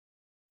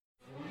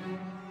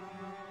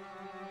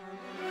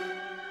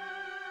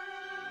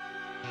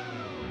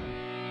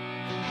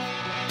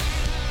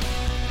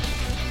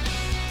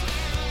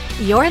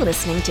You're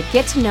listening to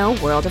Get to Know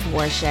World of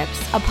Warships,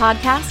 a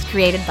podcast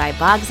created by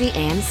Bogsy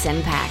and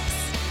Synpax.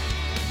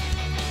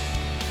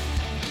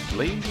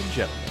 Ladies and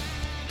gentlemen,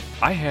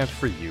 I have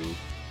for you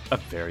a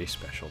very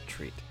special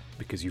treat,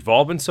 because you've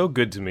all been so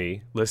good to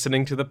me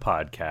listening to the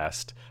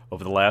podcast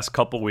over the last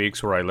couple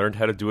weeks where I learned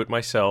how to do it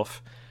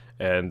myself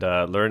and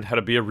learned how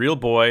to be a real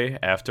boy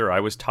after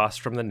I was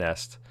tossed from the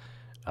nest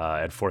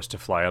and forced to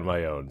fly on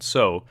my own.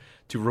 So,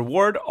 to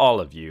reward all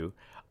of you,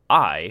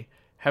 I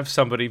have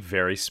somebody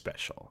very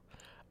special.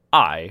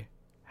 I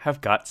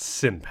have got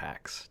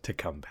Synpax to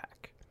come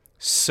back.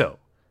 So,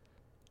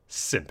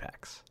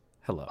 Synpax,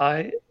 hello.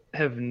 I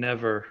have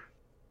never,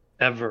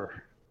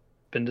 ever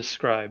been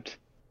described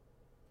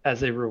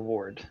as a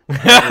reward. Well,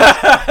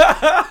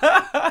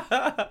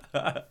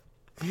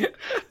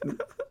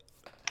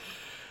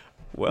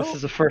 this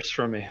is a first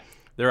for me.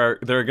 There are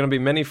going to be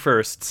many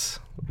firsts,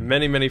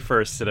 many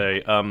firsts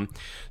today.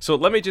 So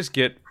let me just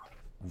get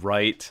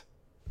right.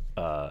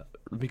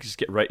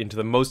 Into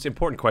the most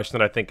important question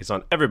that I think is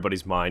on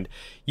everybody's mind.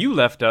 You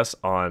left us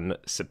on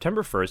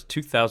September 1st,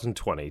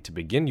 2020, to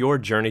begin your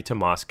journey to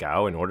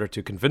Moscow in order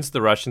to convince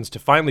the Russians to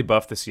finally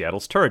buff the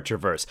Seattle's turret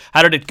traverse.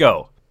 How did it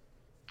go?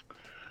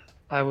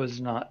 I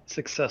was not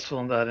successful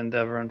in that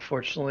endeavor,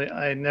 unfortunately.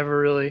 I never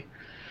really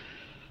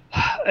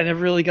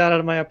got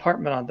out of my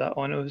apartment on that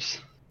one. It was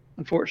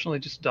unfortunately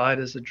just died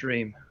as a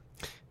dream.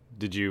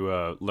 Did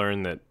you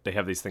learn that they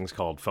have these things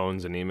called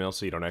phones and emails,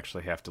 so you don't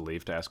actually have to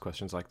leave to ask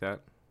questions like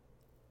that?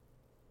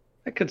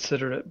 I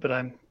considered it, but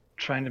I'm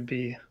trying to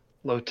be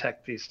low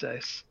tech these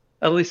days,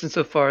 at least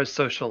insofar as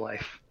social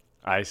life.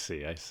 I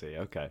see.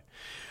 Okay.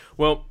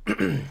 Well,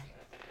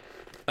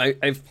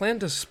 I've planned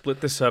to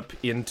split this up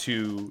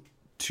into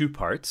two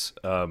parts.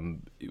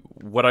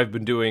 What I've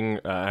been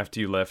doing after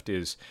you left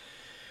is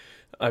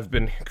I've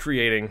been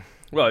creating...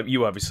 Well,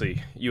 you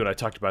and I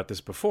talked about this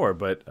before,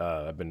 but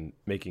I've been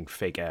making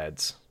fake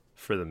ads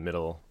for the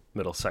middle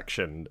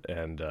section,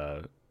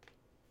 and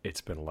it's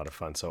been a lot of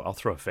fun. So I'll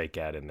throw a fake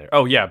ad in there.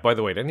 Oh yeah, by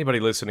the way, to anybody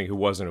listening who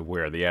wasn't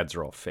aware, the ads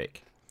are all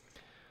fake.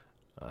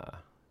 I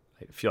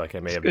feel like I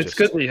may have It's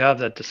good that you have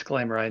that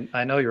disclaimer.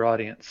 I know your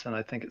audience, and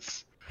I think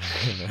it's...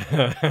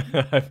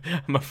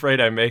 I'm afraid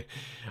I may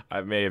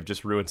have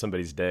just ruined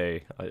somebody's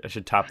day. I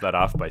should top that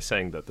off by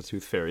saying that the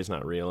Tooth Fairy is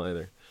not real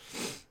either.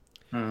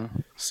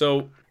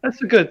 So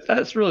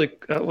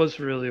that was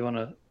really one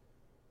of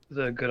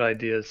the good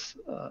ideas,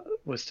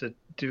 was to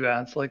do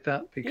ads like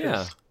that,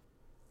 because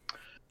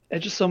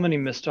there's just so many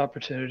missed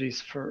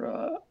opportunities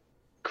for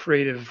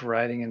creative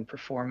writing and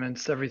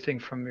performance. Everything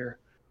from your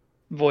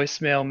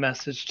voicemail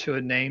message to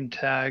a name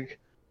tag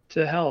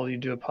to hell, you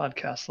do a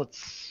podcast.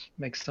 Let's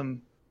make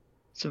some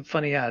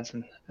funny ads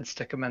and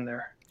stick them in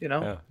there. You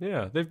know?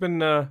 Yeah. They've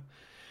been.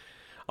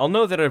 I'll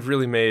know that I've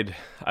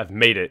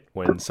made it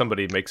when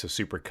somebody makes a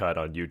super cut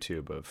on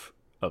YouTube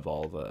of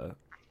all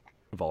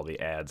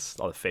the ads,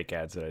 all the fake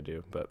ads that I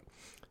do. But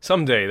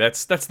someday,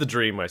 that's the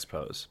dream, I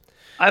suppose.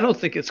 I don't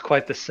think it's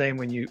quite the same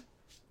when you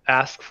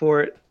ask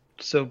for it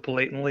so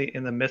blatantly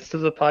in the midst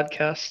of the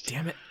podcast.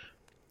 Damn it!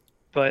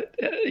 But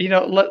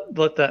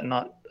let that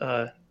not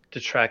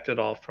detract at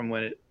all from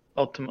when it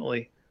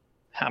ultimately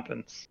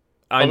happens.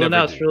 Although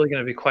now it's really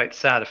going to be quite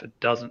sad if it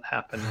doesn't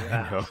happen.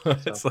 I know.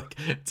 So.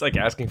 It's like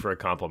asking for a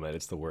compliment.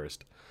 It's the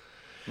worst.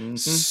 Mm-hmm.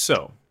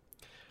 So,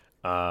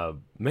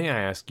 may I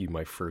ask you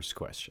my first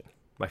question?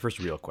 My first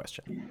real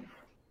question.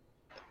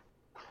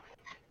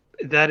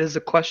 That is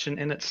a question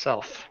in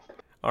itself.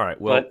 All right.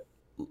 Well,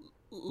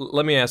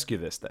 let me ask you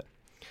this then.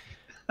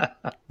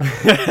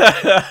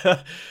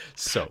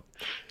 So,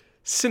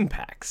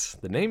 Synpax.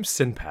 The name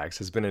Synpax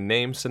has been a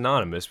name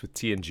synonymous with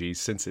TNG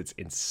since its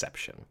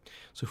inception.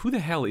 So who the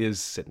hell is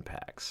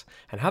Synpax?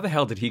 And how the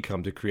hell did he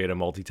come to create a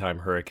multi-time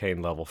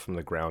hurricane level from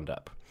the ground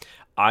up?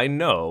 I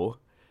know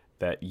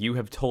that you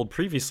have told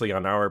previously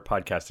on our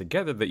podcast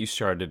together that you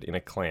started in a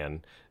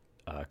clan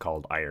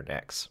called Iron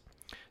X.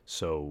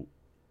 So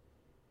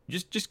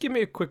just give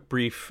me a quick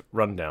brief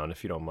rundown,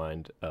 if you don't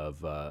mind,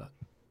 of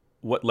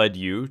what led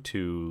you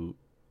to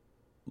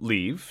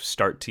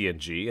start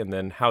TNG, and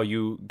then how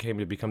you came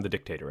to become the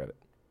dictator of it.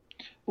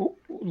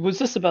 Was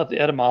this about the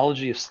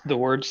etymology of the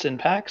word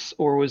Synpax,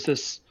 or was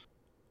this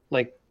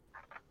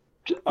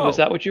was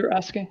that what you were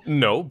asking?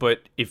 No,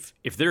 but if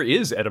there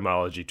is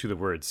etymology to the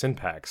word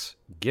Synpax,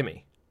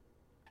 gimme.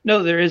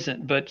 No, there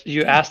isn't, but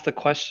you asked the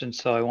question,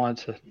 so I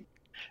wanted to...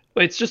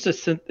 Well, it's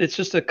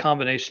just a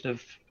combination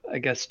of, I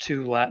guess,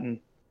 two Latin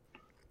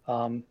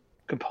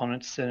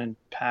components, syn and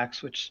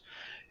pax, which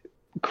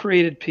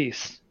created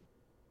peace.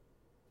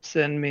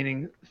 Syn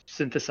meaning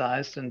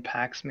synthesized, and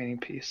pax meaning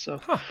peace.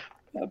 So,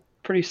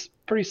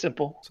 pretty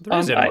simple. So there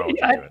is etymology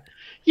to it.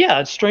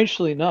 Yeah,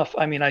 strangely enough.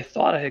 I mean, I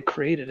thought I had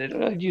created it.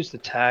 I'd used the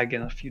tag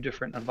in a few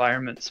different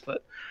environments,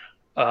 but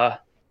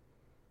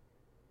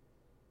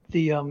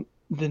the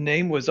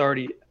name was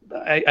already...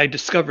 I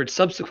discovered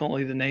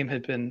subsequently the name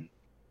had been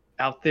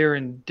out there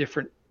in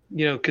different...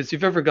 because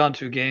you've ever gone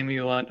to a game and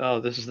you want,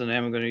 this is the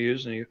name I'm going to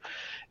use, and you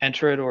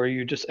enter it, or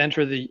you just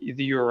enter the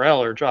URL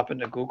or drop it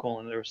into Google,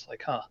 and there's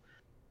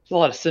there's a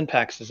lot of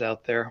Synpaxes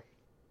out there.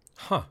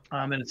 Huh.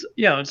 And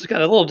it's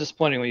kind of a little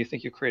disappointing when you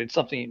think you created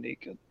something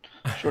unique.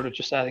 Short of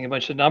just adding a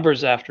bunch of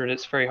numbers after it,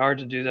 it's very hard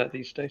to do that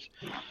these days.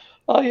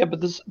 Yeah,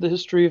 but the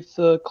history of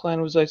the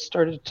clan was I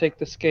started to take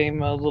this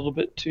game a little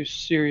bit too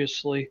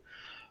seriously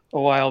a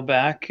while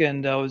back,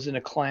 and I was in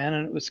a clan,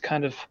 and it was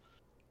kind of,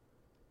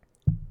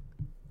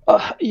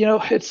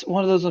 it's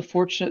one of those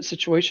unfortunate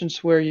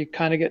situations where you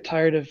kind of get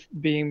tired of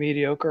being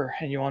mediocre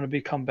and you want to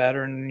become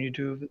better, and when you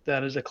do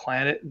that as a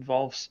clan, it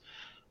involves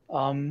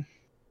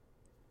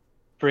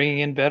bringing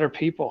in better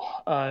people,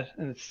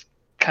 and it's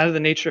kind of the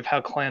nature of how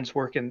clans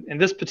work in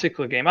this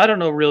particular game. I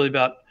don't really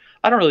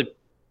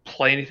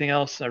play anything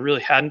else. I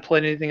really hadn't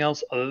played anything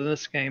else other than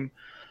this game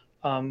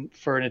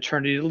for an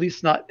eternity, at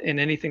least not in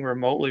anything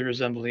remotely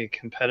resembling a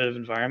competitive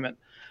environment.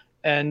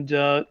 And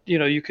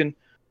you can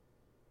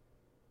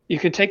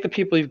take the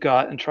people you've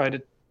got and try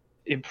to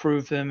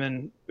improve them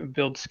and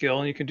build skill,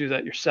 and you can do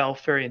that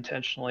yourself very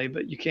intentionally,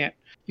 but you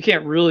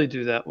can't really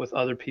do that with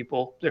other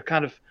people. They're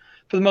kind of,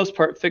 for the most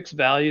part, fixed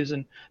values,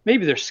 and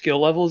maybe their skill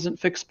level isn't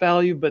fixed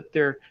value, but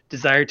their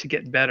desire to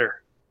get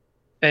better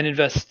and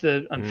invest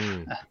the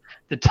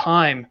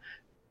time,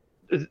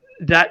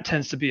 that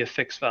tends to be a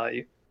fixed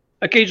value.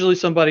 Occasionally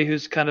somebody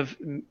who's kind of,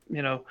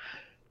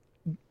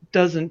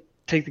 doesn't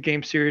take the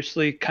game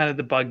seriously, kind of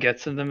the bug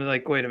gets in them. They're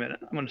like, wait a minute,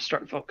 I'm going to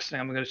start focusing.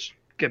 I'm going to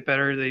get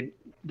better. They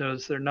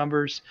notice their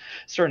numbers,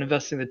 start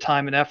investing the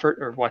time and effort,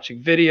 or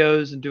watching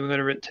videos and doing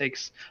whatever it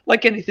takes,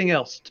 like anything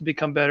else, to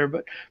become better.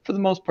 But for the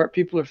most part,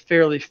 people are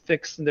fairly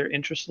fixed in their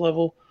interest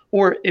level,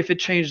 or if it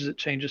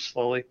changes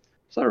slowly.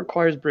 So that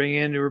requires bringing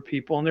in newer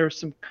people, and there was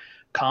some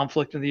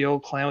conflict in the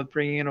old clan with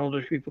bringing in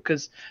older people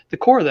because the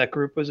core of that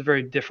group was a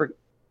very different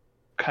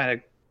kind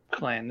of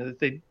clan. That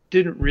they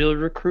didn't really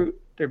recruit.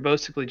 They're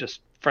basically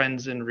just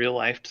friends in real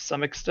life to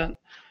some extent.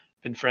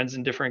 Been friends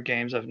in different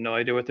games. I have no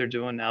idea what they're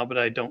doing now, but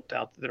I don't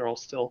doubt that they're all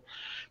still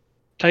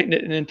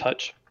tight-knit and in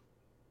touch.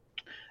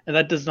 And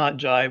that does not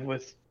jive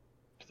with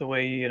the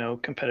way,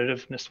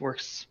 competitiveness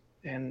works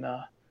in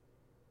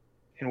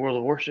World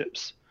of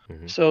Warships.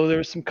 Mm-hmm. So there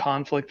was some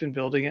conflict in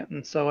building it,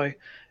 and so I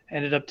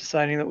ended up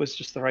deciding that was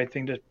just the right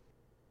thing to.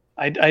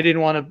 I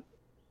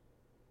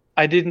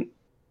didn't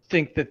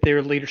think that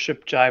their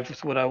leadership jived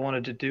with what I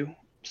wanted to do,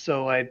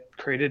 so I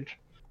created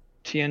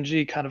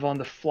TNG kind of on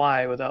the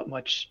fly without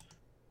much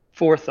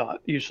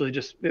forethought. Usually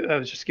I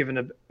was just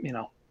given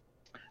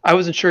I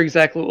wasn't sure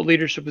exactly what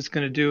leadership was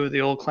going to do with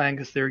the old clan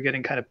because they were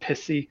getting kind of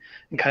pissy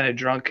and kind of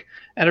drunk,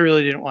 and I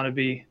really didn't want to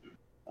be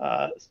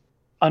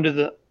under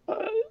the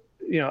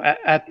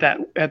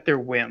at their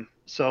whim.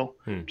 So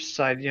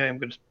decided, I'm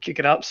going to kick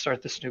it out,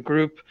 start this new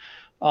group,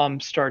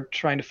 start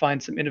trying to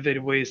find some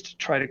innovative ways to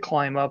try to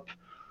climb up,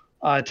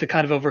 to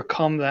kind of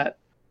overcome that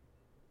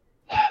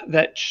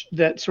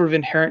sort of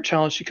inherent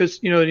challenge,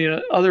 because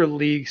other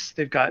leagues,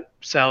 they've got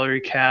salary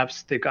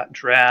caps, they've got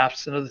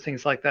drafts and other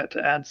things like that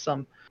to add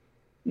some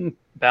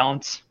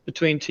balance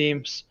between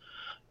teams,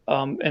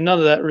 and none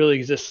of that really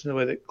exists in the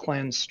way that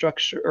clans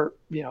structure or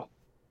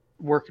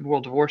work in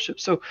World of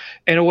Warships. So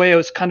in a way, I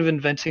was kind of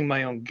inventing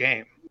my own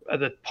game.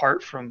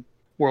 Apart from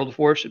World of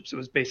Warships, it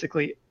was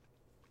basically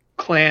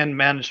clan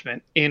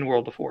management in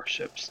World of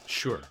Warships.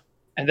 Sure.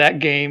 And that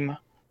game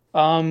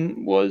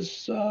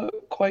was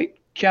quite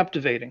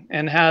captivating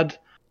and had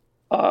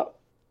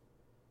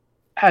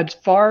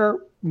far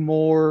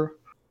more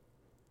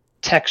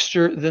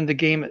texture than the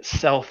game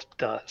itself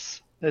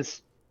does. And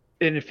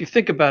if you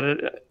think about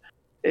it,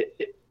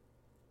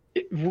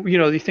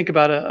 you think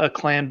about a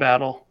clan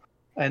battle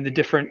and the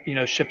different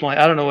ship line.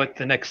 I don't know what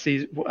the next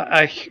season.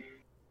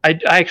 I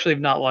actually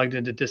have not logged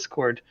into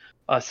Discord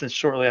since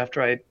shortly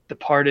after I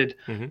departed,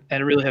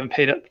 and really haven't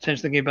paid attention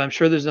to the game. But I'm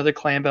sure there's another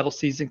clan battle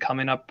season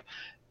coming up,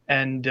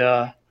 and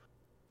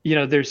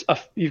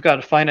you've got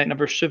a finite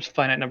number of ships,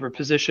 finite number of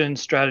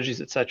positions, strategies,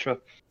 etc.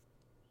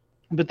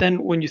 But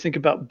then when you think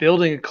about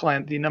building a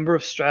clan, the number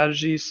of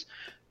strategies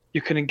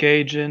you can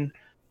engage in,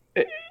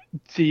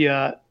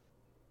 the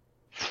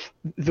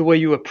way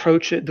you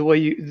approach it, the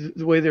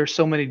way there are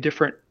so many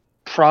different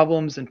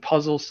problems and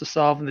puzzles to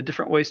solve, and the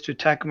different ways to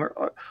attack them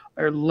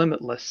are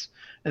limitless.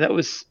 And that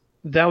was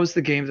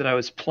the game that I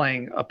was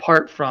playing,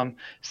 apart from,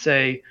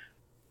 say,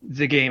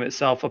 the game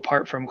itself,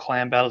 apart from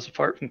clan battles,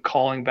 apart from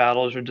calling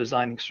battles or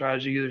designing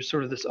strategy. There's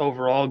sort of this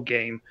overall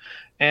game,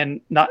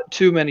 and not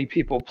too many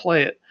people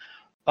play it.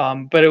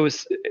 But it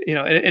was,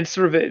 it's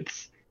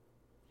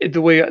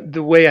the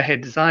way I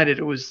had designed it.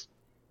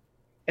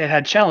 It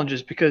had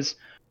challenges because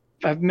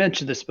I've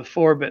mentioned this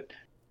before, but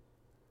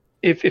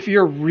if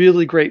you're a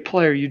really great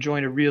player, you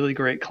join a really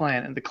great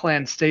clan, and the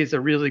clan stays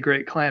a really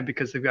great clan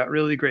because they've got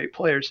really great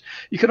players.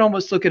 You could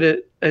almost look at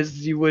it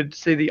as you would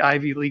say the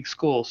Ivy League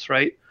schools,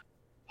 right?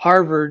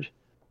 Harvard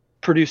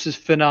produces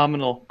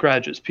phenomenal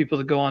graduates, people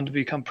that go on to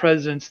become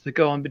presidents, that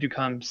go on to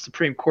become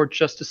Supreme Court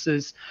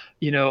justices,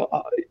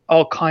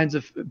 all kinds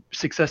of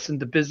success in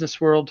the business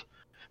world.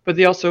 But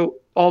they also,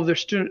 all of their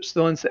students,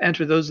 the ones that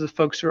enter, those are the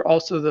folks who are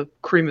also the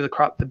cream of the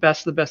crop. The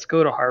best of the best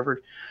go to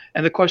Harvard.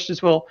 And the question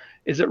is, well,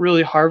 is it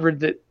really Harvard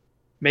that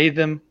made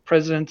them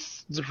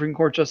presidents, Supreme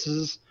Court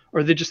justices,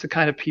 or they're just the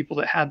kind of people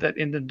that had that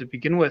in them to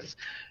begin with,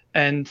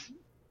 and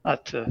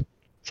not to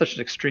such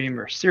an extreme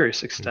or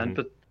serious extent,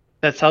 but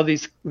that's how the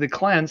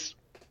clans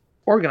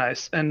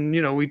organize. And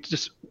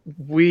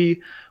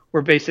we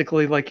were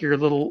basically like your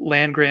little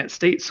land grant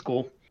state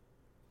school,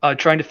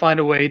 trying to find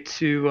a way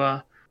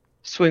to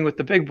swing with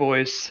the big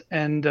boys.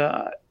 And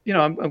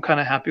I'm kind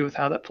of happy with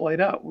how that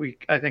played out.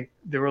 I think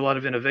there were a lot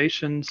of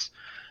innovations,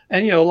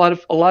 and a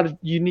lot of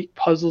unique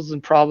puzzles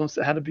and problems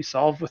that had to be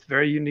solved with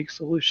very unique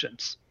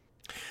solutions.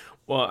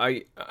 Well,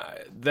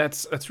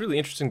 that's really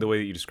interesting the way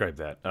that you described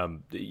that.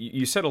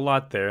 You said a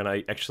lot there, and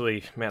I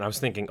was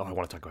thinking, I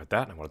want to talk about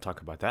that, and I want to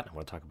talk about that, and I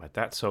want to talk about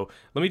that. So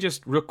let me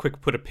just real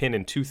quick put a pin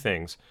in two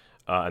things,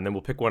 and then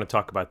we'll pick one and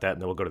talk about that,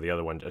 and then we'll go to the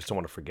other one. I just don't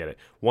want to forget it.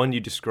 One, you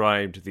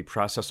described the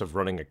process of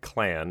running a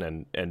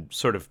clan and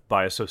sort of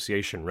by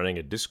association running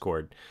a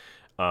Discord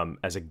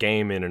as a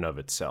game in and of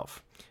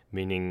itself.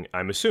 Meaning,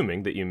 I'm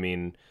assuming that you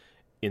mean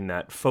in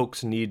that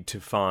folks need to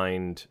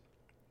find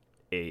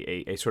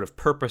a sort of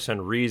purpose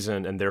and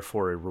reason, and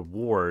therefore a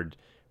reward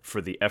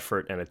for the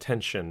effort and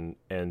attention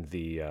and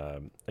the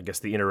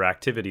the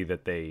interactivity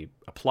that they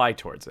apply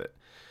towards it.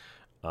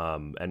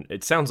 And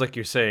it sounds like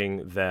you're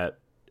saying that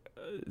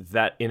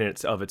in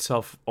and of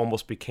itself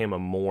almost became a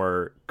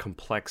more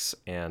complex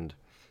and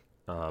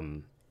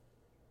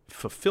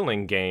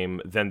fulfilling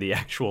game than the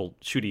actual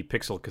shooty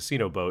pixel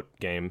casino boat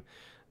game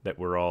that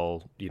we're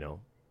all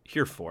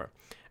here for.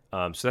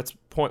 So that's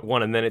point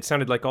one. And then it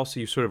sounded like also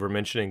you sort of were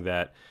mentioning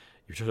that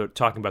you're sort of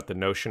talking about the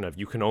notion of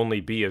you can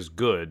only be as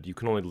good, you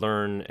can only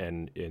learn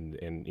and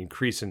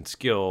increase in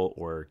skill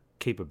or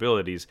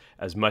capabilities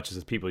as much as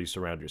the people you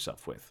surround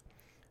yourself with,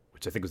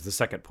 which I think was the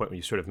second point when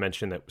you sort of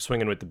mentioned that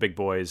swinging with the big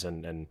boys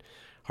and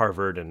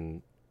Harvard,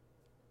 and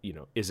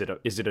is it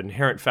an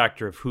inherent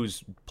factor of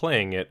who's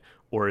playing it,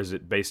 or is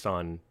it based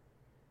on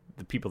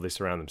the people they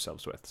surround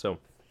themselves with? So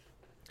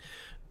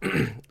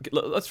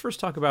let's first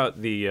talk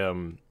about the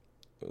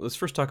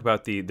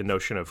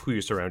notion of who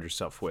you surround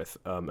yourself with.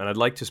 And I'd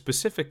like to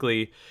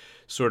specifically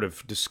sort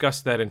of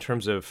discuss that in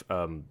terms of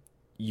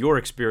your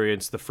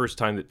experience the first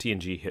time that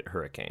TNG hit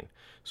Hurricane.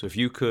 So if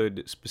you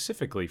could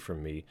specifically for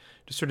me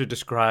just sort of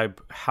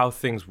describe how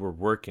things were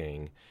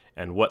working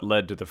and what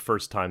led to the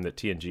first time that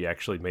TNG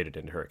actually made it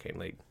into Hurricane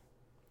League.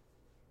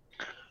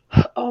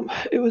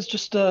 It was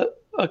just a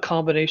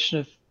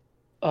combination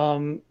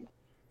of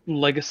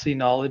legacy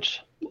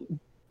knowledge.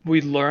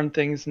 We learned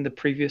things in the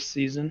previous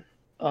season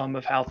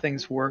of how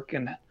things work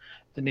and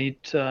the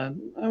need to,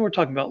 and we're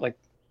talking about like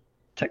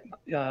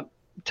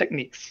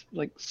techniques,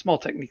 like small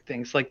technique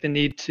things, like the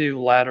need to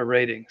ladder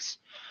ratings.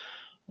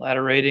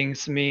 Ladder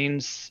ratings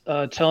means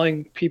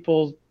telling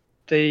people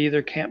they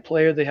either can't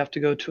play or they have to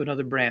go to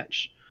another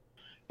branch.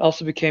 It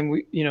also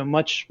became,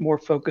 much more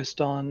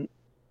focused on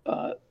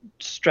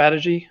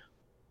strategy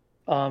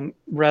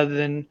rather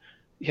than,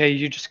 hey,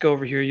 you just go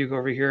over here, you go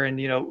over here, and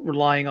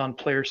relying on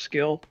player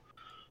skill.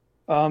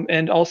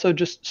 And also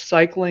just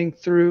cycling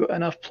through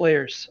enough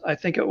players. I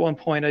think at one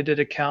point I did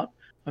a count.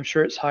 I'm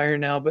sure it's higher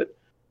now, but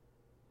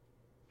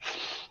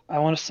I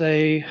want to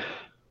say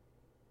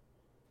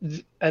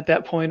at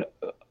that point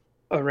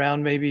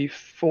around maybe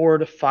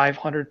 400 to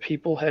 500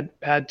 people had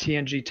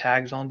TNG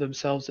tags on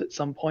themselves at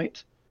some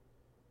point.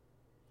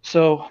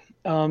 So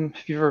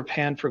if you've ever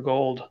panned for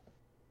gold,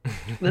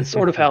 that's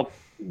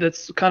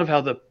kind of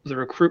how the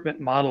recruitment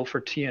model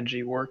for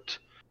TNG worked.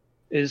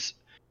 Is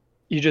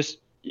you're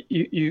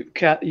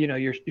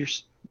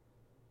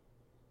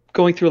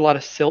going through a lot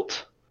of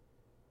silt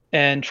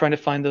and trying to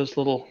find those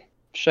little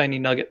shiny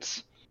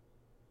nuggets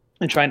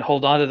and trying to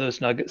hold on to those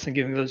nuggets and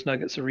giving those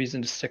nuggets a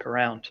reason to stick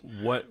around.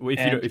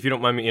 If you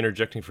don't mind me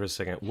interjecting for a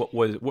second, what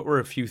were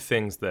a few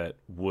things that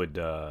would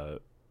let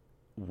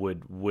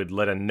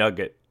a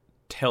nugget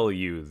tell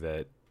you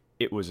that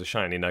it was a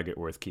shiny nugget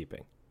worth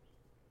keeping?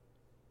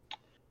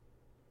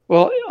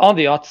 Well, on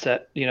the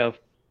outset,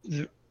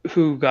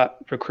 who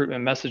got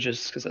recruitment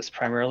messages, because that's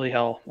primarily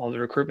how all the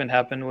recruitment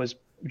happened, was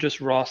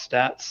just raw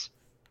stats,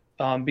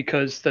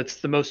 because that's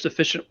the most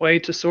efficient way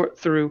to sort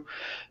through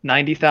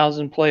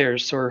 90,000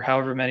 players, or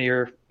however many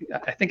are.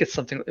 I think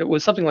it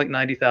was something like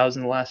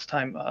 90,000 the last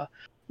time I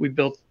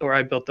built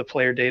the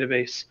player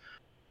database.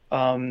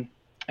 And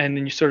then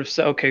you sort of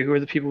say, okay, who are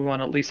the people we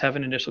want to at least have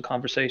an initial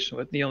conversation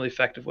with? The only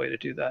effective way to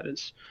do that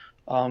is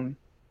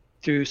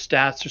through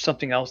stats or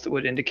something else that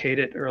would indicate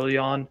it early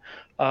on.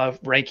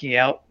 Ranking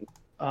out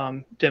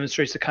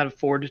demonstrates the kind of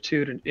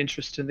fortitude and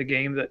interest in the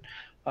game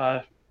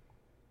that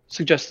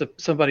suggests that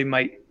somebody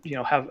might,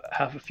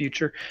 have a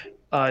future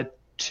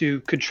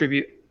to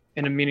contribute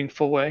in a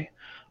meaningful way.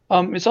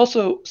 It's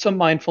also some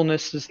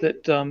mindfulness is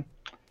that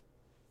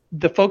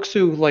the folks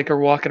who are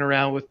walking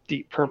around with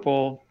deep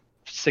purple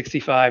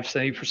 65,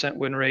 70%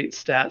 win rate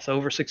stats,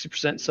 over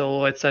 60%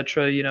 solo,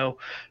 etc.,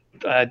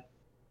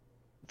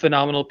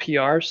 phenomenal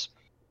PRs.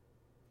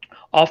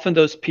 Often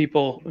those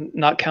people,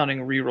 not counting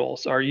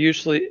rerolls, are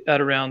usually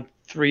at around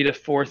 3,000 to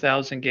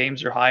 4,000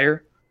 games or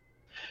higher.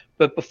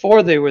 But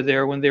before they were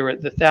there, when they were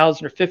at the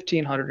 1,000 or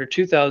 1,500 or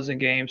 2,000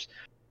 games,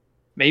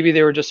 maybe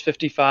they were just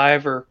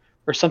 55 or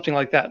something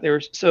like that.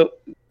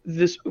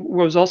 this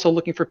was also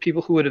looking for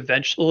people who would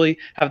eventually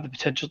have the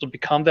potential to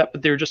become that,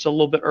 but they were just a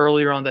little bit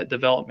earlier on that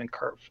development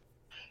curve.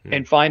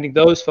 And finding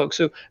those folks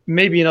who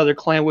maybe another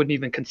clan wouldn't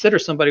even consider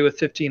somebody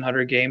with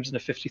 1,500 games and a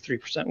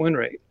 53% win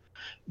rate.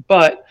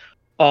 But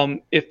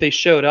if they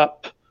showed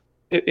up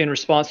in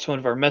response to one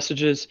of our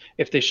messages,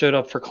 if they showed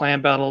up for clan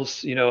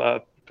battles,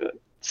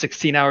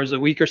 16 hours a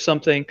week or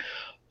something,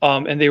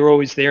 and they were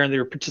always there and they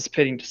were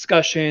participating in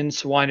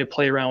discussions, wanting to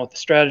play around with the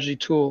strategy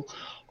tool,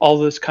 all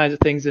those kinds of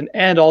things,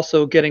 and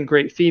also getting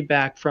great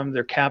feedback from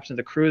their captain,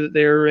 the crew that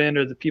they were in,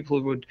 or the people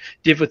who would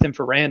div with them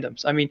for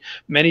randoms. I mean,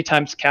 many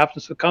times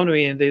captains would come to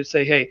me and they would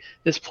say, "Hey,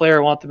 this player,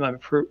 I want them on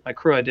my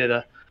crew.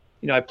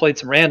 I played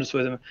some randoms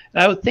with him,"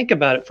 and I would think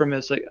about it from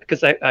as like,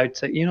 because I'd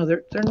say,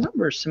 their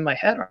numbers in my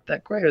head aren't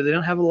that great, or they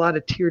don't have a lot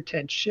of tier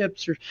 10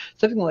 ships or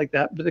something like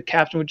that. But the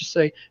captain would just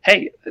say,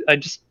 "Hey,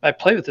 I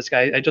play with this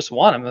guy. I just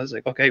want him." I was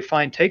like, "Okay,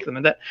 fine, take them."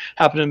 And that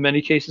happened in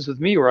many cases with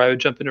me, where I would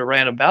jump into a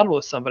random battle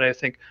with somebody. I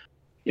think,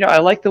 I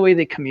like the way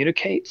they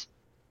communicate.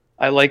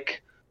 I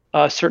like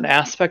certain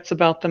aspects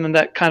about them, and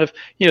that kind of,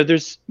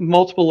 there's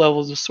multiple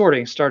levels of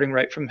sorting, starting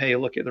right from, hey,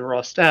 look at the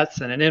raw stats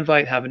and an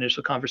invite, have an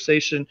initial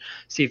conversation,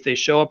 see if they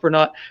show up or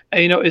not.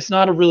 And, it's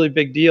not a really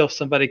big deal if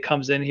somebody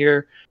comes in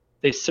here,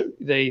 they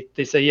say,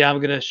 yeah, I'm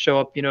going to show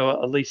up,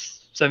 at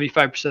least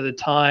 75% of the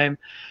time.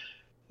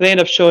 They end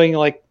up showing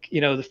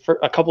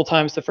a couple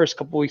times the first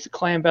couple weeks of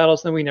clan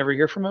battles, then we never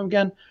hear from them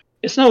again.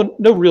 It's no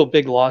real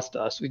big loss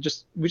to us. We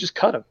just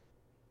cut them.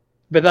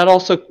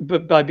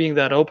 But by being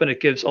that open,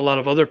 it gives a lot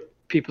of other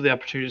people the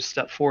opportunity to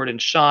step forward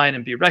and shine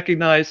and be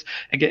recognized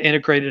and get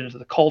integrated into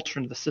the culture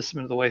and the system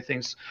and the way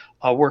things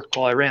worked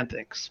while I ran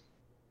things.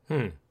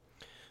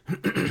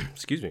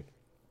 Excuse me.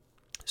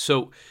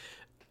 So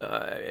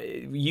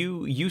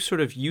you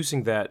sort of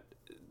using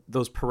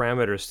those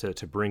parameters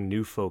to bring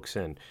new folks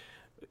in.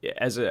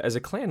 As a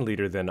clan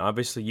leader, then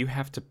obviously you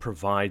have to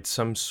provide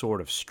some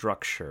sort of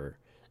structure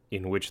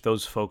in which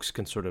those folks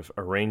can sort of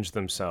arrange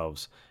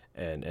themselves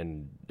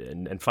and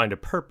find a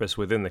purpose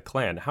within the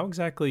clan. How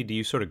exactly do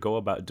you sort of go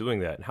about doing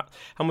that?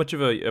 How much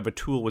of a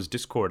tool was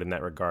Discord in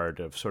that regard,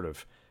 of sort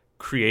of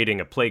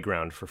creating a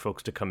playground for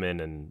folks to come in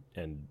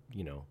and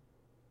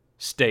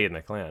stay in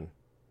the clan?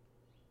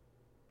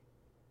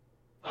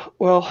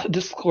 Well,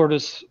 Discord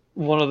is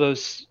one of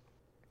those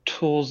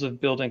tools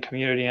of building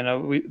community,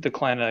 and the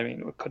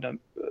clan, we couldn't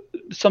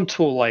some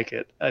tool like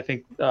it. I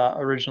think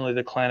originally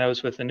the clan I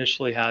was with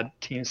initially had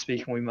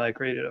TeamSpeak, and we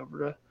migrated over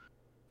to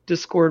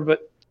Discord,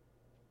 but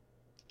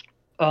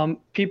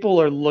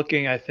people are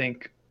looking, I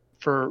think,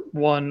 for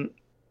one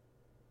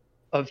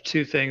of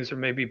two things, or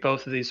maybe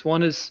both of these.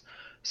 One is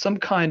some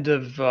kind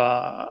of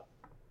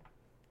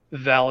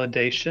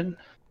validation,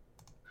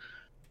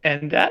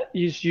 and that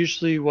is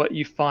usually what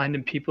you find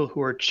in people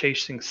who are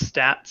chasing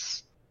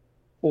stats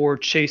or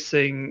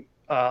chasing,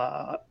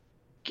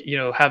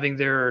 having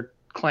their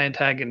clan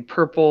tag in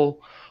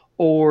purple,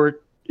 or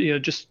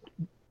just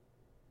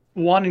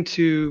wanting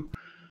to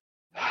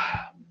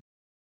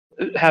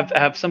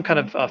have some kind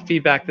of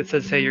feedback that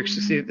says, hey, you're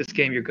succeeding at this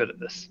game, you're good at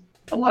this.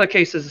 A lot of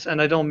cases,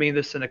 and I don't mean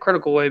this in a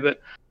critical way, but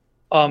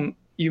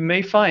you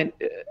may find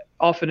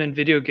often in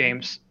video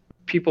games,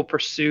 people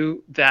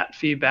pursue that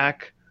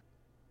feedback,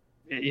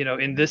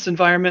 in this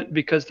environment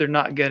because they're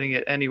not getting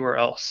it anywhere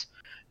else.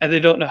 And they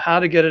don't know how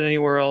to get it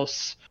anywhere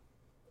else,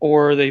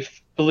 or they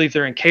believe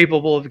they're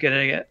incapable of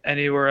getting it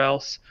anywhere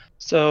else.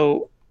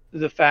 So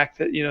the fact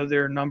that,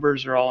 their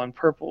numbers are all in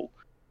purple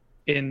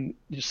in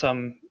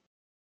some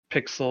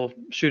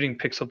shooting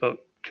pixel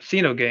boat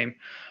casino game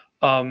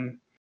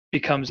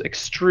becomes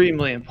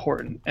extremely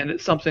important, and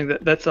it's something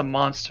that's a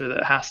monster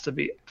that has to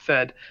be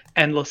fed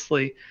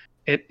endlessly.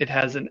 It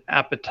has an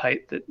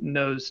appetite that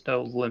knows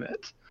no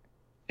limit,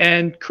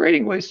 and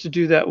creating ways to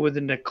do that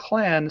within a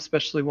clan,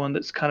 especially one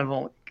that's kind of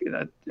only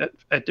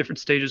at different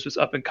stages was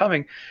up and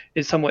coming,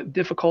 is somewhat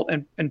difficult.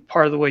 And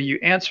part of the way you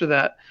answer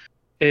that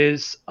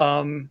is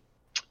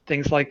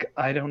things like,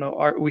 I don't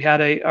know, we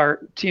had our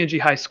TNG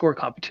high score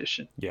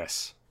competition.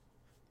 Yes.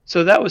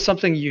 So that was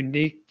something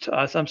unique to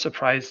us. I'm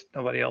surprised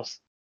nobody else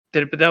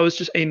did it, but that was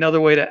just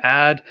another way to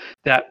add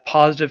that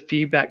positive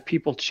feedback,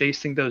 people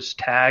chasing those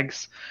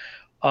tags.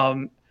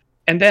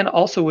 And then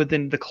also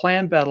within the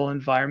clan battle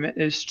environment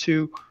is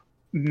to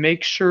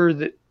make sure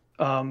that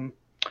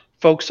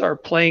folks are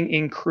playing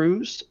in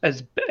crews.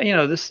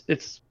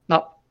 It's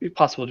not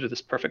possible to do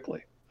this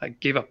perfectly. I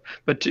gave up,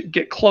 but to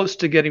get close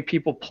to getting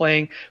people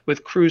playing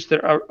with crews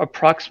that are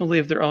approximately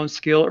of their own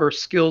skill or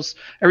skills,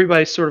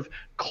 everybody's sort of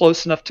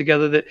close enough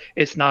together that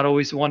it's not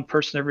always one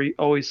person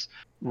always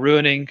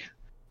ruining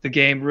the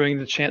game, ruining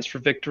the chance for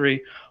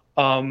victory.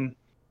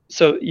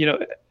 So,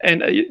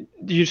 and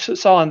you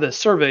saw in the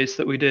surveys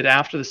that we did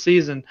after the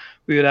season,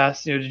 we would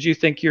ask, did you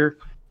think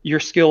your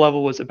skill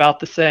level was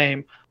about the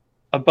same,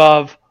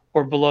 above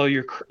or below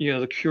the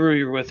crew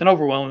you're with? And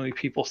overwhelmingly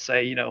people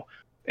say,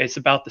 it's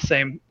about the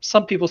same.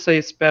 Some people say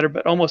it's better,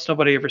 but almost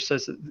nobody ever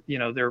says that,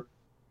 they're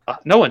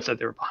no one said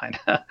they were behind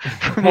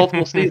for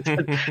multiple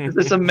seasons.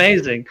 It's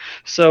amazing.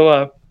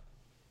 So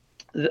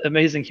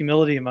amazing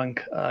humility among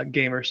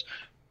gamers.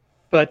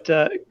 But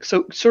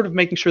so sort of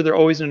making sure they're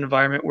always in an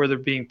environment where they're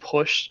being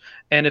pushed,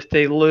 and if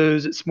they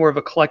lose, it's more of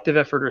a collective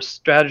effort or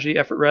strategy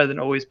effort rather than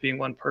always being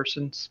one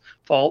person's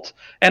fault.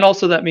 And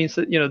also that means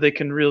that they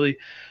can really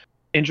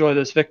enjoy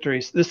those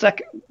victories. The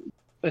second,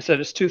 I said,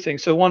 it's two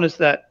things. So one is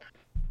that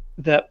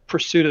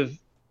pursuit of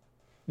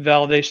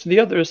validation. The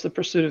other is the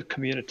pursuit of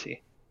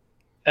community,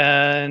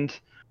 and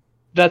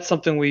that's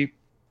something we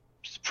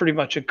pretty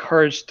much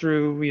encourage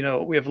through. We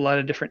have a lot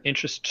of different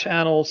interest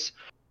channels.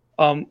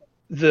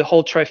 The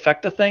whole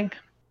trifecta thing,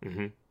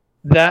 mm-hmm.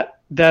 that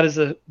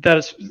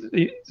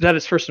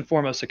is first and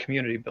foremost a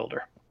community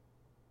builder.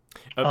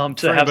 To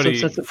have some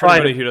sense of pride.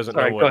 For anybody who doesn't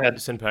know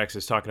what Synpax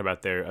is talking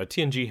about there,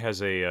 TNG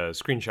has a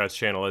screenshots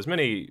channel. As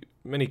many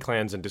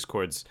clans and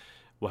discords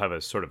will have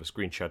a sort of a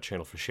screenshot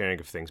channel for sharing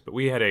of things. But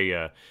we have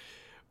a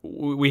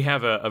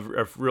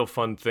real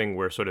fun thing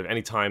where sort of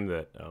any time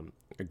that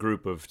a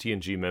group of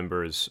TNG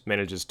members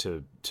manages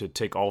to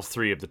take all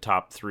three of the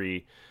top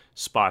three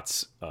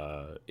spots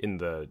in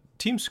the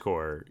team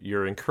score,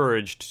 you're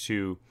encouraged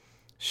to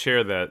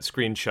share that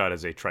screenshot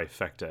as a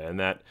trifecta, and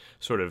that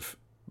sort of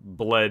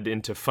bled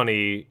into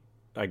funny,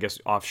 I guess,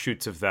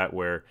 offshoots of that,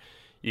 where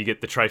you get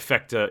the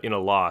trifecta in a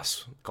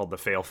loss called the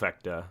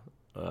failfecta,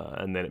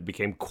 and then it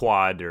became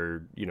quad,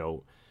 or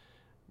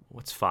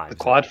what's five? The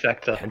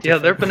quadfecta. Yeah,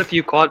 there have been a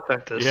few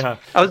quadfectas. Yeah,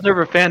 I was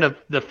never a fan of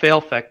the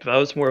failfecta. I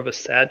was more of a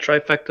sad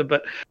trifecta,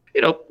 but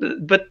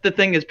but the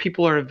thing is,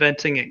 people are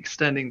inventing and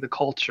extending the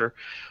culture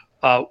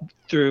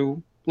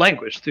through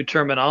language, through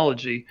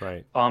terminology,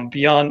 right.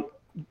 Beyond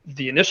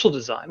the initial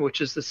design,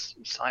 which is this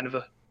sign of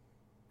a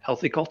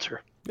healthy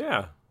culture.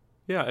 Yeah,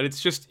 and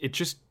it's just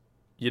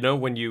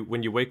when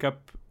you wake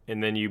up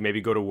and then you maybe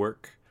go to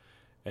work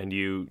and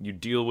you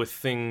deal with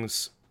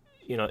things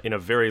in a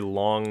very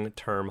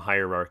long-term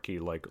hierarchy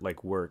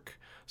like work,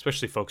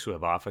 especially folks who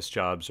have office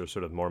jobs or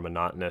sort of more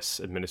monotonous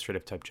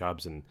administrative type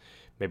jobs, and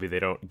maybe they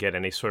don't get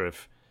any sort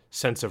of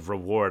sense of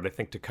reward. I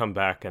think to come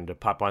back and to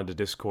pop onto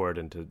Discord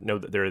and to know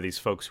that there are these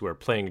folks who are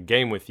playing a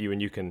game with you,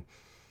 and you can,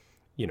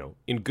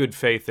 in good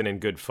faith and in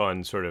good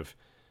fun, sort of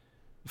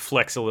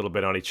flex a little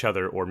bit on each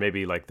other. Or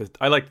maybe I like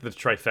the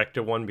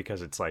trifecta one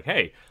because it's like,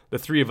 hey, the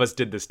three of us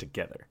did this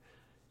together.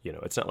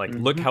 It's not like,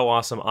 look how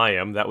awesome I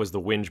am. That was the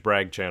whinge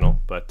brag channel.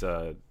 But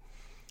the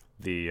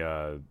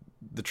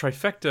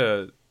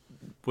trifecta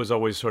was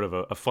always sort of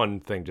a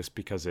fun thing, just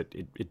because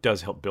it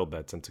does help build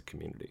that sense of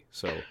community.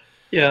 So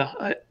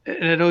yeah,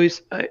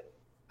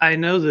 I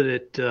know that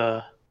it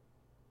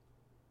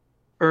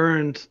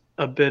earned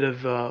a bit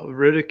of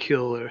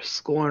ridicule or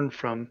scorn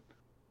from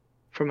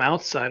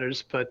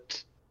outsiders,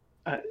 but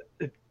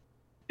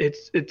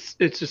it's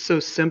just so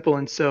simple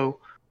and so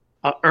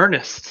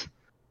earnest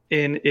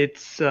in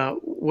its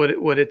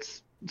what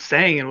it's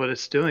saying and what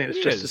it's doing. It's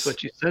just as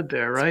what you said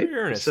there, right?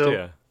 It's very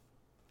earnest,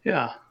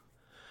 yeah.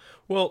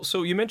 Well,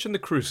 so you mentioned the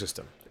crew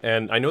system,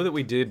 and I know that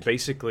we did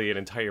basically an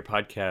entire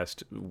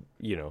podcast,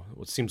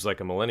 what seems like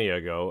a millennia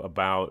ago,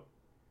 about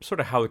sort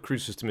of how the crew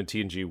system in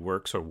TNG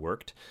works or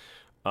worked.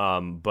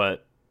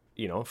 But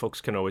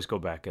folks can always go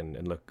back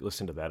and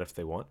listen to that if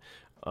they want.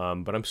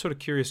 But I'm sort of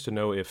curious to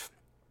know if,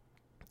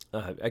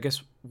 I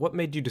guess, what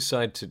made you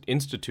decide to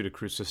institute a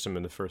crew system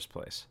in the first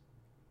place?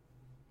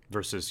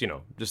 Versus,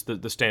 just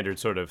the standard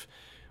sort of,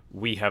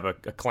 we have a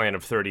clan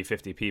of 30,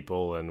 50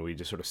 people, and we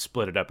just sort of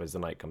split it up as the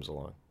night comes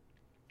along.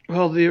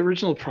 Well, the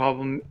original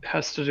problem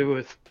has to do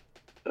with,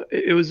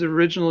 it was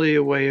originally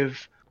a way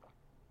of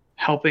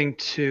helping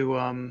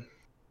to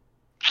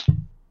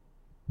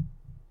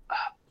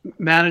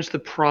manage the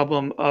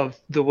problem of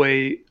the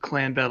way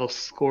clan battle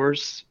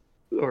scores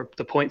or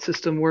the point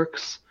system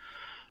works,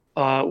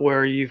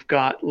 where you've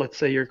got, let's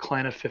say, your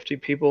clan of 50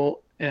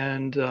 people,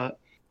 and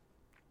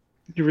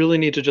you really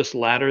need to just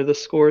ladder the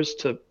scores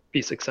to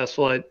be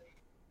successful.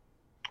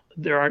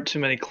 There aren't too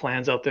many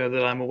clans out there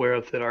that I'm aware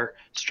of that are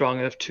strong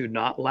enough to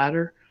not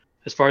ladder.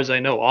 As far as I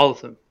know, all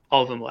of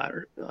them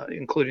ladder,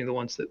 including the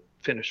ones that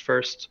finish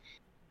first,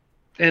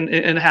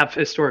 and have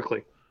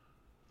historically.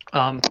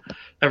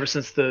 Ever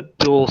since the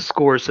dual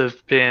scores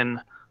have been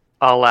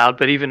allowed,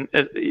 but even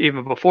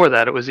before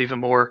that, it was even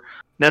more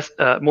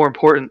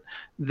important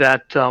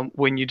that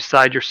when you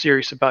decide you're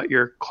serious about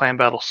your clan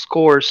battle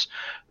scores,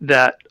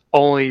 that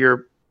only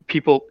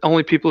people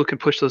who can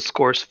push those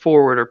scores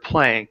forward are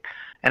playing.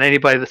 And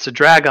anybody that's a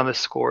drag on the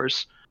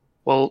scores,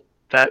 well,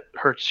 that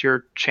hurts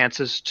your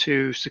chances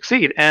to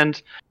succeed. And,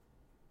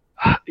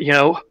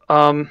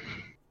 it's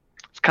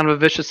kind of a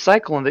vicious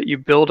cycle in that you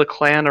build a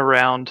clan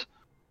around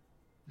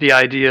the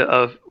idea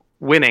of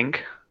winning.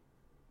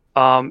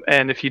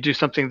 And if you do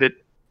something that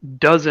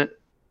doesn't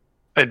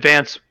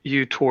advance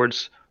you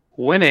towards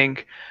winning,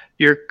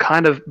 you're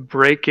kind of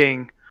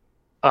breaking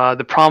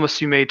the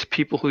promise you made to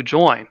people who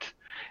joined.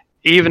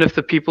 Even if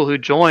the people who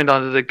joined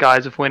under the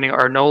guise of winning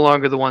are no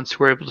longer the ones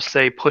who are able to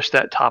say, push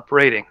that top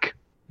rating.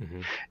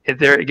 Mm-hmm. If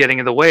they're getting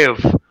in the way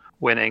of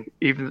winning,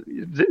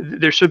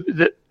 there should be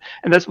that,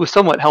 and that was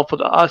somewhat helpful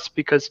to us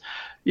because,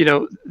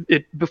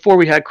 before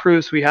we had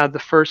crews, we had the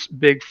first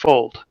big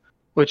fold,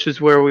 which is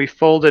where we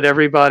folded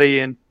everybody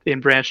in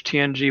branch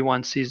TNG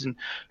one season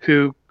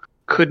who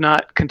could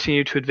not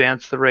continue to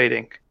advance the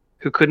rating,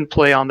 who couldn't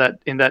play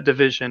in that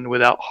division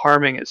without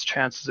harming its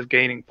chances of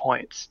gaining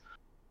points,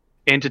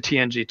 into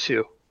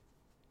TNG2.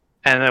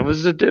 And it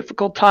was a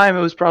difficult time.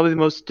 It was probably the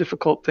most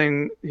difficult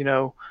thing,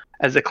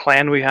 as a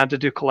clan we had to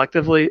do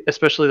collectively,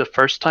 especially the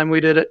first time we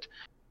did it.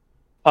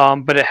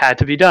 But it had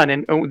to be done.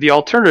 And the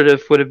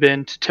alternative would have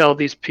been to tell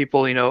these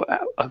people,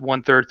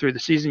 1/3 through the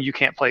season, you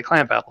can't play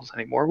clan battles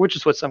anymore, which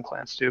is what some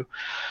clans do.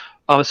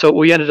 So what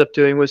we ended up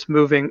doing was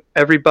moving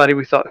everybody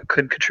we thought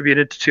could contribute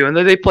into 2, and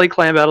then they played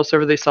clan battles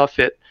however they saw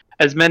fit,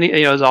 as many,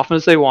 as often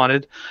as they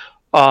wanted.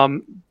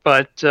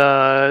 But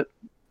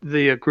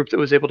the group that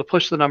was able to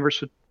push the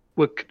numbers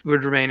would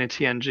remain in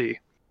TNG.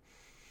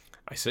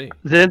 I see.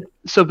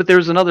 But there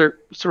was another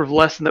sort of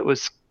lesson that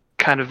was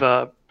kind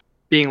of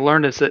being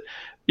learned, is that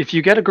if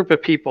you get a group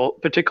of people,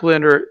 particularly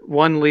under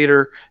one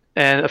leader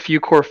and a few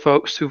core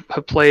folks who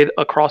have played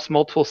across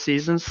multiple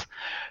seasons,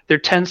 there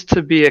tends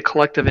to be a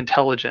collective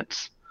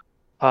intelligence,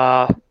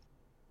 an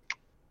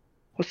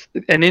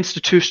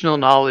institutional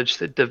knowledge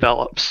that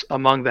develops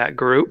among that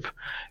group,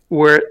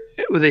 where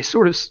they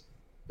sort of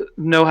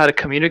know how to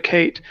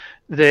communicate,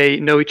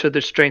 they know each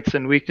other's strengths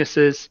and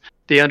weaknesses,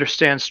 they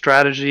understand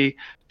strategy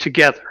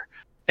together.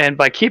 And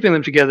by keeping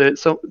them together,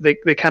 so they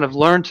kind of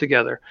learn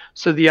together.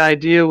 So the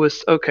idea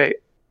was, okay,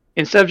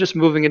 instead of just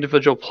moving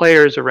individual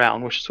players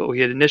around, which is what we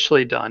had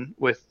initially done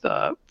with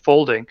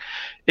folding,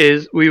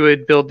 is we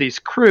would build these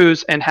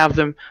crews and have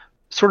them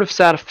sort of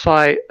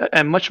satisfy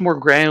a much more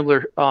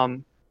granular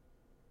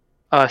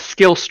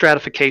skill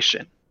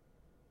stratification.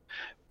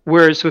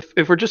 Whereas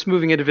if we're just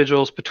moving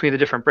individuals between the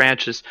different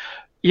branches,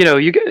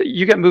 you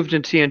get moved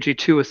into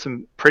TNG2 with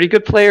some pretty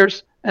good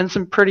players and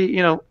some pretty,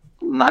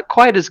 not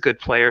quite as good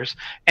players,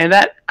 and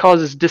that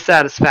causes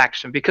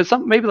dissatisfaction, because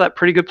maybe that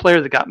pretty good player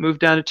that got moved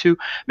down to 2,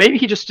 maybe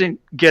he just didn't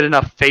get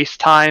enough face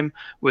time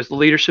with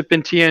leadership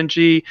in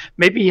TNG.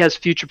 Maybe he has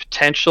future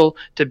potential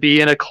to be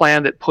in a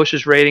clan that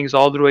pushes ratings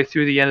all the way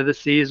through the end of the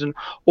season,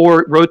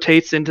 or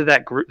rotates into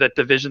that group, that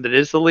division that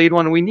is the lead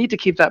one. We need to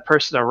keep that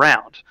person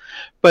around.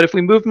 But if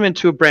we move him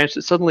into a branch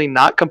that's suddenly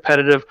not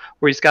competitive,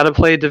 where he's got to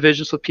play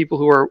divisions with people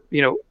who are,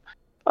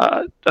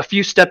 a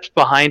few steps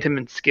behind him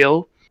in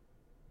skill,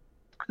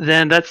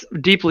 then that's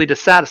deeply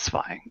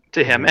dissatisfying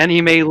to him, and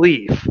he may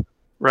leave,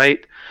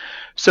 right?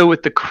 So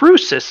with the crew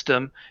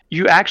system,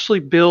 you actually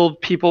build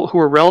people who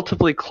are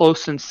relatively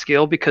close in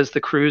skill, because the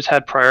crews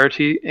had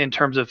priority in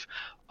terms of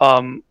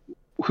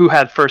who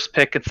had first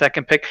pick and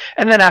second pick.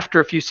 And then after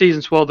a few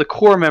seasons, the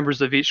core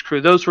members of each crew,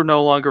 those were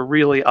no longer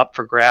really up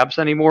for grabs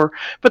anymore,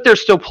 but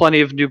there's still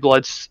plenty of new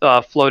bloods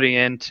floating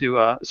in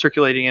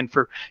circulating in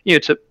for,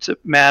 to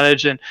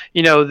manage. And,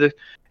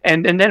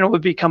 and then it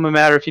would become a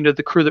matter of,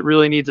 the crew that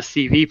really needs a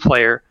CV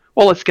player.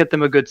 Well, let's get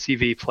them a good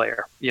CV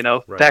player,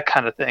 right. That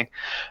kind of thing.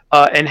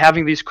 And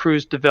having these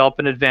crews develop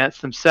and advance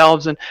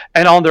themselves. And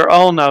on their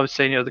own, I would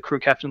say, the crew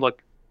captain,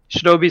 look,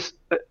 Shinobi's,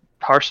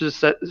 harsh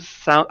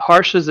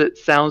as it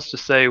sounds to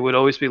say, would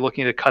always be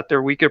looking to cut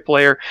their weaker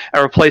player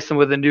and replace them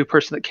with a new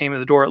person that came in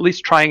the door, at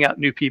least trying out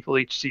new people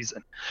each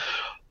season.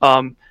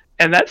 And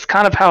that's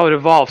kind of how it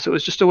evolved. So it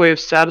was just a way of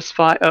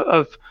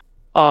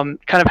kind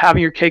of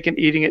having your cake and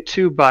eating it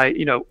too, by,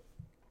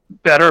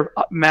 better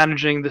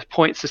managing the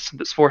point system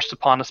that's forced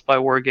upon us by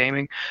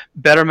wargaming,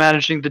 better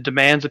managing the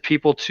demands of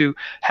people to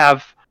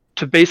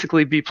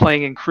basically be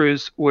playing in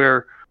crews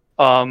where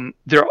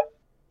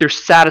they're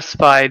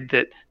satisfied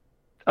that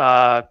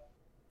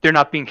they're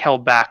not being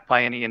held back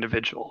by any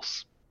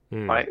individuals,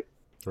 right?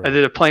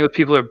 They're playing with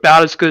people who are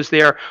about as good as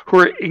they are, who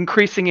are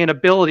increasing in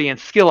ability and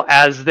skill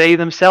as they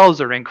themselves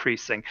are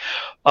increasing.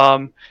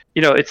 You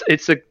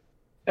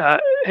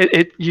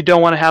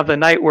don't want to have the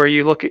night where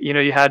you look at,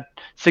 you had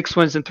 6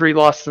 wins and 3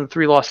 losses, and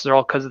 3 losses are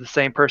all because of the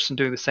same person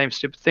doing the same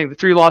stupid thing. The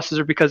 3 losses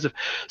are because of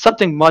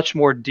something much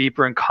more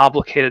deeper and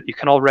complicated that you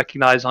can all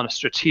recognize on a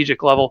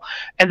strategic level,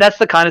 and that's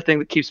the kind of thing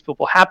that keeps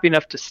people happy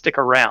enough to stick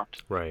around.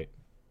 Right.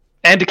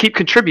 And to keep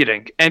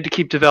contributing and to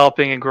keep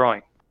developing and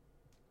growing.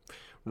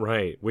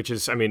 Right, which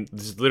is,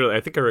 this is literally,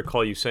 I think I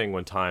recall you saying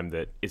one time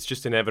that it's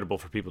just inevitable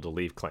for people to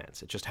leave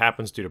clans. It just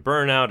happens due to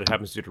burnout, it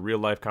happens due to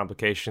real-life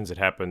complications, it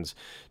happens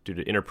due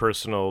to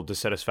interpersonal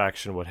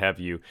dissatisfaction, what have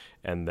you,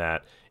 and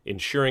that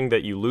ensuring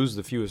that you lose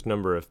the fewest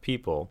number of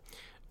people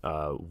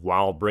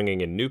while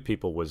bringing in new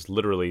people was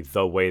literally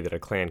the way that a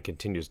clan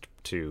continues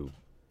to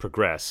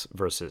progress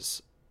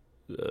versus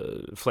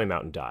flame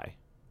out and die.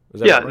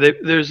 Right?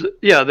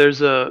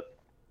 There's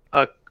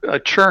a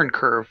churn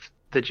curve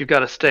that you've got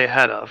to stay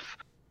ahead of.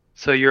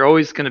 So you're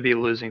always going to be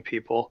losing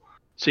people.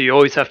 So you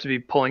always have to be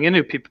pulling in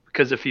new people,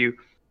 because if you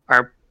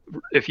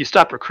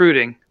stop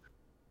recruiting,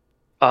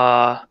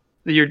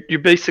 you're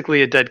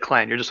basically a dead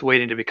clan. You're just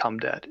waiting to become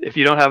dead if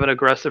you don't have an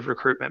aggressive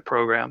recruitment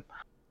program.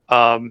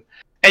 And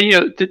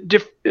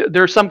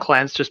there are some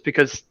clans, just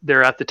because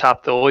they're at the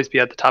top, they'll always be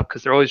at the top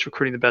because they're always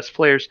recruiting the best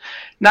players.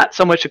 Not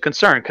so much a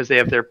concern because they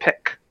have their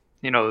pick.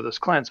 Those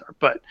clans are,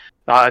 but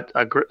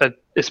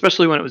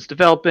especially when it was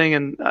developing,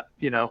 and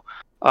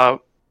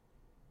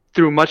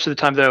through much of the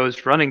time that I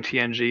was running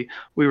TNG,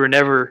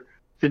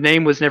 the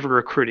name was never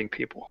recruiting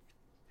people.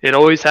 It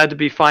always had to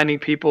be finding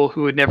people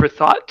who had never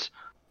thought,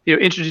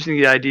 introducing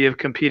the idea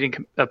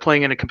of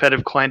playing in a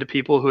competitive clan to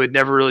people who had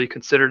never really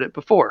considered it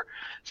before.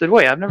 Said,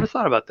 wait, I've never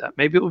thought about that.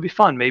 Maybe it will be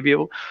fun. Maybe it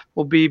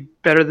will be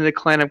better than the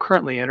clan I'm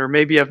currently in, or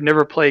maybe I've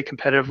never played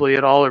competitively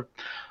at all, or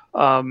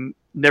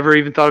never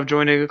even thought of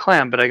joining a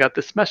clan, but I got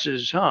this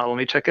message. Let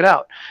me check it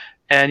out.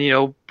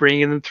 And,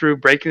 breaking them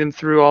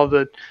through all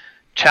the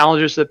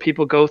challenges that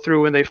people go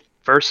through when they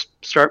first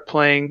start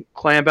playing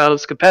clan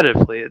battles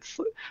competitively. It's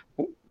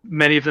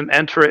many of them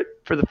enter it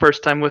for the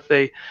first time with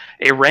a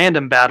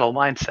random battle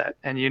mindset,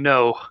 and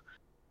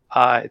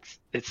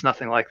it's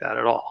nothing like that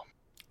at all.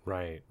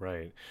 Right.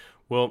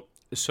 Well,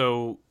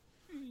 so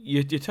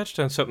you touched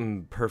on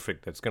something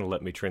perfect that's going to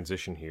let me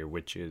transition here,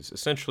 which is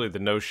essentially the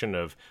notion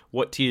of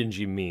what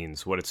TNG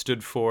means, what it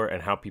stood for,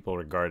 and how people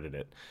regarded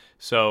it.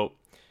 So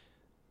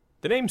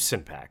the name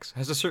Synpax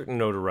has a certain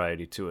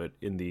notoriety to it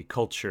in the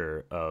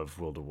culture of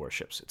World of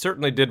Warships. It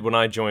certainly did when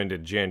I joined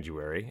in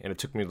January, and it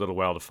took me a little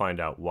while to find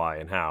out why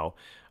and how.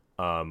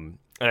 And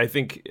I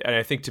think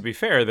to be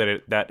fair,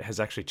 that has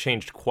actually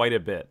changed quite a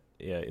bit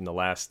in the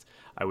last,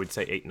 I would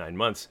say, 8-9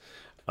 months.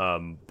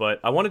 But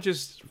I want to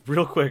just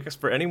real quick,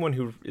 for anyone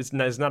who is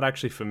not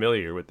actually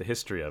familiar with the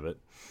history of it,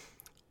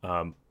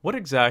 what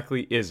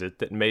exactly is it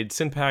that made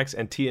Synpax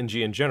and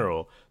TNG in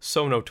general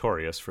so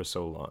notorious for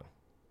so long?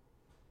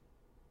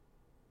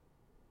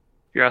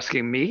 You're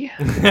asking me?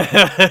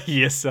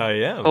 Yes, I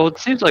am. Well, it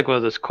seems like one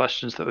of those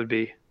questions that would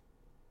be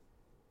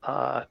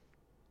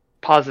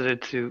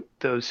posited to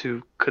those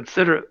who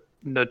consider it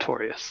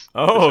notorious.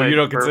 Oh, you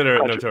don't consider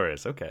it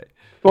notorious? Okay.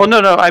 Well, no.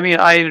 I mean,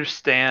 I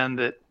understand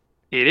that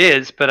it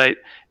is, but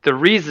the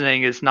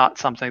reasoning is not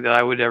something that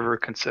I would ever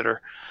consider.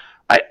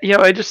 I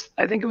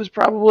think it was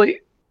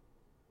probably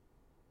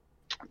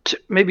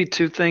maybe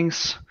two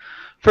things.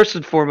 First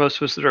and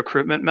foremost was the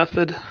recruitment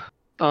method,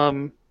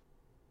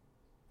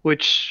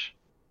 which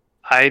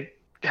I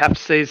have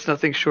to say is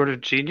nothing short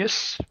of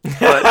genius,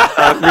 but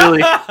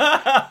really,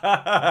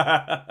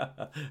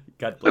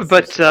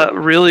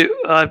 really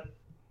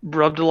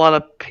rubbed a lot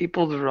of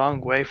people the wrong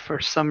way for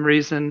some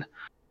reason.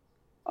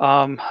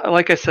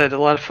 Like I said, a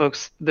lot of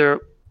folks, their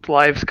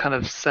lives kind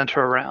of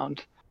center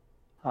around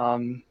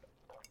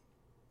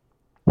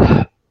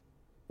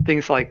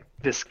things like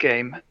this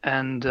game,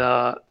 and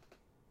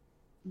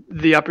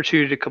the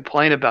opportunity to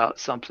complain about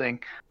something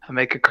and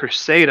make a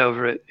crusade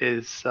over it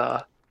is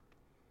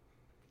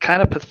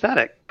kind of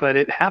pathetic, but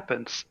it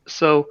happens.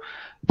 So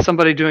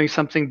somebody doing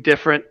something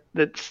different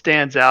that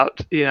stands out,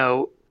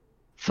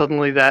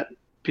 suddenly that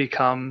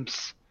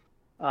becomes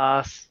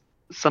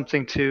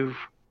something to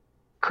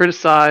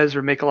criticize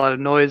or make a lot of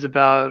noise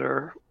about,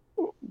 or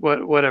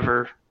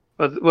whatever.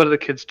 What do the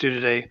kids do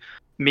today?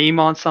 Meme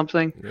on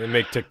something? They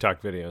make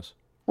TikTok videos.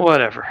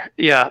 Whatever.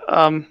 Yeah.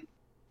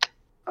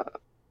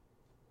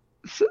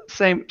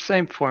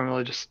 Same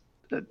formula, just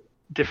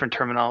different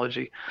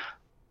terminology.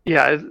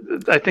 Yeah,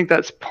 I think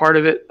that's part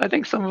of it. I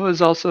think some of it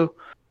is also,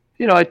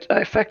 I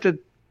affected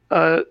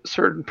a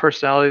certain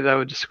personality that I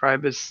would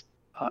describe as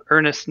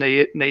earnest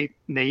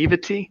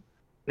naivete,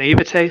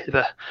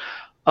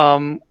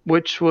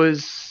 which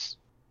was,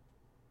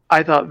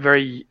 I thought,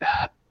 very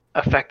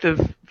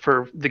effective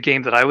for the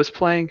game that I was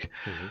playing.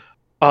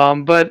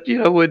 Mm-hmm. But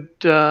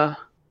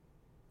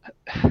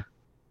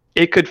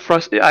it could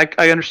frustrate.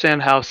 I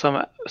understand how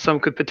some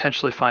could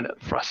potentially find it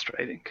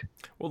frustrating.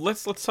 Well,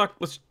 let's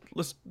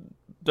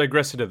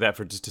digress into that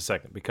for just a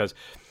second, because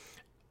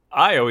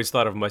I always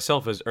thought of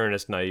myself as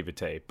earnest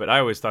naivete, but I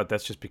always thought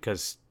that's just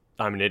because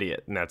I'm an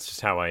idiot and that's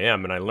just how I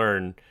am, and I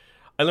learn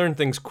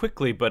things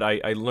quickly, but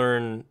I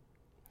learn.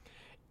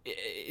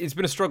 It's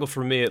been a struggle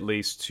for me, at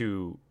least,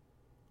 to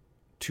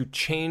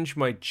change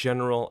my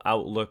general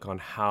outlook on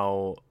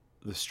how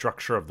the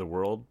structure of the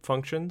world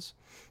functions.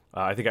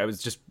 I think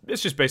it's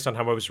just based on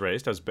how I was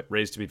raised. I was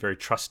raised to be very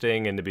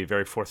trusting and to be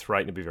very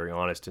forthright and to be very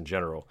honest in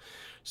general.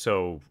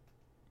 So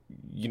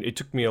it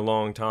took me a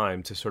long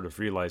time to sort of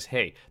realize,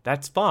 hey,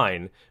 that's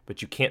fine,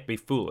 but you can't be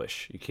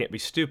foolish. You can't be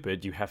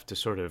stupid. You have to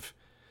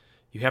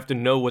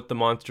know what the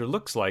monster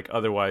looks like.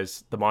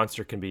 Otherwise, the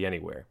monster can be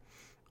anywhere.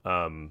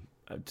 To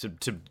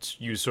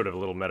use sort of a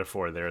little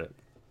metaphor there.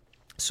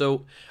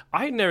 So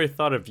I never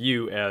thought of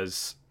you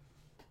as,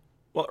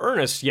 well,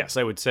 earnest. Yes,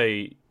 I would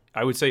say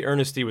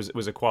earnesty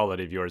was a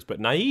quality of yours,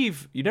 but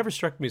naive, you never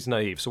struck me as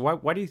naive. So why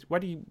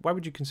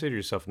would you consider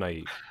yourself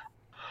naive?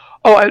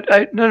 Oh,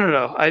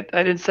 no. I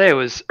didn't say it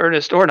was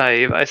earnest or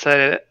naive. I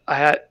said I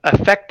had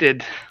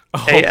affected.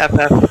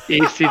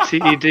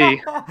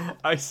 AFFECTED.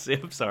 I see.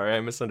 I'm sorry, I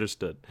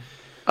misunderstood.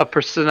 A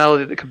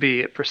personality that could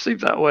be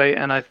perceived that way,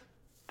 and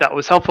that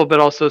was helpful. But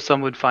also, some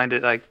would find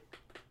it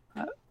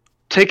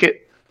take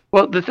it.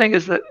 Well, the thing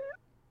is that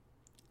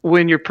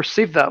when you're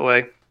perceived that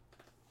way,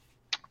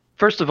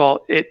 first of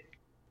all, it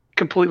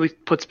completely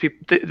puts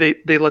people.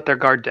 They let their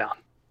guard down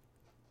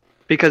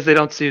because they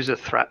don't see you as a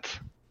threat.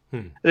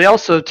 They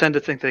also tend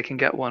to think they can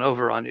get one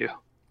over on you.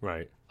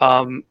 Right.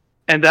 And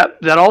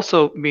that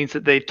also means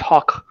that they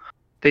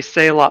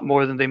say a lot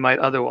more than they might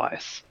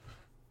otherwise.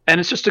 And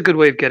it's just a good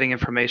way of getting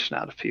information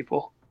out of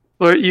people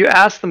Or you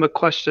ask them a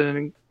question,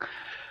 and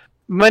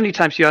many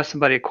times you ask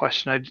somebody a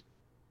question.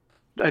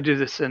 I do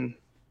this in.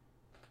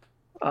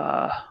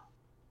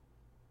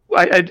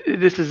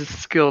 This is a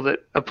skill that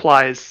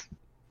applies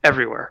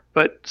everywhere.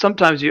 But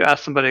sometimes you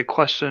ask somebody a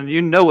question,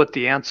 you know what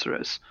the answer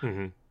is,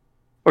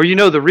 or you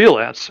know the real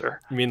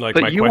answer. You mean like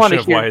my question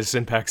of why is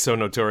Synpax so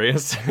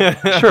notorious?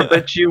 Sure,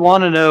 but you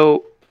want to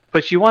know.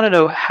 But you want to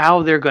know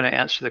how they're going to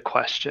answer the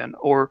question,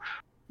 or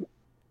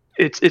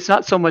it's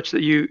not so much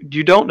that you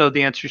don't know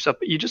the answer yourself,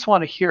 but you just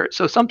want to hear it.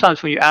 So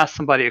sometimes when you ask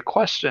somebody a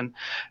question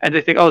and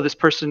they think, oh, this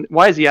person,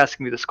 why is he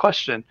asking me this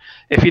question?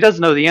 If he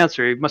doesn't know the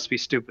answer, he must be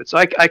stupid. So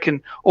I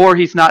can, or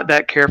he's not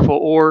that careful,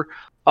 or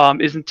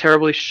isn't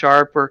terribly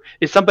sharp, or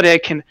is somebody I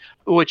can,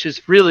 which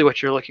is really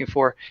what you're looking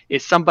for,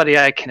 is somebody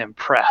I can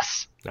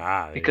impress.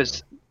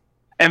 Because,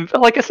 and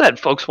like I said,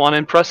 folks want to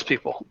impress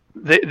people.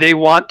 They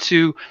want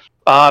to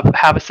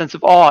have a sense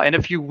of awe. And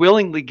if you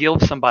willingly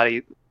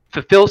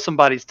fulfill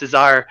somebody's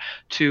desire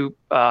to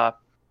that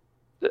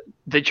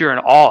you're in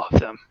awe of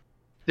them,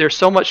 they're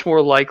so much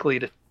more likely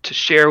to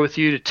share with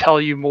you, to tell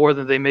you more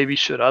than they maybe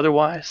should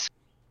otherwise.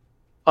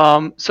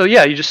 So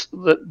yeah, you just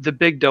the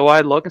big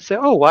doe-eyed look and say,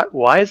 oh,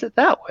 why is it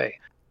that way?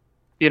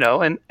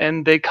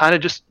 And they kind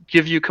of just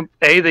give you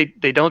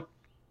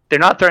they're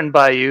not threatened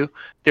by you.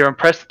 They're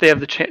impressed that they have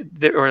the chance,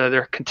 or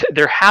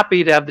they're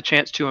happy to have the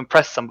chance to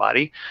impress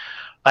somebody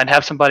and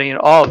have somebody in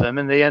awe of them,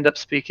 and they end up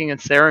speaking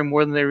and sharing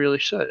more than they really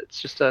should. It's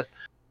just a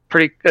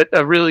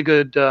really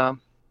good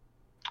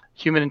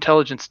human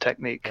intelligence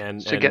technique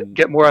to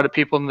get more out of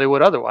people than they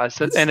would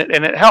otherwise, and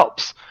it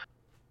helps.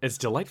 It's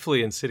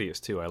delightfully insidious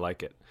too. I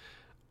like it.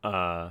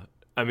 I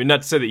mean,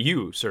 not to say that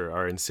you, sir,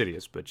 are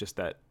insidious, but just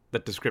that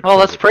description. Well,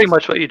 that's pretty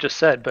much what you just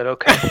said, but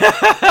okay.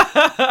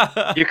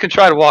 You can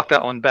try to walk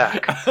that one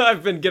back.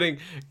 I've been getting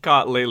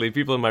caught lately.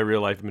 People in my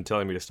real life have been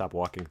telling me to stop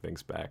walking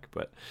things back,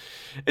 but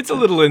it's a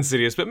little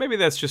insidious. But maybe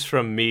that's just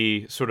from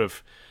me sort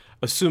of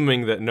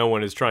assuming that no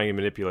one is trying to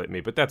manipulate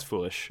me, but that's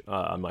foolish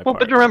on my part.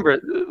 But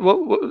remember,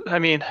 I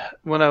mean,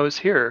 when I was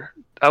here,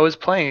 I was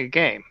playing a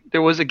game.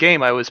 There was a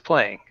game I was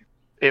playing.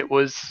 It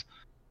was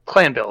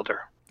Clan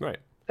Builder. Right.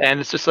 And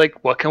it's just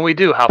like, what can we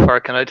do? How far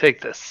can I take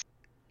this?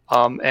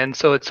 And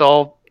so it's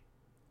all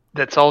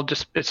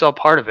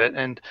part of it.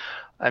 And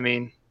I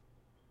mean,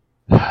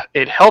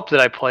 it helped that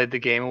I played the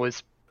game,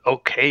 was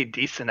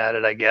decent at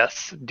it, I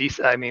guess.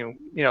 I mean,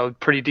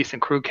 pretty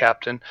decent crew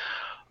captain.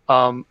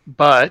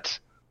 But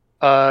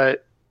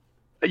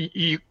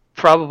you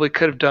probably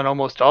could have done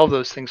almost all of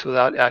those things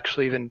without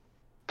actually even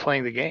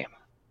playing the game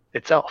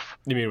itself.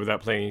 You mean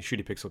without playing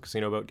Shooty Pixel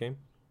Casino boat game?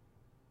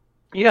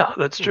 Yeah,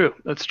 that's true.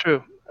 That's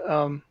true.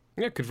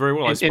 Yeah, could very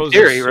well. I suppose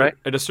in theory, right?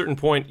 At a certain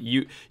point,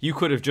 you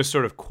could have just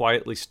sort of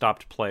quietly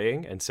stopped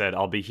playing and said,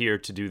 "I'll be here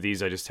to do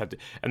these. I just have to."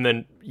 And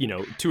then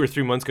 2 or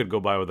 3 months could go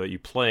by without you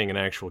playing an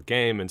actual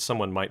game, and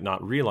someone might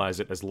not realize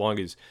it as long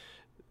as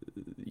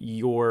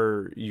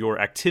your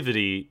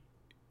activity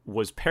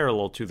was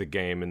parallel to the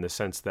game in the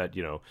sense that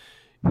you're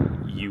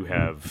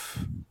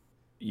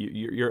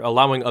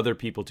allowing other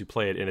people to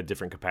play it in a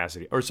different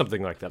capacity or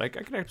something like that. I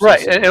can actually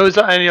right, and it was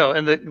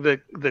and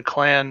the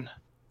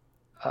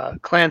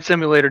Clan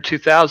Simulator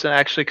 2000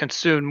 actually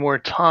consumed more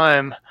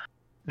time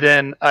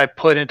than I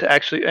put into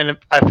actually, and in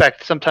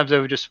fact, sometimes I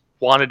would just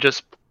want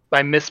to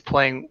I miss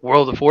playing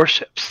World of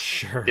Warships.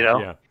 Sure.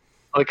 Yeah.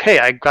 Like, hey,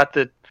 I haven't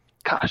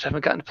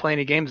gotten to play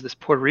any games this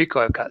Puerto Rico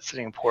I've got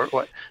sitting in port.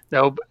 What?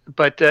 No,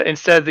 but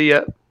instead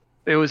it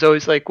was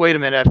always like, wait a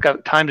minute, I've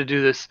got time to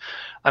do this.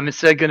 I'm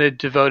instead going to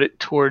devote it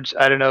towards,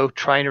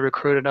 trying to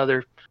recruit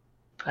another,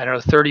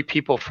 30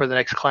 people for the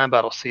next clan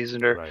battle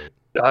season, or right.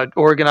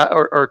 Organize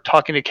or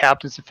talking to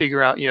captains to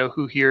figure out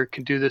who here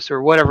can do this,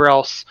 or whatever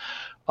else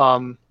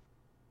could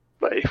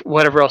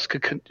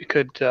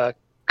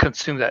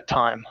consume that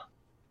time.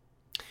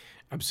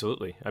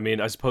 Absolutely. I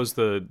mean, I suppose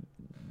the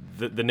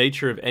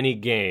nature of any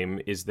game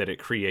is that it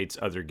creates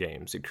other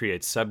games. It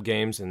creates sub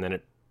games, and then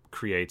it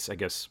creates, I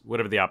guess,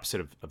 whatever the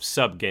opposite of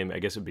sub game. I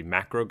guess it would be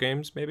macro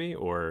games, maybe,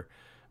 or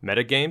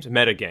meta games.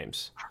 Meta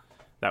games.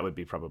 That would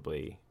be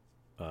probably.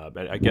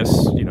 I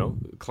guess,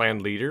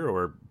 clan leader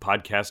or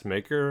podcast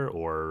maker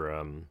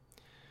or,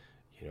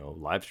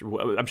 live.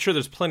 I'm sure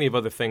there's plenty of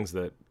other things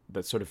that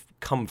sort of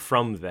come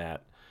from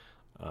that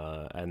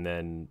and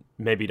then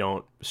maybe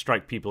don't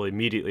strike people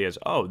immediately as,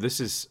 oh,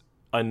 this is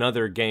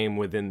another game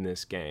within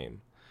this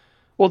game.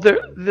 Well,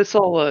 this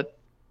all,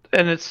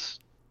 and it's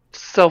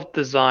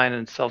self-designed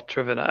and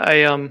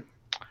self-driven.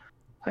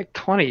 Like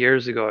 20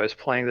 years ago, I was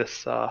playing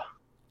this. I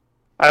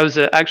was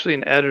actually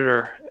an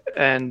editor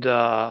and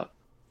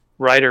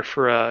writer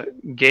for a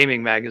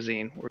gaming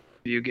magazine where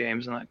we review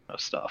games and that kind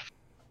of stuff.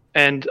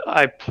 And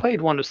I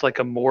played one just like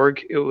a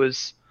Morg. It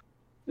was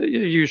the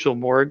usual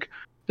Morg.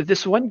 But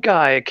this one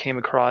guy I came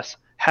across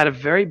had a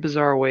very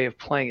bizarre way of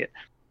playing it.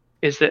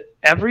 Is that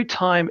every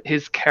time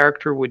his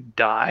character would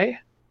die,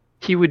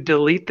 he would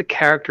delete the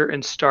character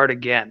and start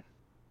again.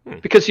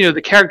 Because,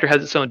 the character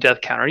has its own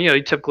death counter.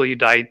 Typically you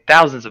die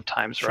thousands of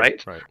times, sure,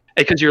 right? Right.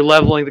 Because you're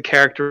leveling the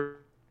character.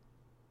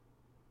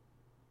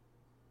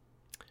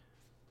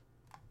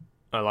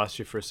 I lost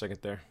you for a second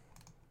there.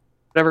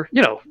 Whatever,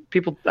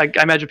 people. I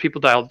imagine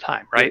people die all the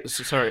time, right?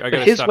 Yeah, sorry, I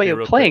got his way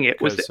of playing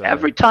it was that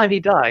every time he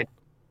died.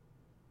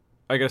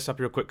 I gotta stop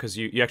you real quick because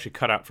you actually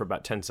cut out for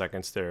about 10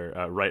 seconds there,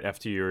 right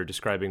after you were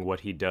describing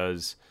what he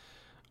does.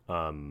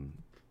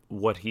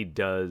 What he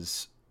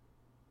does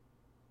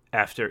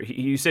after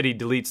you said he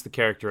deletes the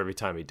character every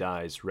time he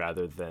dies,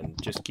 rather than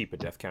just keep a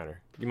death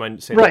counter. You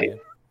mind saying that again?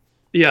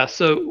 Yeah.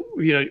 So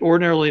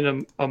ordinarily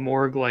in a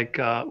morgue like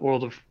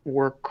World of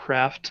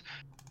Warcraft,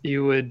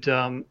 you would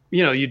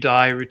you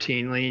die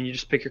routinely and you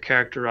just pick your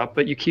character up,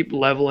 but you keep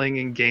leveling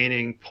and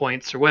gaining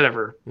points or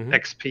whatever,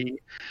 XP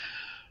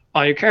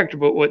on your character.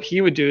 But what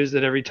he would do is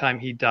that every time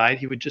he died,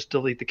 he would just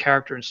delete the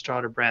character and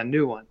start a brand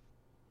new one.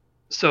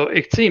 So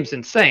it seems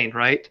insane,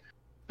 right?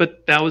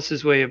 But that was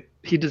his way of,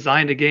 he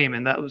designed a game,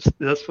 and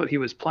that's what he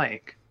was playing.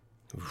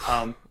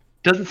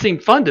 Doesn't seem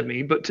fun to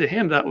me, but to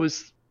him that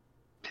was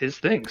his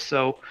thing.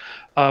 So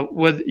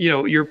with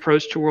your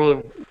approach to World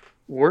of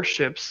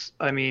Warships,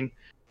 I mean,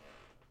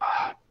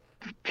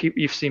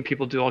 you've seen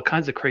people do all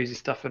kinds of crazy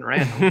stuff in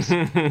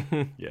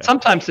randoms. Yeah.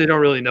 Sometimes they don't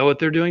really know what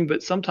they're doing,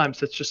 but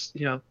sometimes it's just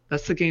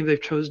that's the game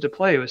they've chosen to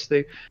play.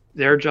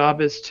 Their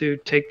job is to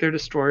take their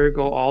destroyer,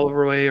 go all the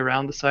way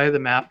around the side of the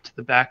map to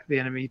the back of the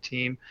enemy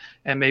team,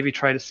 and maybe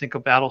try to sink a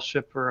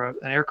battleship or an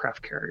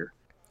aircraft carrier.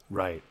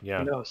 Right. Yeah.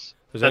 Who knows?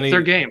 That's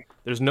their game.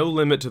 There's no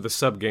limit to the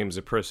sub games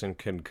a person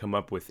can come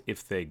up with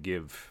if they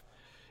give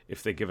it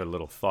a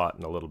little thought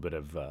and a little bit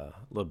of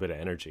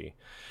energy.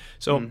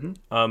 So.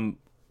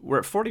 We're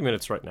at 40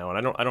 minutes right now,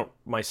 and I don't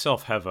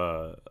myself have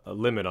a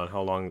limit on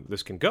how long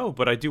this can go,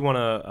 but I do want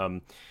to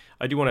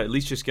at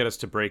least just get us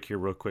to break here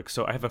real quick.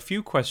 So I have a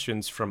few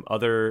questions from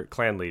other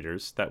clan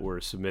leaders that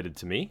were submitted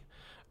to me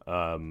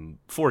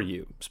for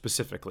you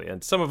specifically,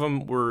 and some of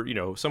them were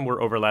some were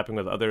overlapping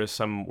with others,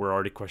 some were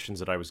already questions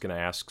that I was going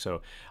to ask.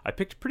 So I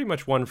picked pretty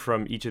much one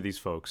from each of these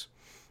folks.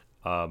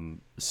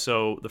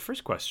 So the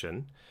first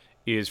question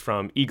is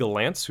from Eagle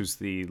Lance, who's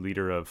the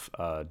leader of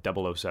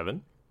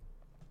 007.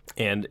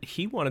 And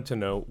he wanted to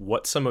know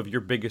what some of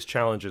your biggest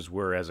challenges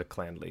were as a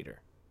clan leader.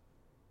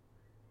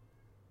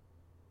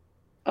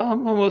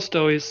 Almost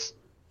always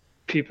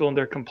people and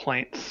their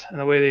complaints and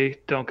the way they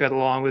don't get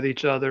along with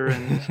each other,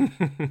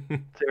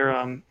 and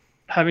they're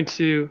having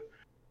to,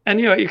 and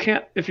you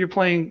can't, if you're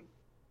playing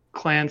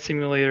Clan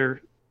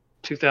Simulator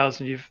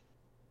 2000,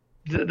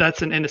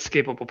 that's an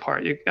inescapable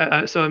part.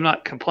 So I'm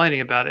not complaining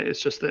about it. It's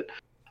just that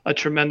a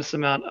tremendous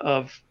amount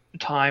of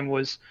time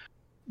was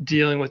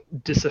dealing with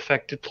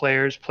disaffected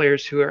players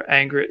who are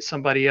angry at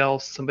somebody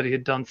else, somebody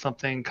had done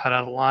something, cut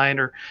out of line,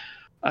 or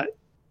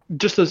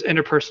just those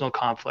interpersonal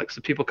conflicts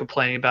of people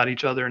complaining about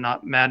each other and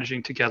not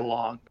managing to get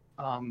along.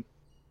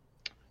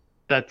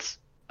 That's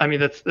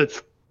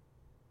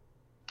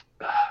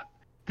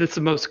the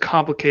most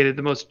complicated,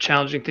 the most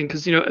challenging thing,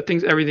 because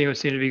everything would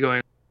seem to be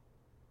going,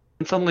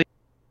 and suddenly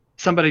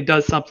somebody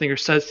does something or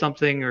says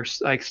something, or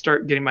I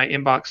start getting my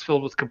inbox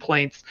filled with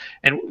complaints,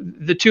 and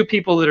the two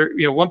people that are,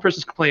 one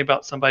person's complaining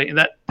about somebody and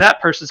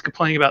that person's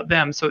complaining about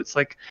them. So it's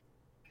like,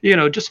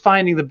 just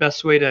finding the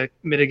best way to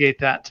mitigate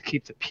that, to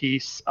keep the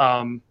peace.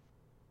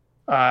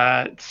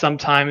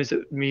 Sometimes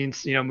it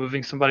means,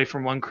 moving somebody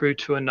from one crew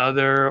to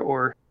another,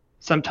 or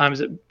sometimes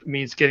it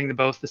means getting them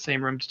both in the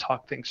same room to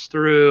talk things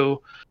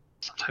through.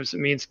 Sometimes it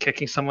means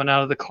kicking someone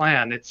out of the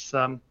clan. It's,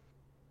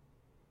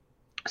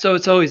 so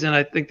it's always, and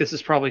I think this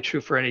is probably true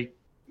for any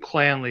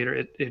clan leader,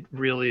 it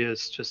really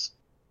is just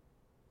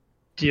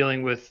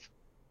dealing with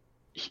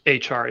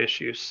HR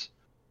issues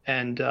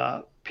and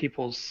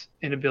people's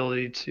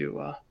inability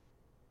to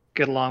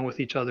get along with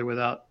each other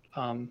without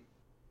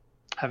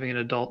having an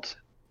adult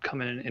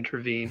come in and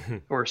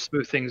intervene or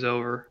smooth things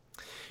over.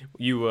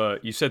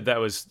 You said that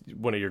was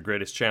one of your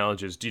greatest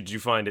challenges. Did you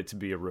find it to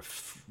be a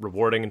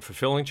rewarding and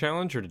fulfilling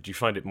challenge, or did you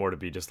find it more to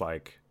be just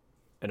like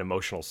an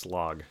emotional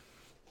slog?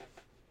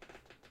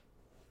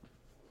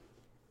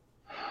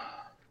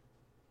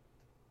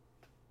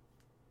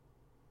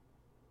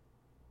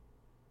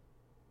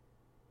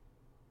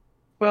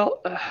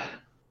 Well,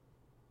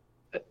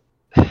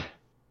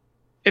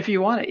 if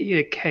you want to eat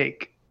a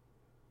cake,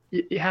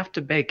 you have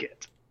to bake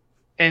it.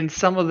 And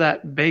some of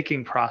that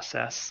baking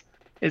process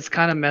is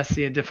kind of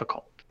messy and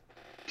difficult,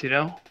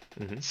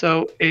 Mm-hmm.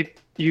 So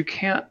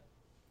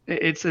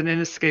it's an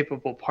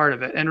inescapable part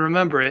of it. And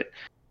remember,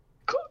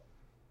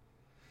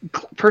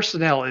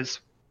 personnel is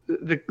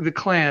the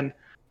clan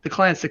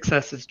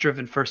success is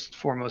driven first and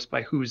foremost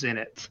by who's in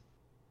it.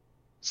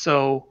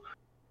 So,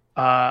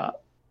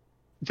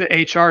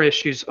 the HR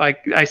issues,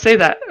 I say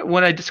that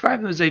when I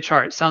describe them as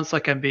HR, it sounds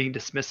like I'm being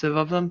dismissive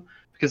of them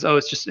because,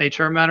 it's just an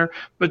HR matter.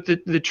 But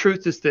the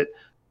truth is that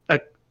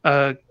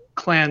a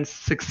clan's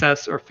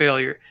success or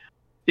failure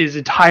is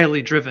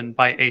entirely driven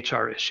by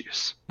HR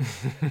issues.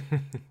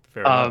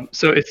 Fair enough.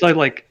 So it's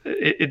like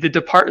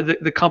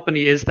the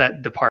company is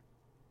that department.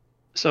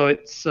 So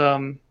it's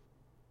the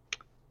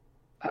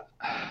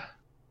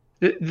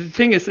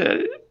thing is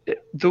that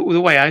the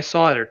way I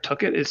saw it or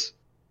took it is,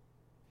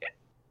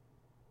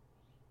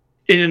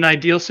 in an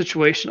ideal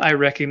situation, I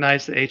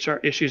recognize that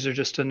HR issues are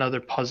just another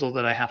puzzle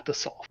that I have to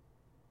solve,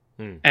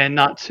 and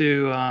not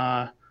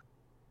to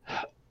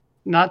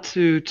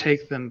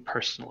take them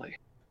personally.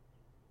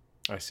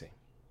 I see.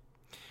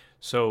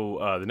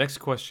 So the next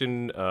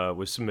question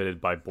was submitted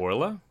by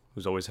Borla,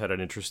 who's always had an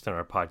interest in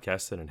our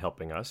podcast and in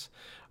helping us.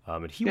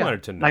 And he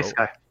wanted to know. Nice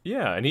guy.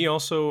 Yeah, and he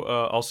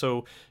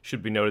also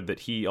should be noted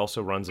that he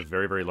also runs a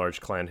very, very large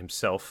clan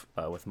himself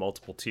with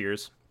multiple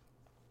tiers.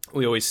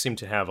 We always seem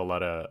to have a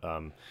lot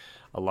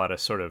of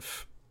sort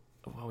of,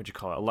 what would you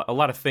call it? A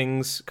lot of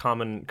things,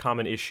 common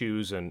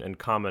issues and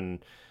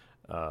common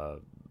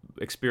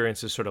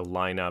experiences sort of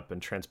line up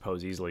and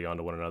transpose easily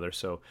onto one another.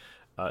 So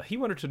he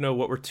wanted to know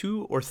what were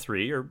 2 or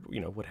 3, or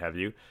what have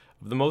you,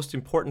 of the most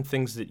important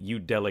things that you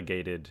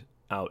delegated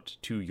out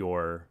to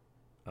your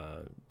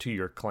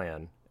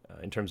clan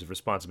in terms of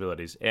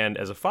responsibilities. And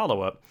as a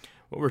follow-up,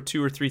 what were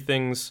 2 or 3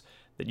 things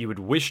that you had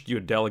wished you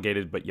had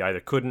delegated but you either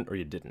couldn't or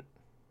you didn't?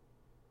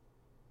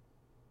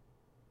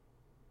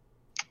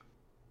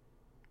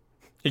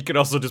 It could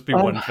also just be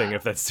one thing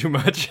if that's too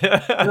much.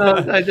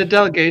 No, the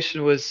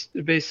delegation was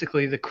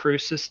basically the crew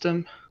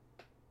system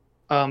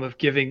of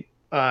giving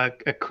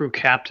a crew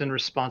captain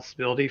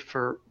responsibility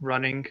for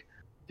running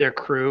their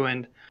crew,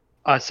 and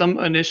some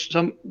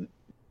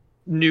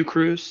new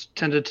crews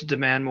tended to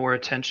demand more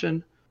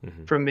attention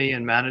from me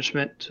and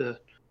management to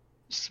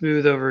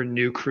smooth over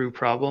new crew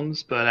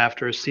problems. But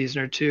after a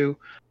season or two,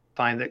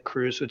 find that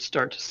crews would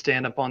start to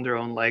stand up on their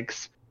own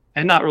legs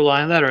and not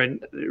rely on that, or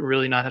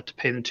really not have to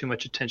pay them too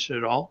much attention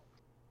at all.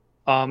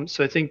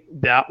 So I think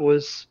that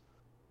was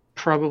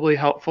probably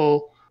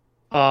helpful.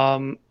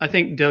 I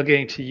think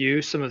delegating to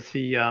you some of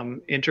the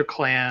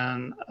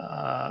interclan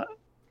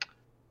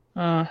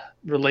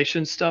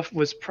relation stuff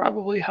was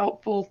probably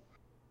helpful.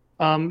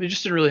 I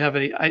just didn't really have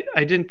any.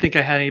 I didn't think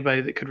I had anybody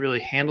that could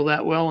really handle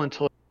that well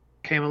until it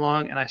came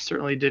along, and I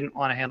certainly didn't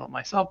want to handle it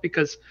myself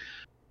because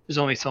there's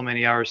only so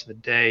many hours in the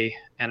day,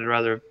 and I'd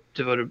rather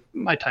devote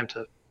my time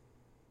to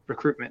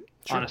recruitment,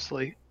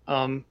 honestly.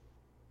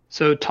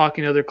 So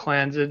talking to other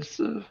clans,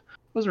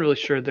 wasn't really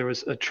sure there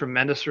was a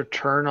tremendous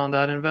return on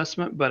that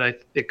investment,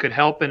 but it could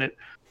help, and it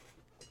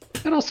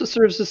also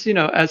serves as,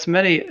 as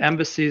many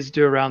embassies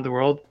do around the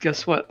world.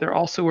 Guess what? They're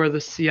also where the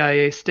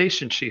CIA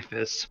station chief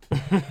is.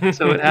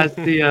 So it has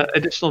the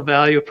additional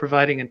value of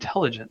providing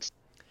intelligence,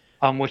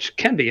 which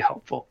can be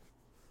helpful.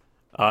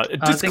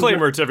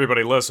 Disclaimer to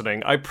everybody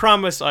listening. I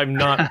promise I'm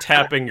not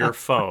tapping your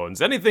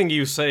phones. Anything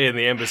you say in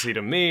the embassy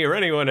to me or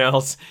anyone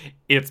else,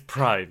 it's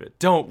private.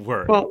 Don't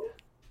worry. Well,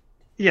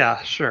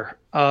 yeah, sure.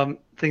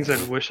 Things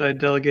I wish I'd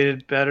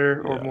delegated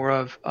better or more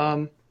of.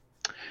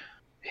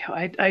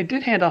 I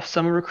did hand off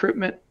some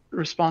recruitment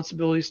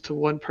responsibilities to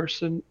one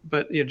person,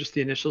 but just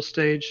the initial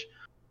stage.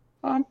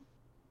 No,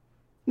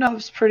 I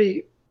was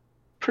pretty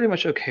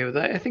much okay with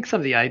that. I think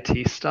some of the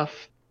IT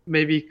stuff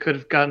maybe could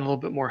have gotten a little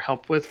bit more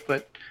help with,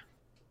 but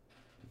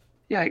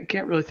yeah, I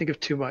can't really think of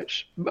too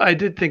much. I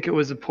did think it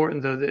was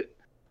important though that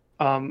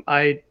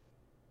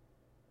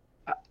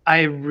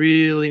I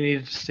really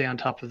needed to stay on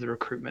top of the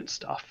recruitment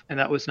stuff, and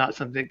that was not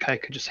something I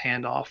could just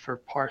hand off or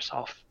parse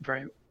off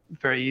very,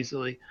 very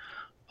easily,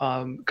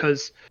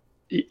 because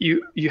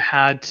you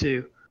had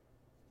to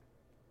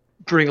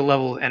bring a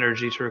level of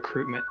energy to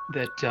recruitment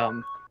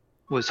that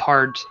was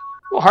hard.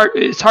 Well,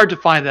 it's hard to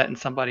find that in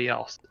somebody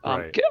else.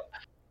 Right.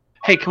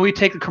 Hey, can we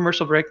take a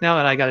commercial break now?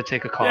 And I got to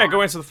take a call. Yeah,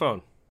 go answer the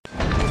phone.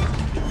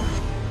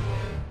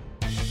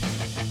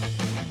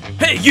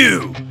 Hey,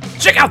 you!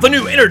 Check out the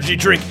new energy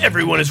drink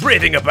everyone is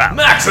raving about.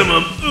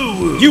 Maximum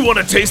Ooh. You want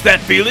to taste that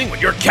feeling when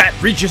your cat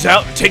reaches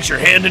out and takes your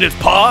hand in his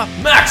paw?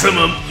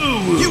 Maximum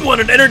Ooh. You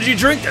want an energy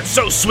drink that's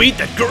so sweet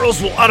that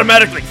girls will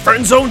automatically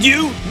friend-zone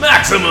you?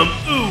 Maximum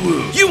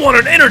Ooh. You want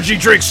an energy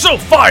drink so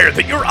fire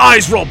that your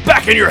eyes roll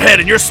back in your head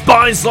and your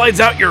spine slides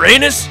out your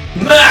anus?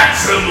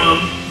 Maximum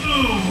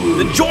Ooh.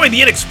 Then join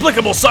the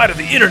inexplicable side of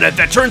the internet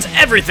that turns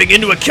everything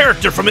into a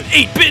character from an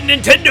 8-bit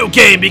Nintendo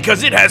game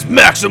because it has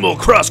maximal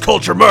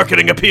cross-culture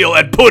marketing appeal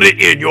and put it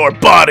in your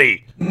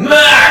body.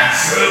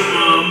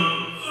 Maximum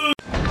Ooh.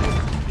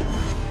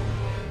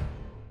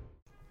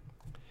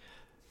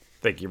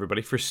 Thank you,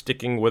 everybody, for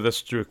sticking with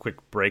us through a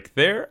quick break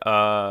there.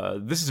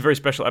 This is a very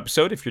special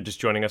episode if you're just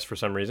joining us for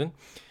some reason.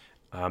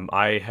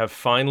 I have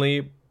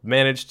finally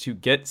managed to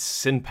get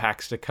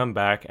Synpax to come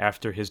back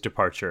after his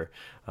departure.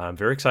 I'm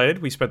very excited.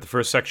 We spent the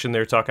first section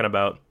there talking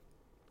about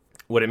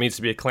what it means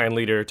to be a clan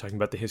leader, talking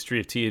about the history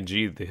of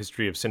TNG, the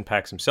history of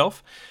Synpax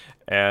himself,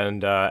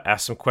 and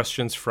asked some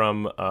questions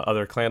from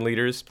other clan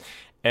leaders.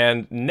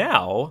 And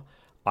now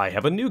I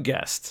have a new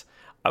guest.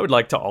 I would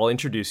like to all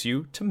introduce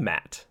you to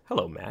Matt.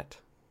 Hello, Matt.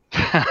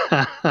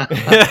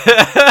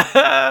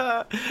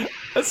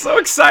 That's so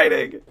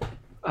exciting.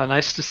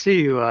 Nice to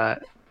see you,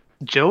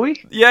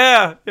 Joey?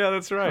 Yeah,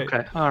 that's right.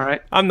 Okay, all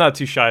right. I'm not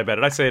too shy about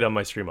it. I say it on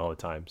my stream all the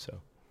time. So.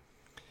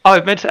 Oh,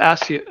 I meant to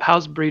ask you,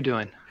 how's Bree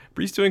doing?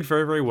 Bree's doing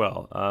very, very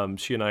well.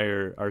 She and I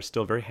are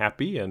still very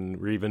happy, and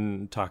we're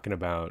even talking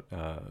about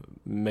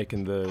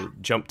making the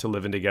jump to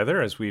living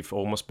together, as we've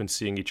almost been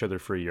seeing each other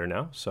for a year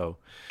now. So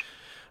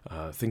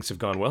things have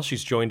gone well.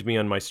 She's joined me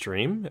on my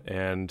stream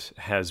and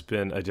has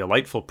been a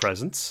delightful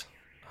presence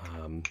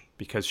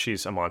because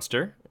she's a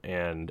monster,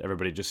 and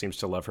everybody just seems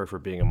to love her for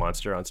being a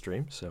monster on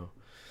stream. So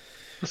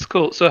that's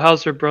cool. So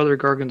how's her brother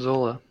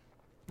Gargonzola?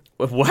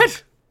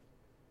 What?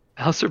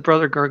 How's her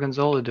brother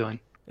Gargonzola doing?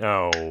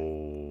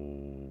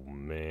 Oh,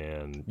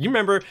 man. You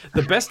remember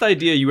the best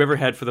idea you ever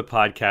had for the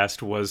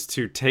podcast was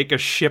to take a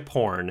ship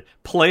horn,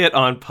 play it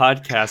on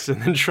podcast,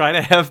 and then try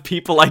to have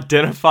people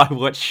identify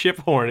what ship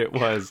horn it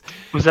was.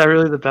 Was that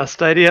really the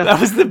best idea? That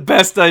was the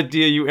best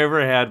idea you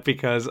ever had,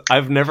 because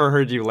I've never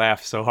heard you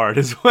laugh so hard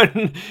as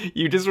when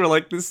you just were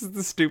like, this is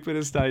the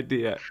stupidest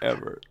idea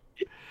ever.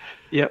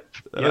 Yep.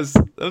 That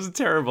was a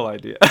terrible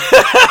idea.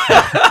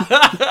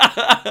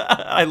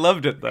 I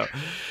loved it though.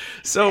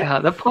 So yeah,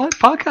 the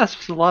podcast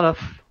was a lot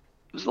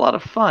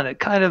of fun. It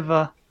kind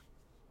of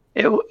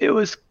it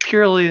was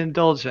purely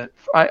indulgent.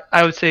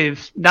 I would say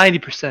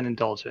 90%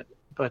 indulgent,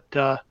 but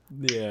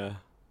yeah.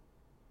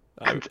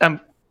 and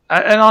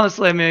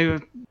honestly, I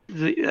mean,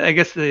 I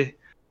guess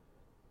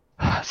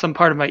some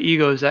part of my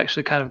ego is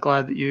actually kind of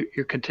glad that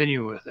you're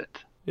continuing with it.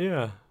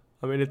 Yeah,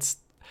 I mean,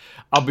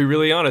 I'll be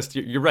really honest.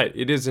 You're right.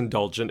 It is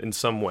indulgent in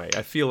some way.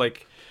 I feel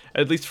like,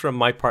 at least from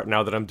my part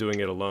now that I'm doing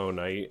it alone,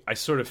 I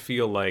sort of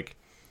feel like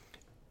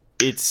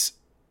it's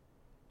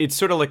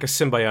sort of like a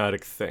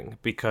symbiotic thing,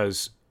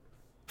 because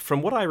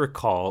from what I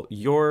recall,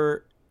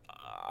 your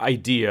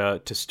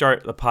idea to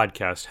start the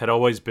podcast had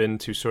always been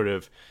to sort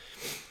of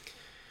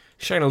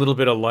shine a little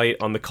bit of light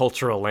on the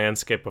cultural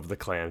landscape of the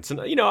clans. And,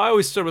 I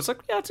always sort of was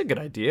like, yeah, that's a good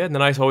idea. And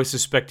then I always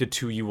suspected,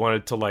 too, you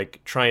wanted to,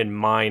 like, try and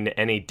mine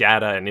any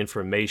data and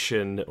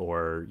information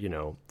or,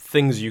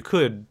 things you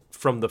could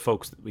from the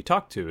folks that we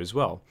talked to as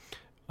well.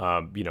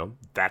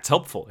 That's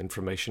helpful.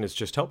 Information is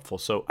just helpful.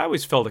 So I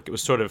always felt like it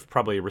was sort of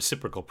probably a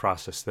reciprocal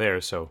process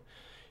there. So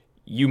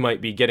you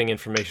might be getting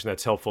information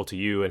that's helpful to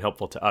you and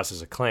helpful to us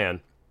as a clan.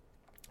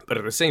 But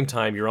at the same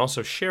time, you're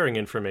also sharing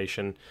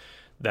information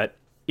that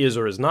is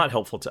or is not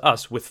helpful to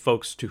us with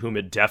folks to whom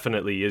it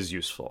definitely is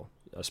useful.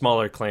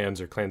 Smaller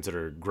clans or clans that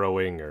are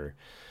growing or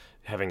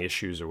having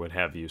issues or what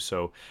have you.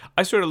 So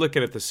I sort of look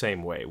at it the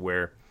same way,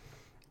 where,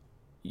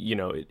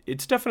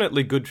 it's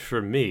definitely good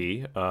for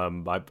me.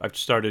 I've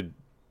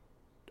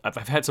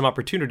had some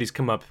opportunities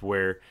come up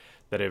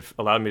that have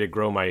allowed me to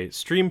grow my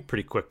stream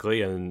pretty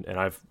quickly, and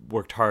I've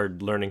worked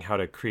hard learning how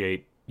to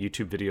create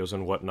YouTube videos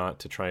and whatnot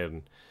to try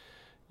and,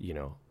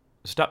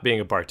 stop being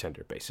a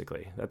bartender,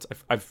 basically.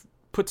 I've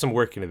put some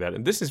work into that,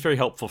 and this is very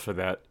helpful for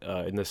that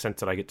in the sense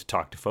that I get to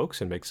talk to folks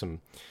and make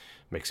some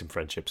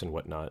friendships and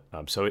whatnot.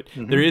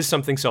 There is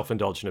something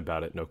self-indulgent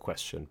about it, no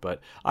question. But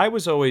I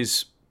was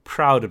always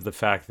proud of the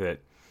fact that,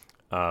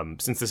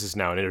 since this is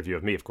now an interview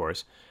of me, of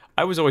course,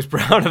 I was always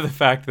proud of the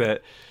fact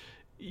that,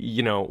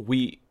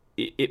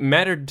 it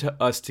mattered to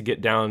us to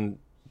get down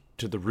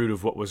to the root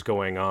of what was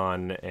going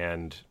on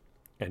and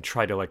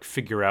try to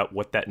figure out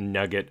what that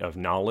nugget of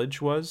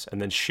knowledge was,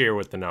 and then share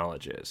what the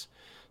knowledge is.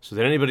 So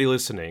that anybody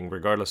listening,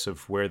 regardless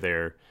of where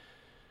their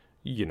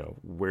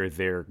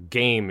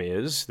game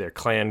is, their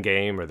clan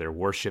game or their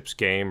warships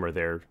game or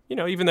their,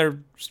 even their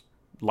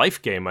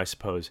life game, I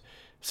suppose,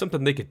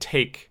 something they could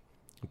take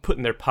and put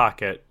in their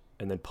pocket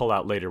and then pull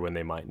out later when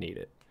they might need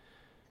it.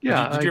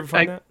 Yeah. Did you ever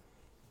find that?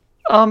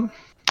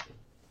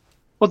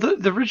 Well,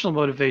 the original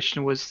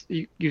motivation was,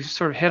 you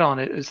sort of hit on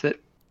it, is that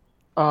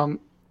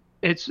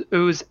it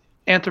was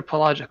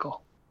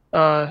anthropological.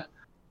 I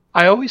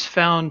always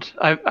found,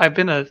 I've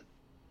been a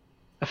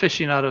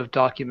aficionado of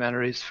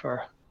documentaries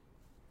for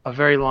a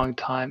very long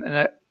time, and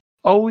I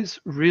always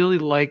really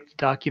liked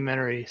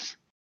documentaries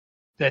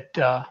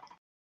that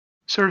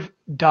sort of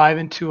dive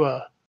into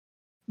a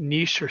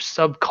niche or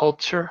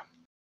subculture,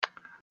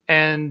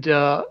 and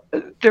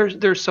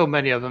there's so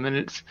many of them, and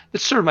it's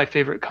sort of my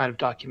favorite kind of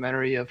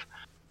documentary. Of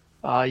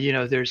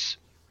there's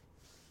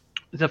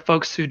the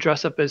folks who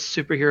dress up as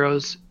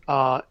superheroes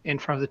in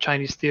front of the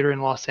Chinese theater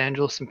in Los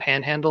Angeles and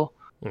Panhandle.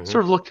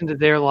 Sort of looked into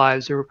their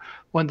lives, or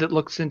one that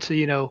looks into,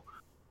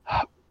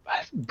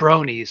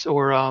 bronies,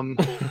 or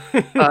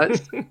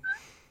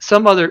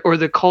some other, or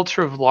the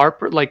culture of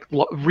LARP, like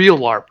real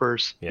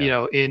LARPers,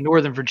 in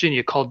Northern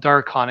Virginia, called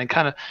Darkon, and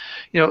kind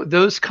of,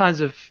 those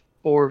kinds of,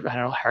 or I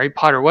don't know, Harry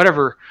Potter,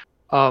 whatever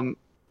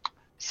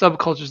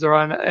subcultures there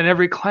are, and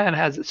every clan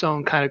has its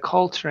own kind of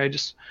culture.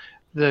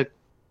 The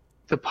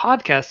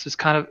podcast is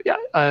kind of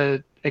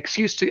an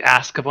excuse to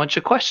ask a bunch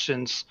of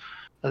questions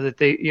that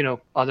they,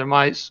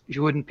 otherwise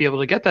you wouldn't be able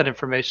to get that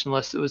information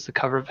unless it was the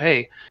cover of,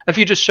 hey, if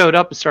you just showed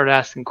up and started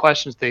asking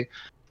questions, they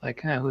like,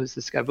 hey, who is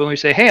this guy? But when we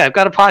say, hey, I've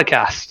got a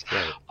podcast,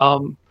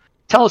 right.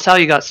 Tell us how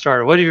you got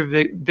started. What have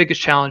your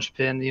biggest challenge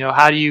been?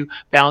 How do you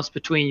balance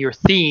between your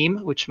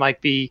theme, which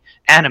might be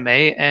anime,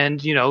 and,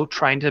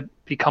 trying to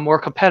become more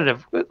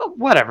competitive,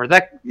 whatever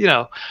that,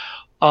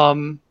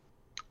 and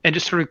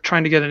just sort of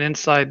trying to get an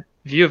inside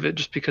view of it,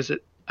 just because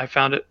I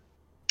found it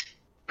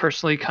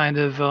personally kind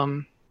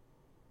of,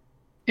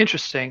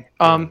 interesting.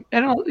 And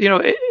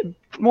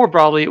more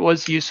broadly, it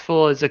was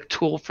useful as a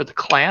tool for the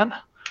clan,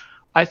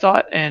 I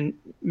thought, and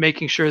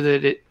making sure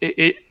that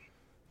it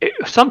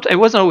it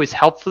wasn't always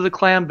helpful to the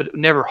clan, but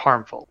never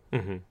harmful.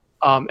 Mm-hmm.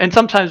 And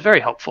sometimes very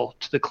helpful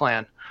to the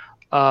clan.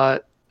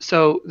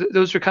 So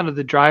those are kind of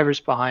the drivers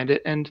behind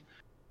it. And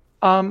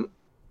I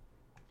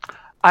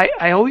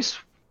was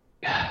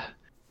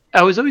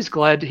always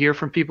glad to hear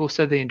from people who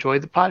said they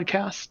enjoyed the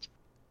podcast.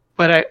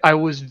 But I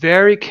was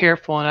very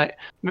careful, and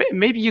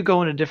maybe you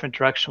go in a different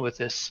direction with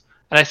this,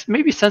 and I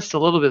maybe sensed a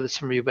little bit of this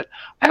from you, but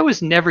I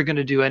was never going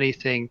to do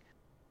anything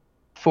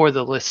for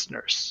the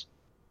listeners.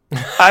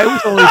 I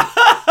was only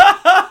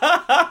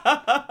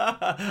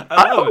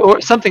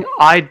or something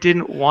I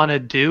didn't want to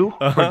do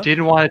or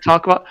didn't want to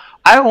talk about.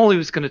 I only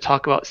was going to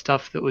talk about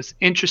stuff that was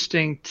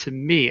interesting to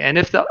me, and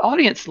if the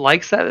audience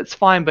likes that, that's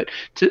fine. But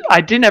I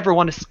didn't ever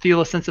want to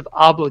feel a sense of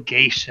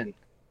obligation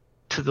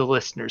to the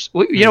listeners.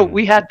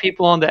 We had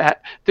people on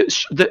that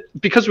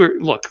because we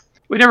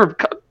never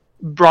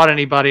brought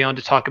anybody on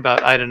to talk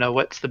about, I don't know,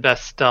 what's the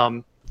best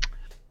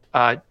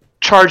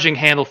charging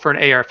handle for an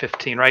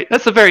AR-15, right?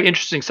 That's a very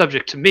interesting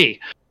subject to me,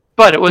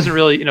 but it wasn't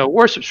really,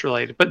 warships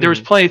related. But there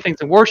was plenty of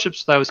things in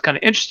warships that I was kind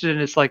of interested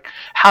in. It's like,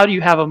 how do you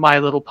have a My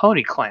Little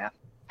Pony clan?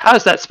 How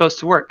is that supposed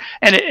to work?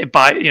 And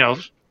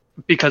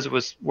because it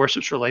was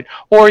warships related,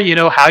 or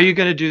how are you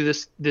going to do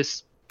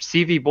this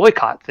CV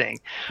boycott thing?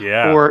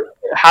 Yeah. Or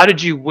how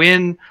did you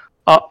win?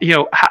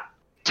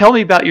 Tell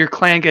me about your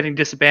clan getting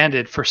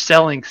disbanded for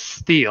selling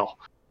steel.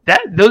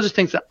 Those are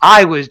things that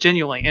I was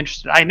genuinely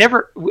interested in. I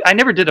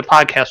never did a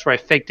podcast where I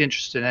faked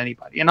interest in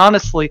anybody. And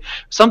honestly,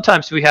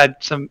 sometimes we had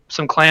some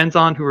clans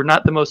on who were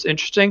not the most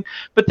interesting,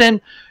 but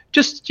then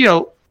just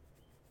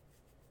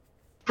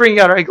bringing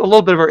out a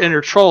little bit of our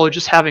inner troll or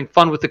just having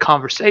fun with the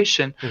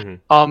conversation,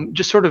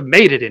 just sort of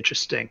made it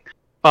interesting.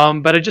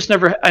 But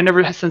I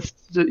never sensed,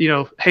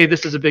 hey,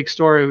 this is a big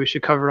story we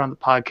should cover on the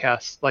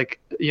podcast. Like,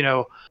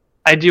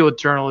 I deal with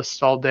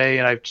journalists all day,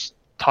 and I've just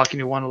talking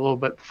to one a little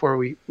bit before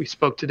we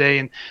spoke today,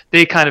 and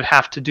they kind of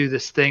have to do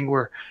this thing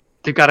where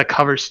they've got to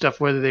cover stuff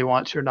whether they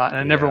want to or not. And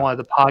I never wanted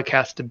the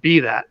podcast to be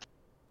that.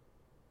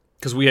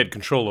 Because we had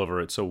control over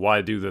it, so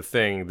why do the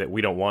thing that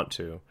we don't want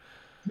to?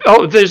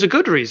 Oh, there's a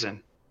good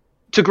reason.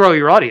 To grow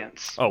your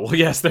audience. Oh, well,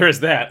 yes, there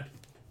is that.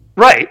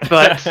 Right,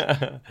 but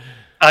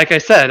like I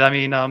said, I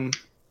mean,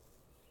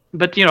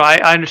 but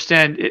I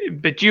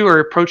understand. But you are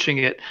approaching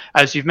it,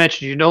 as you've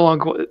mentioned, you no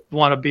longer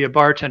want to be a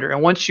bartender,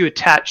 and once you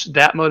attach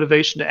that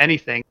motivation to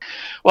anything,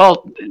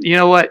 well, you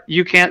know what?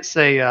 You can't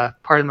say,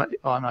 pardon my.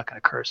 Oh, I'm not going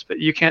to curse, but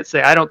you can't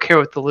say I don't care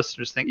what the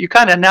listeners think. You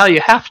kind of now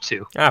you have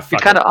to. You're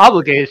kind of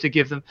obligated to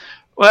give them.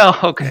 Well,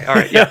 okay, all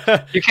right,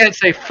 yeah. You can't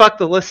say fuck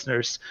the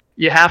listeners.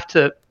 You have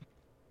to,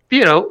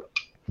 you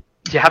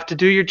have to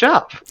do your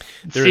job.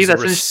 There's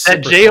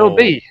that job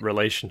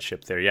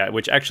relationship there, yeah.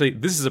 Which actually,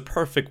 this is a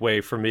perfect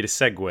way for me to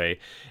segue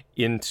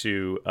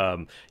into,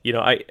 I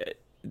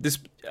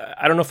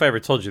don't know if I ever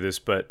told you this,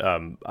 but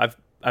I'm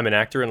an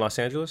actor in Los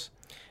Angeles,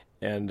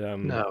 and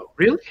no,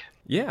 really,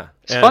 yeah,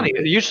 it's funny.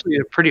 Usually,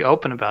 you're pretty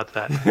open about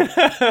that.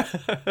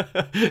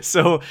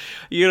 So,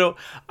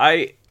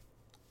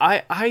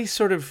 I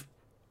sort of.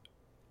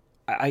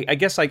 I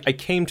guess I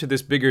came to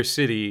this bigger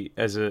city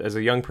as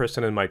a young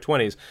person in my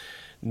 20s,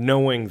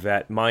 knowing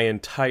that my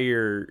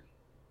entire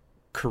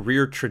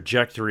career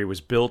trajectory was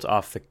built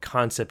off the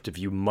concept of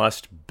you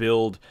must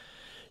build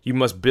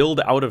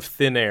out of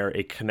thin air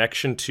a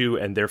connection to,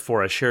 and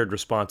therefore a shared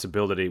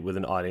responsibility with,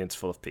 an audience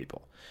full of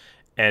people.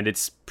 And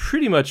it's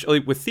pretty much,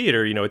 like with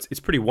theater, it's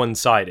pretty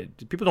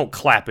one-sided. People don't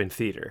clap in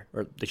theater,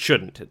 or they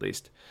shouldn't, at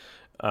least.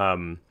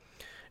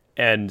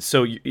 And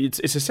so it's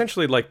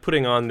essentially like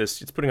putting on this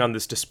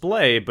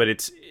display, but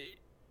it's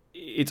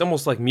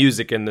almost like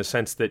music in the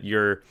sense that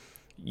you're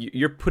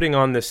putting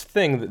on this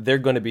thing that they're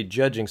going to be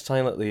judging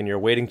silently, and you're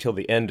waiting till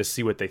the end to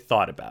see what they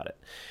thought about it.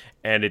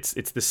 And it's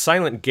this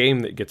silent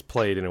game that gets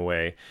played in a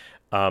way,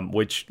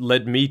 which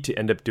led me to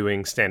end up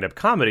doing stand-up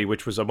comedy,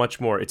 which was a much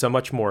more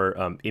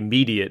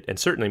immediate and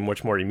certainly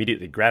much more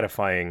immediately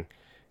gratifying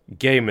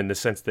game, in the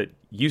sense that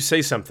you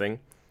say something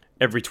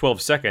every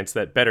 12 seconds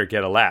that better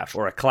get a laugh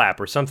or a clap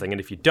or something, and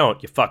if you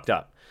don't, you fucked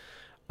up.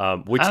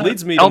 Which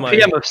leads me to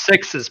LPM of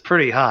 6 is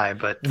pretty high,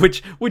 but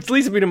which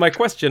leads me to my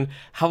question: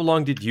 how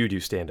long did you do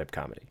stand-up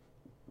comedy?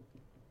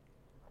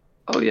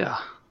 Oh yeah,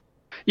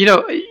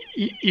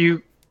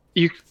 you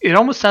it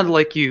almost sounded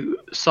like you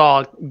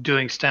saw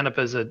doing stand-up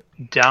as a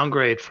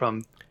downgrade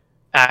from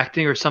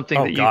acting or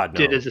something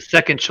did as a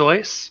second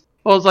choice.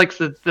 Well, it's like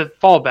the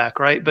fallback,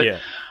 right? But yeah.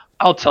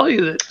 I'll tell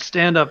you that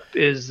stand-up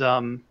is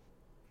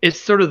it's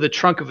sort of the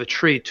trunk of a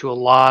tree to a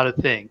lot of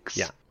things.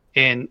 Yeah.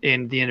 In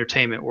the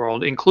entertainment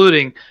world,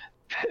 including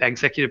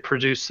executive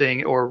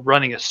producing or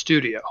running a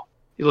studio.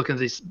 You look at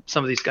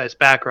some of these guys'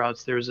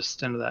 backgrounds, there's a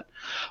stint of that.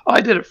 Oh,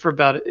 I did it for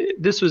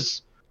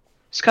it's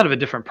kind of a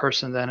different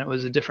person then. It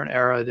was a different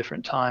era, a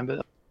different time,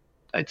 but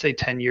I'd say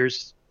 10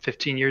 years,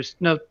 15 years,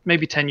 no,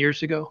 maybe 10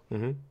 years ago.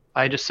 Mm-hmm.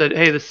 I just said,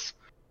 hey, this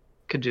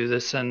could do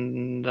this,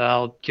 and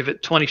I'll give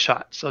it 20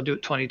 shots. I'll do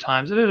it 20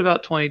 times. I did it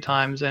about 20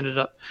 times, ended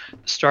up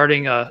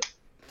starting a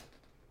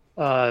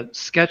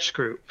sketch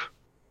group,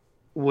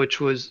 which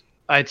was,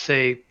 I'd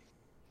say,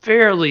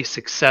 fairly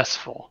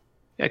successful.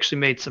 Actually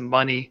made some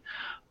money.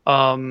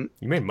 You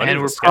made money,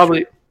 and we're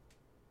probably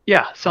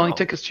selling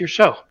tickets to your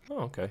show.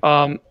 Oh, okay.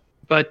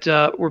 But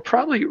we're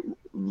probably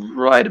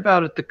right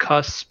about at the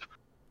cusp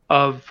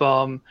of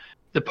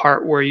the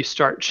part where you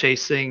start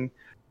chasing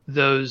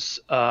those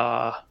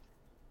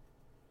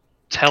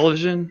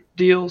television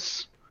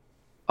deals.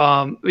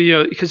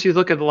 Because you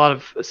look at a lot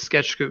of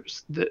sketch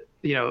groups that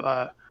you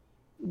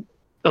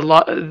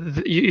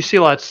see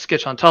a lot of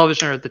sketch on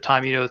television, or at the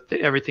time,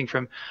 everything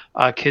from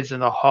Kids in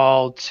the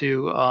Hall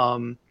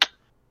to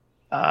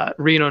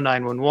Reno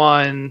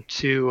 911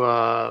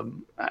 to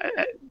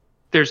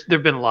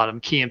there've been a lot of them,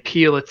 Key and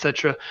Peele,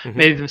 etc. Mm-hmm.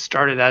 Many of them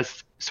started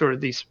as sort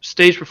of these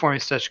stage performing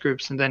sketch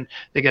groups, and then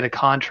they get a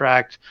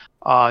contract,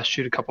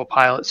 shoot a couple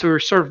pilots. So we were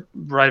sort of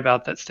right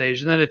about that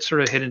stage, and then it sort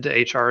of hit into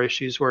HR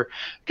issues where,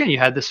 again, you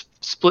had this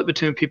split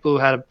between people who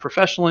had a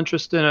professional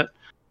interest in it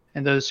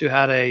and those who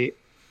had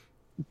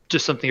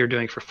just something you're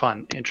doing for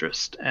fun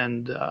interest.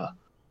 And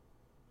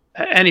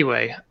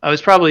anyway, I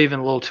was probably even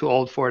a little too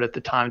old for it at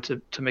the time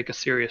to make a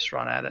serious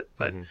run at it,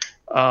 but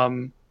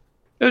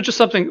it was just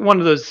one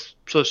of those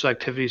social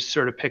activities to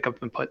sort of pick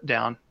up and put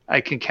down.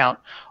 I can count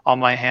on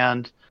my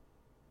hand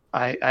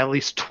at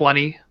least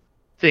 20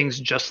 things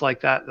just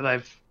like that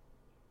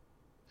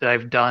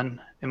I've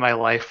done in my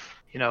life.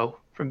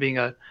 From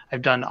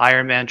I've done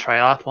Ironman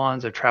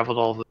triathlons. I've traveled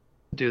all over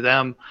to do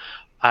them.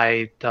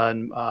 I've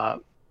done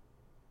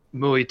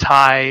Muay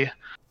Thai,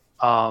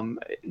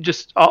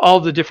 just all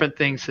the different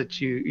things that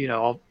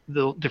all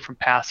the different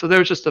paths. So there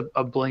was just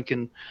a blink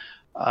and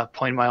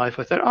point in my life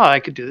with it. Oh,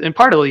 I could do this. And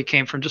partly it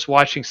came from just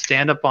watching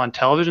stand-up on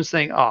television,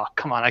 saying, "Oh,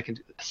 come on, I can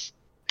do this.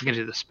 I can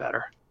do this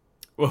better."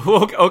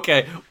 Well,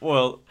 okay.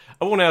 Well,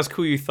 I won't ask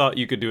who you thought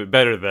you could do it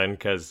better then,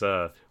 because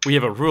we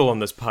have a rule on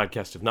this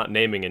podcast of not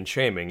naming and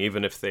shaming,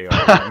 even if they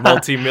are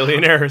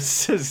multi-millionaires.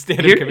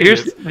 Stand-up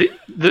comedians. Here's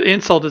the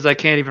insult is I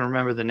can't even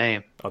remember the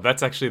name. Oh,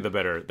 that's actually the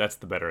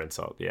better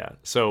insult. Yeah.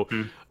 So,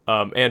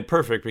 and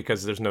perfect,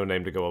 because there's no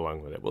name to go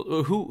along with it. Well,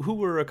 who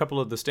were a couple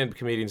of the stand-up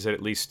comedians that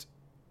at least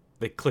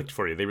they clicked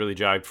for you? They really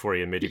jived for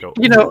you and made you go,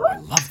 I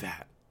love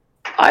that.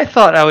 I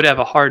thought I would have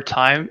a hard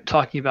time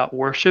talking about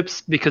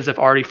worships because I've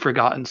already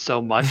forgotten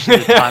so much in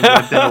the time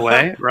that I've been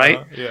away,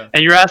 right? Yeah.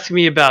 And you're asking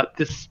me about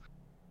this.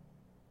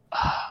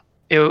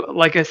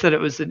 Like I said, it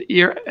was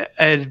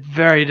a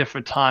very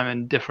different time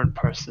and different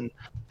person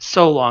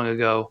so long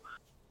ago.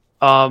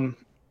 Gosh,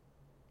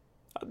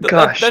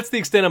 that's the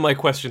extent of my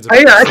questions.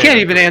 I can't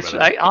even answer.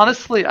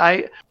 Honestly,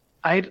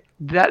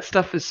 that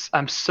stuff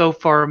I'm so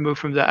far removed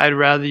from that. I'd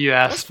rather you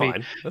ask me,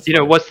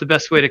 what's the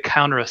best way to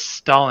counter a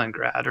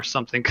Stalingrad or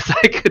something? Because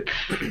I could,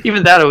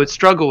 even that I would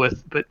struggle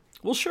with. But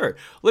well, sure.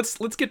 Let's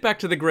get back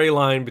to the gray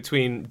line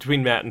between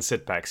Matt and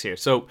Sitbacks here.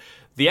 So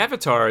the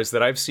avatars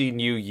that I've seen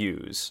you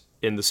use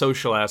in the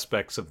social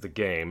aspects of the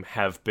game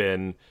have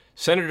been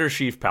Senator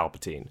Sheev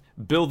Palpatine,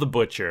 Bill the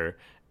Butcher,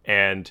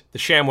 and the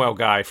ShamWow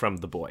guy from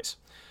The Boys.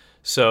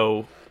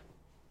 So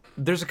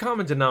there's a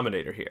common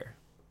denominator here.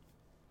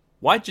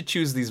 Why'd you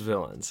choose these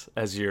villains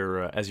as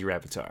your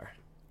avatar?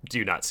 Do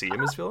you not see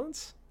them as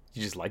villains?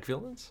 You just like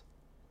villains?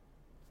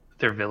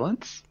 They're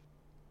villains?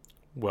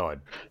 Well,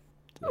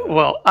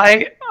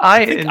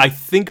 I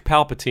think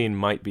Palpatine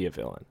might be a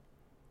villain.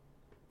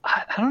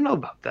 I don't know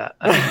about that.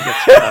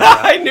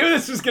 I knew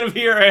this was going to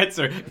be your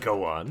answer.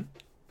 Go on.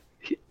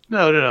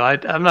 No.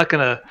 I'm not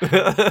going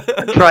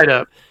to try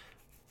to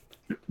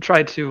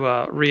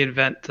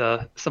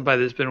reinvent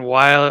somebody that's been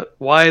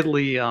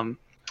widely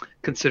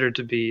considered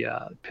to be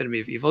epitome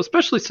of evil,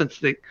 especially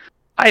since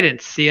I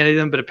didn't see any of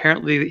them, but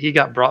apparently he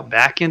got brought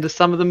back into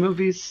some of the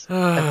movies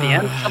at the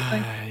end or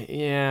something.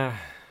 Yeah.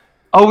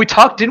 Oh,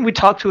 didn't we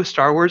talk to a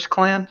Star Wars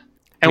clan?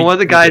 And one of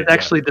the guys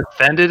actually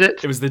defended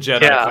it. It was the Jedi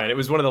clan. It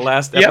was one of the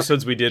last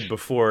episodes we did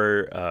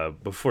before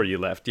you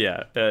left.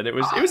 Yeah, and it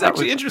was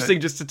actually interesting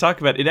just to talk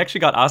about. It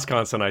actually got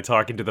Oskons and I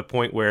talking to the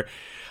point where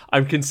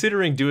I'm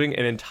considering doing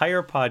an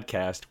entire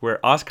podcast where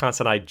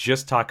Oskons and I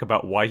just talk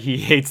about why he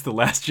hates The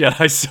Last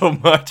Jedi so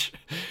much.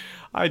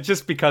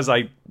 Because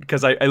I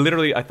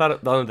literally thought,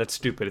 oh, that's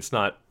stupid. It's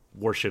not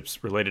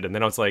warships related. And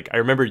then I was like, I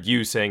remember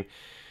you saying,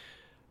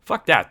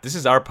 "Fuck that. This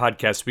is our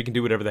podcast. We can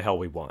do whatever the hell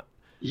we want."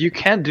 You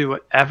can do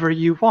whatever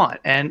you want,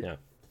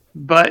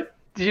 but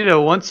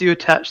once you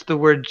attach the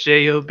word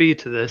JOB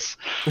to this,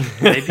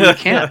 maybe you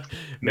can't.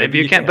 maybe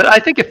you can't. But I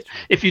think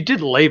if you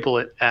did label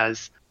it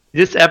as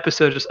this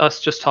episode is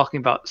us just talking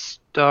about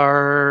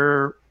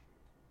Star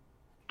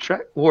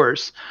Trek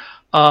Wars,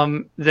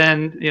 then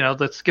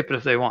let's skip it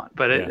if they want.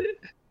 But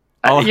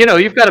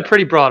you've got a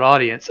pretty broad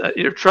audience.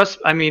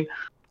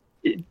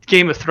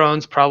 Game of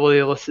Thrones probably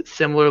elicits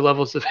similar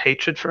levels of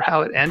hatred for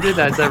how it ended,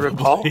 as I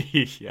recall.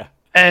 Yeah.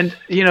 And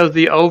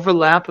the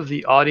overlap of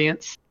the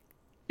audience.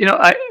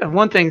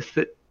 One thing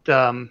that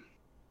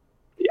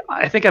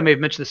I think I may have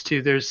mentioned this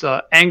too. There's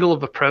angle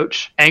of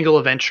approach, angle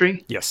of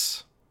entry.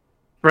 Yes.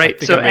 Right.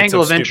 So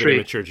angle of entry.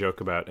 Immature joke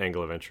about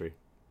angle of entry.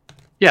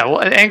 Yeah. Well,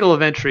 an angle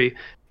of entry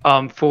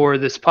for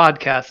this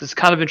podcast is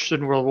kind of interested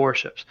in World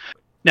Warships.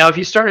 Now, if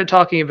you started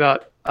talking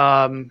about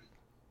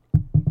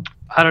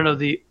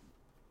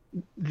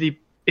the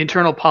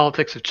internal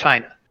politics of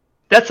China,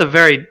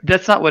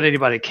 that's not what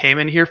anybody came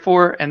in here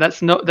for, and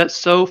that's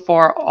so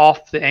far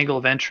off the angle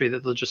of entry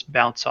that they'll just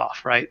bounce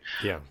off, right?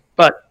 Yeah.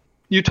 But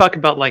you talk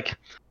about like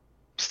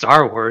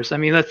Star Wars. I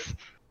mean,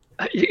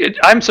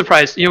 I'm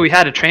surprised. We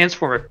had a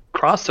Transformer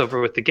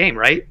crossover with the game,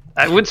 right?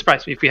 It wouldn't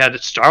surprise me if we had a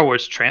Star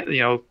Wars,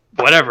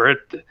 whatever,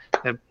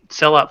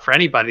 sell out for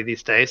anybody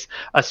these days.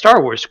 A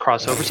Star Wars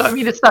crossover. So I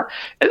mean, it's not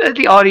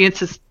the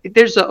audience is.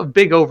 There's a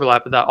big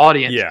overlap of that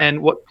audience,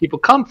 and what people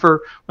come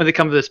for when they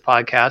come to this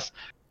podcast.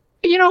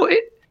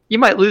 You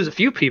might lose a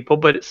few people,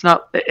 but it's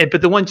not.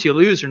 But the ones you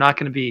lose are not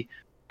going to be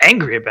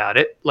angry about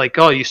it. Like,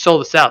 oh, you sold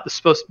us out.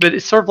 But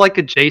it's sort of like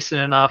adjacent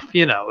enough.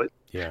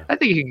 Yeah. I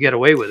think you can get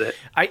away with it.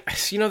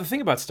 The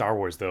thing about Star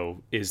Wars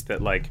though is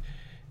that like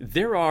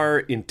there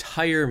are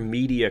entire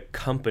media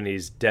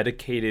companies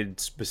dedicated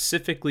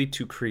specifically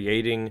to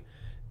creating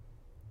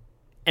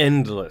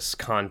endless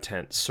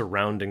content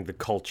surrounding the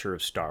culture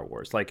of Star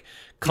Wars. Like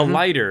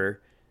Collider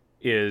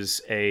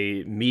is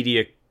a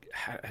media,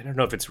 I don't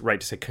know if it's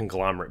right to say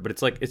conglomerate, but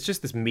it's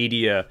just this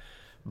media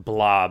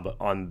blob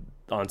on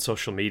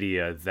social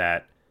media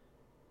that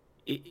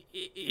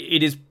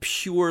it is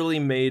purely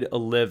made a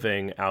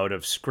living out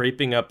of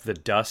scraping up the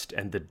dust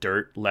and the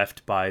dirt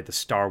left by the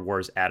Star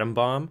Wars atom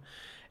bomb,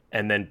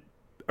 and then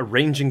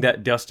arranging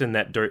that dust and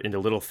that dirt into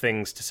little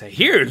things to say,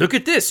 here, look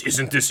at this.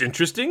 Isn't this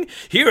interesting?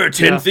 Here are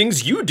 10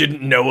 things you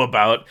didn't know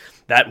about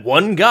that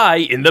one guy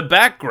in the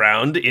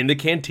background in the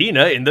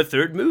cantina in the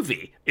third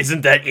movie.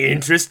 Isn't that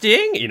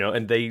interesting?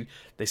 And they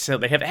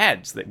have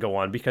ads that go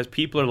on because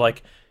people are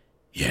like,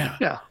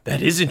 yeah,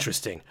 that is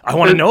interesting. I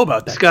want to know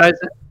about that. Guys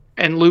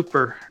and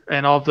Looper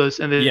and all of those,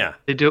 and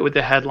they do it with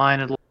the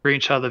headline and a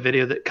screenshot of the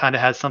video that kind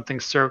of has something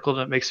circled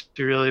and it makes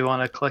you really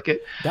want to click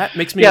it. That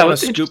makes me want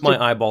to scoop my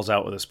eyeballs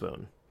out with a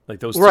spoon. Like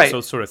those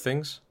sort of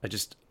things.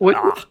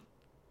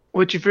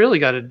 What you've really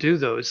got to do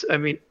those. I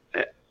mean,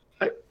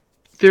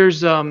 there's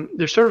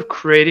sort of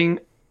creating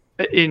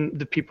in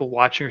the people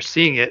watching or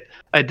seeing it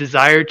a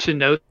desire to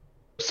know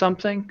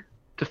something,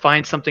 to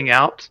find something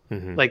out.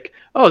 Like,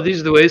 oh, these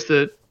are the ways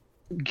the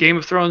Game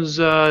of Thrones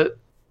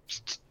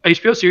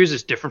HBO series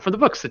is different from the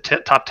books, the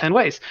top 10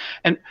 ways.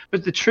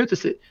 But the truth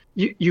is that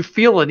you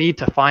feel a need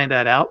to find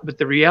that out, but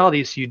the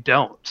reality is you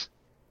don't.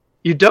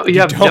 You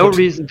have no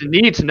reason to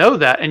need to know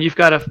that, and you've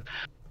got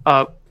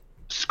to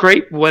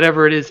scrape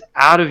whatever it is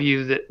out of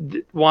you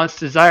that wants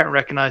to desire and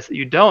recognize that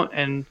you don't,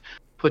 and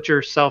put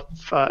yourself,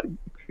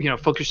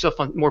 focus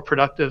yourself on more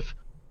productive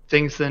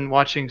things than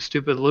watching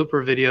stupid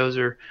Looper videos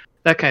or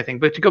that kind of thing.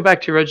 But to go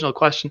back to your original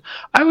question,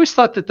 I always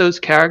thought that those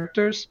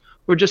characters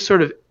were just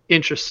sort of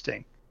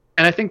interesting.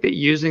 And I think that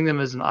using them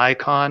as an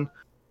icon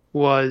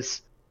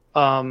was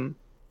kind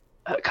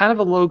of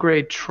a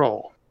low-grade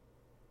troll,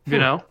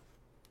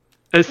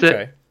 There's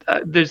the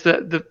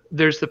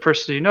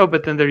person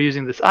but then they're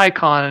using this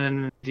icon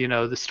and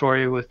the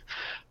story with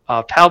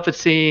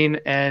Palpatine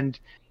and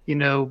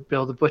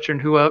Bill the Butcher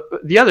and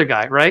the other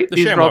guy, right?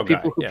 These are all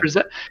people who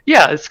present.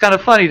 Yeah, it's kind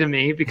of funny to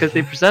me because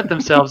they present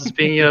themselves as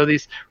being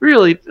these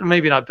really,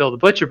 maybe not Bill the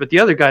Butcher, but the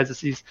other guys as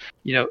these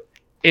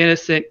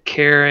innocent,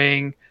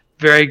 caring,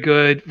 very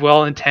good,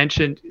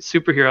 well-intentioned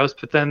superheroes,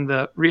 but then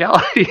the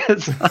reality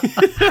is a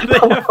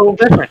little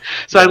different.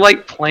 So I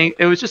like playing.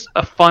 It was just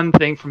a fun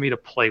thing for me to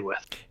play with.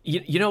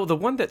 The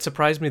one that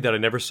surprised me that I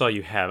never saw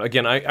you have.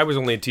 Again, I was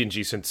only in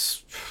TNG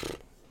since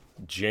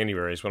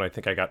January is when I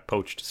think I got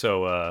poached.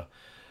 So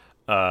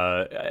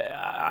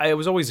I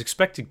was always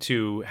expecting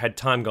to, had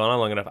time gone on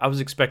long enough, I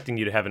was expecting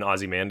you to have an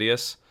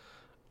Ozymandias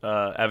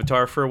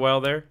avatar for a while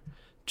there,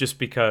 just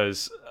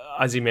because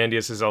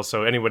Ozymandias is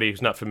also, anybody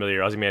who's not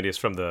familiar, Ozymandias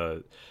from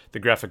the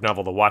graphic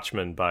novel The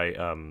Watchmen by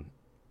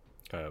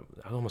I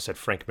almost said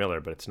Frank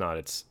Miller, but it's not.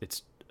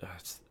 It's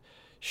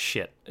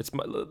shit. It's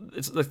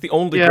like the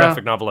only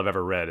graphic novel I've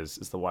ever read is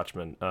The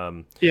Watchmen.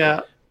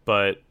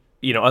 But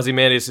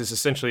Ozymandias is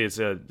essentially it's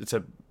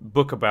a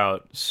book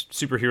about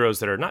superheroes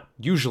that are not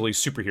usually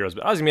superheroes,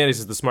 but Ozymandias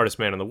is the smartest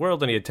man in the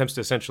world, and he attempts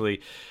to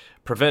essentially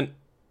prevent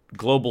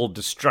global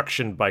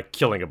destruction by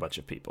killing a bunch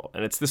of people.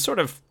 And it's this sort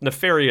of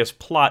nefarious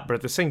plot, but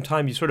at the same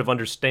time you sort of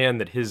understand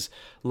that his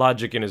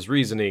logic and his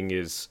reasoning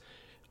is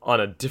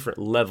on a different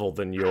level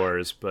than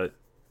yours, but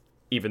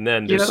even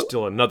then there's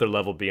still another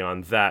level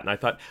beyond that. And I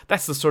thought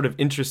that's the sort of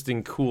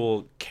interesting,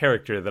 cool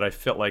character that I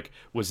felt like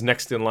was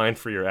next in line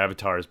for your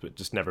avatars, but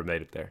just never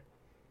made it there.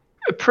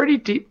 A pretty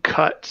deep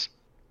cut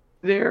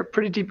there,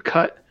 pretty deep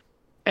cut.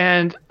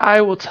 And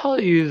I will tell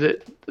you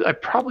that I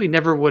probably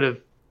never would have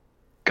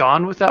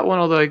gone with that one,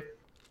 although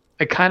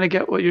I kind of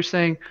get what you're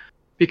saying,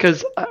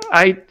 because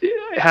I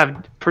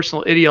have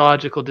personal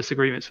ideological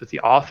disagreements with the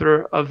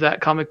author of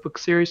that comic book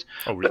series.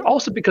 Oh, really? But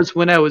also because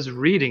when I was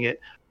reading it,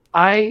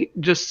 I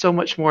just so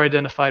much more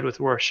identified with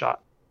Rorschach.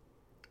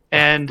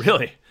 And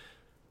really,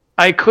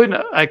 I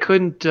couldn't.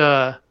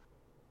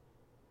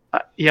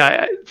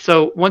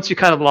 So once you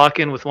kind of lock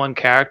in with one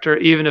character,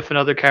 even if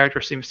another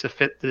character seems to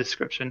fit the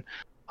description,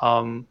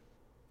 that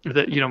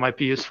might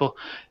be useful.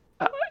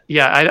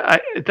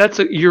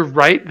 You're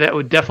right. That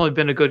would definitely have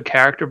been a good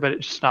character, but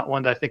it's just not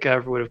one that I think I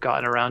ever would have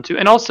gotten around to.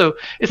 And also,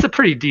 it's a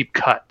pretty deep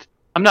cut.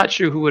 I'm not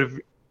sure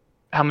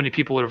how many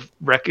people would have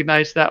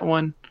recognized that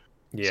one.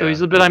 Yeah. So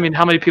he's a bit. I mean,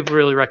 how many people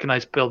really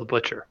recognize Bill the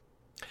Butcher?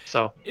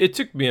 So it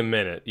took me a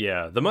minute.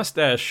 Yeah, the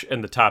mustache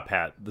and the top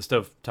hat, the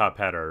stove top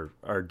hat,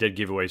 are dead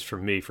giveaways for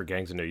me for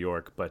Gangs of New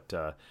York. But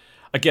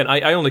again,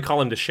 I only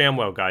call him the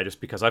ShamWow guy just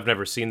because I've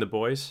never seen The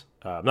Boys.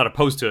 I'm not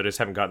opposed to it, I just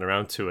haven't gotten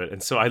around to it.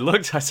 And so I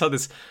saw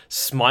this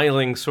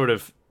smiling, sort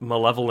of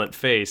malevolent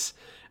face,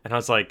 and I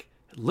was like,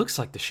 it looks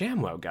like the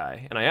ShamWow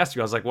guy. And I asked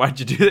you, I was like, why'd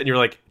you do that? And you're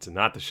like, it's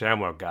not the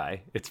ShamWow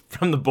guy. It's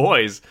from The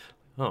Boys.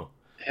 Oh.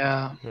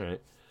 Yeah. All right.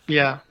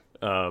 Yeah.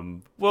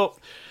 Well,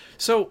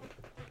 so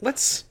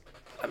let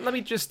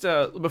me just,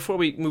 before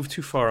we move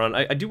too far on,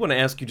 I do want to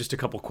ask you just a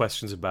couple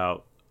questions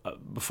about,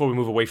 before we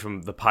move away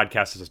from the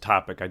podcast as a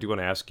topic, I do want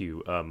to ask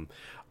you,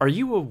 are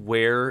you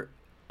aware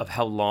of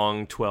how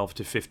long 12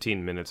 to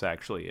 15 minutes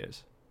actually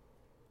is?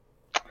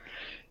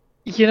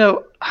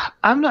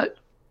 I'm not...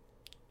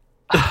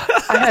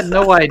 I had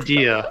no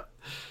idea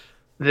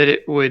that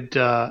it would...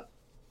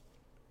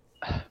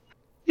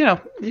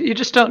 you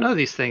just don't know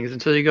these things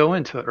until you go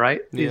into it,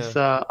 right? Yeah. These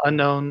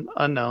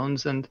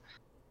unknowns, and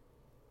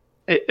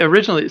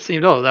originally it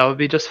seemed, that would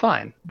be just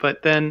fine,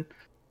 but then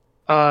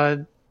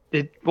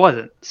it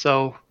wasn't.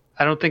 So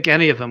I don't think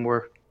any of them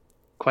were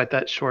quite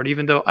that short,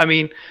 even though, I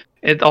mean,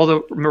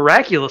 although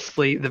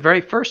miraculously the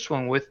very first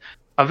one with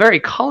a very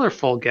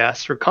colorful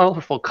guest or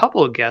colorful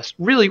couple of guests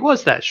really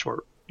was that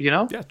short,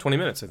 Yeah, 20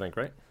 minutes, I think,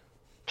 right?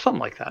 Something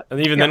like that. And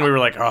even then we were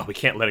like, we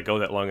can't let it go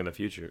that long in the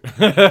future.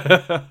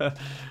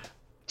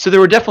 So there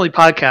were definitely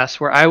podcasts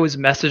where I was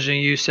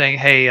messaging you saying,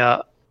 hey,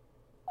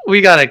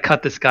 we got to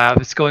cut this guy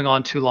off. It's going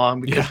on too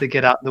long because they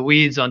get out in the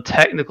weeds on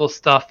technical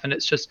stuff. And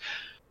it's just,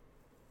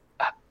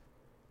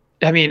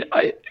 I mean,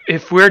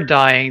 if we're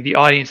dying, the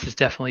audience is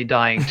definitely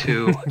dying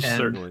too. And,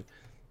 certainly.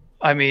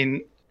 I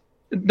mean,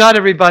 not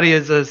everybody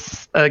is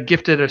as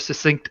gifted or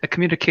succinct a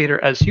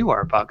communicator as you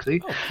are,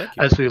 Bogsy,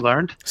 as we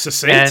learned.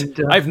 Succinct?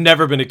 And, I've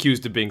never been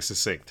accused of being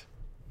succinct.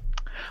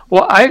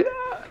 Well,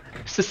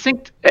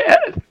 succinct...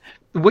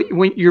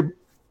 when you're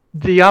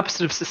the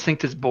opposite of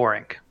succinct is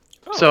boring.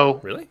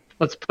 So really,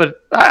 let's put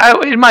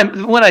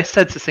when I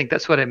said succinct,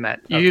 that's what I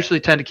meant. You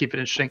usually tend to keep it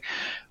interesting,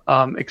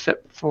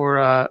 except for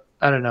I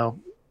don't know,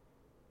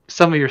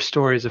 some of your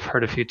stories I've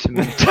heard a few too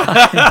many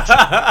times.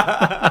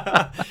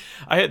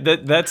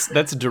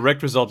 That's a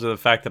direct result of the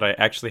fact that I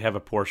actually have a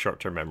poor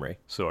short-term memory.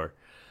 So,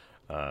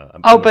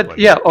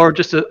 or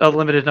just a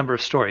limited number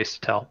of stories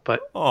to tell.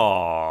 But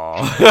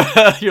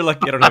you're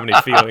lucky I don't have any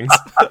feelings.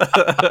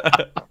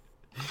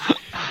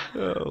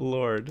 Oh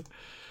Lord.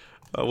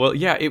 Well,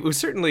 yeah, it was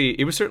certainly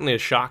a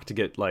shock to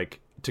get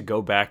to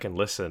go back and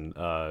listen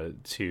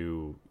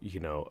to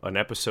an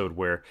episode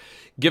where,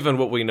 given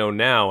what we know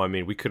now, I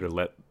mean, we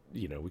probably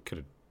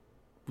could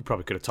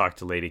have talked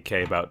to Lady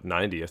K about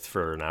 90th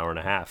for an hour and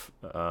a half,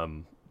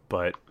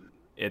 but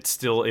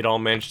it all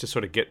managed to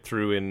sort of get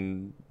through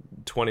in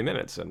 20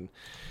 minutes, and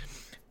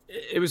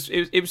it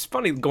was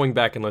funny going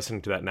back and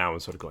listening to that now and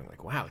sort of going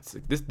like, wow, it's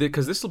like this,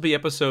 because this will be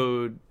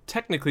the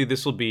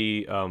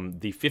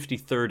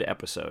 53rd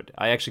episode.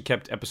 I actually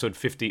kept episode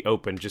 50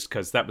 open just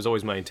because that was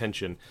always my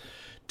intention,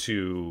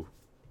 to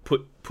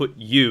put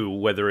you,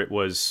 whether it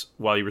was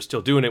while you were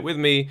still doing it with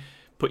me,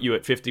 put you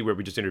at 50 where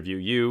we just interview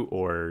you,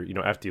 or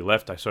after you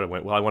left, I sort of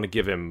went, well, I want to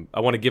give him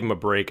a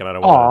break, and I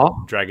don't want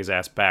to drag his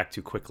ass back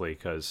too quickly,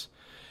 because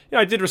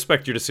I did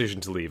respect your decision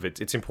to leave.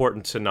 It's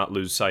important to not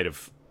lose sight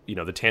of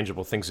the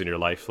tangible things in your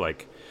life,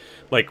 like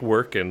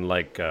work and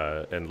like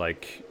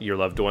your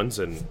loved ones,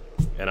 and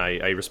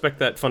I respect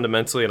that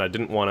fundamentally, and I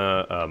didn't want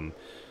to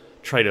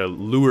try to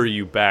lure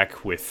you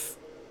back with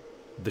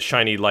the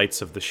shiny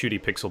lights of the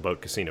shooty pixel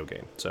boat casino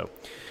game. So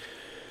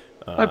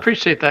I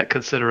appreciate that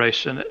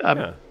consideration.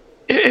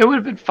 It would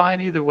have been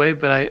fine either way,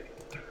 but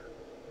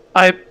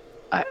I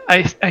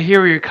hear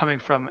where you're coming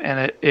from,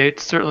 and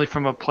it's certainly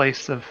from a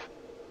place of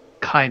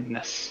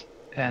kindness.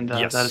 And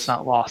that is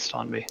not lost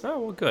on me. Oh,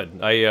 well, good.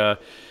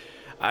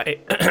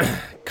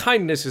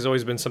 Kindness has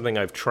always been something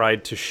I've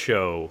tried to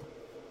show,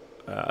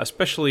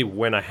 especially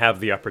when I have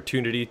the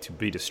opportunity to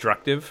be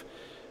destructive.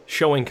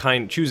 Choosing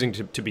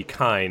to be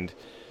kind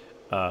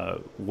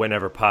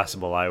whenever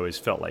possible, I always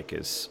felt like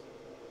is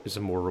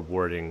a more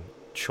rewarding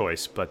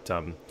choice. But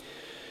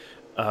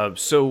I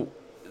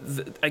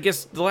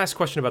guess the last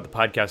question about the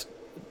podcast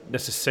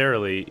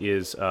necessarily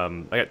is,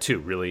 I got two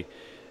really.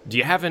 Do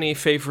you have any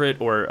favorite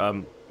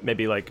or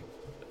maybe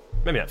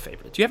not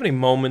favorite. Do you have any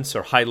moments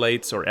or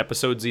highlights or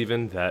episodes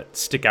even that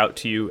stick out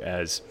to you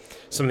as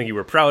something you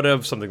were proud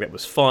of, something that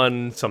was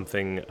fun,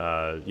 something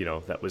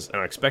that was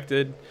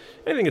unexpected?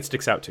 Anything that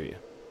sticks out to you?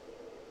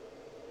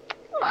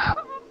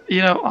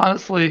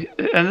 Honestly,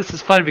 and this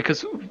is funny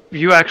because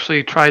you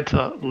actually tried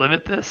to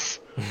limit this.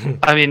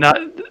 I mean, not,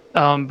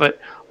 but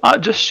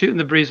just shooting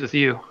the breeze with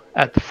you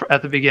at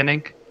the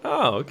beginning.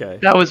 Oh, okay.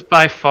 That was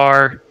by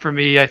far for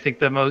me, I think,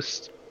 the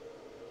most.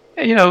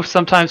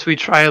 Sometimes we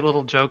try a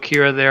little joke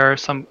here or there,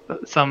 some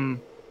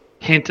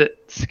hint at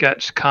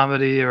sketch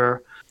comedy,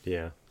 or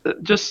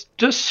just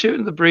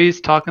shooting the breeze,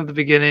 talking at the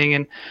beginning.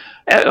 And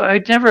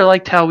I never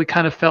liked how we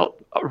kind of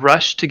felt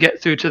rush to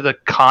get through to the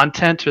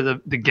content or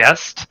the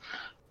guest,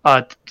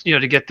 to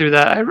get through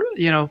that.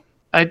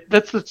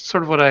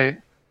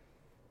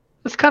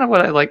 That's kind of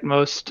what I like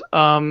most.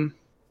 I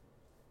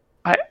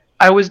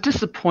was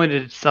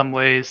disappointed in some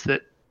ways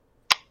that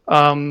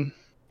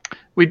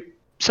we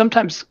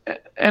sometimes,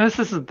 and this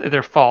isn't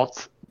their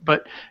fault,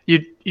 but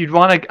I'd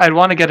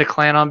want to get a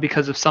clan on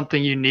because of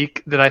something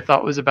unique that I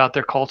thought was about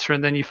their culture,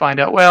 and then you find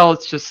out, well,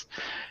 it's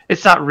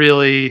not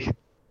really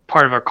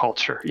part of our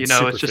culture. It's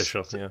just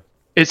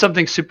it's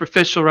something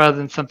superficial rather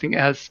than something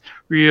that has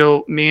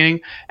real meaning.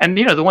 And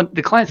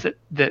the clans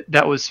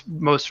that was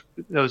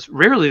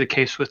rarely the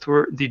case with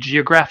were the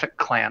geographic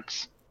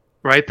clans,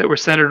 right? That were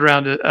centered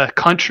around a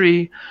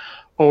country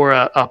or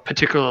a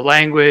particular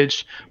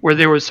language where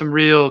there was some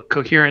real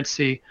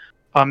coherency.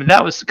 And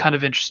that was kind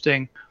of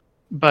interesting.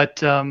 But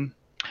the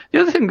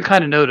other thing we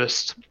kind of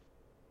noticed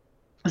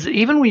is that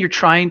even when you're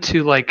trying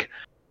to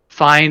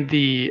find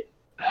the,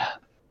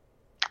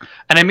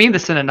 and I mean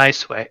this in a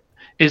nice way,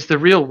 is the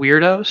real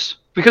weirdos,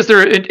 because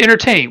they're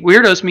entertaining.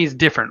 Weirdos means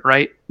different,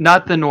 right?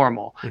 Not the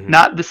normal,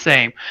 not the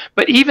same.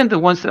 But even the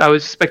ones that I would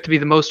expect to be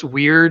the most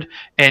weird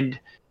and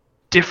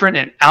different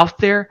and out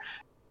there,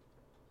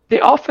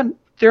 they're all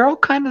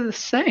kind of the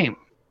same,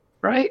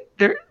 right?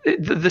 They're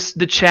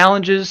the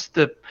challenges,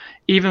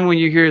 even when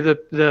you hear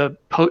the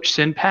poached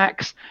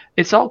syntax,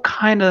 it's all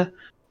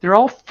they're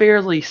all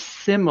fairly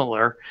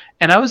similar.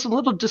 And I was a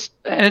little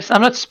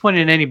I'm not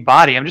disappointed in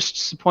anybody. I'm just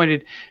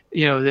disappointed,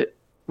 that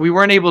we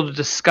weren't able to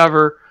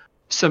discover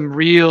some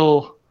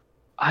real,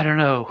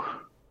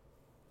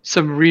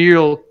 some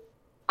real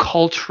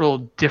cultural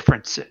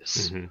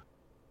differences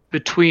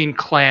between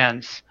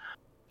clans.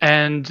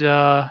 And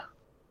I'm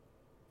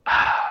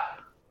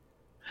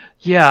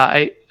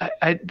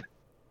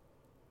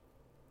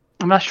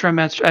not sure I'm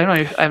answering.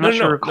 I'm not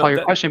sure I recall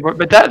your question,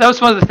 but that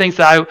was one of the things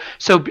that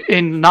so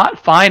in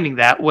not finding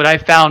that, what I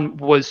found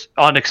was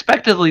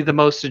unexpectedly the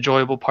most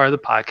enjoyable part of the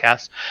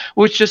podcast,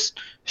 was just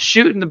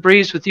shooting the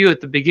breeze with you at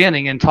the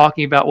beginning and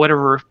talking about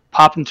whatever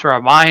popped into our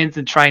minds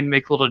and trying to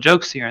make little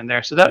jokes here and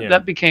there. So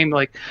that became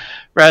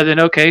rather than,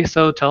 okay,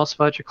 so tell us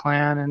about your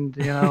clan, and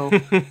sure.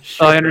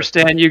 So I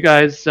understand you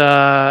guys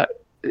are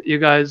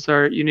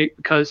unique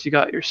because you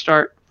got your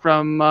start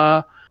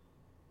from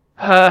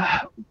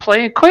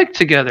playing Quake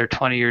together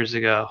 20 years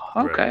ago.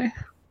 Okay. Right.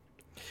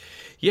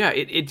 Yeah,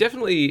 it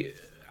definitely,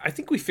 I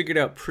think we figured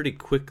out pretty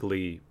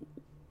quickly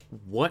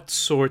what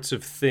sorts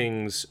of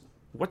things,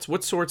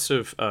 what sorts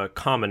of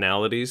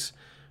commonalities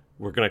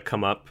were going to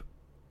come up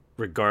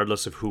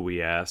regardless of who we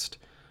asked.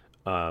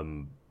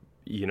 And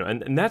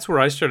that's where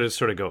I started to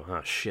sort of go,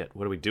 oh shit,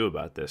 what do we do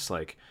about this?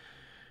 There's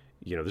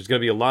going to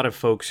be a lot of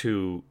folks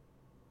who,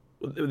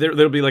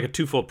 there'll be a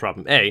twofold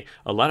problem. A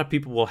lot of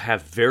people will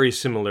have very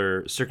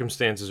similar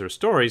circumstances or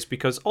stories,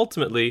 because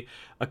ultimately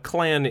a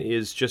clan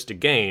is just a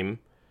game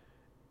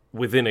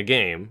within a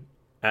game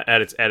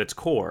at its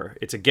core.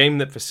 It's a game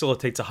that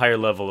facilitates a higher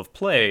level of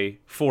play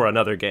for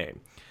another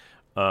game.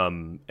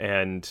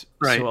 And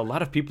right. So a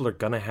lot of people are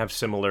going to have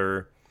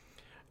similar,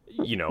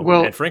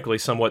 and frankly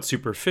somewhat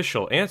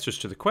superficial answers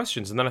to the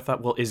questions. And then I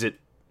thought, well,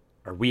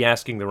 are we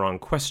asking the wrong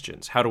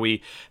questions? How do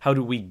we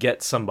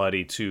get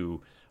somebody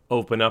to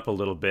open up a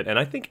little bit? And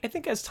I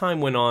think as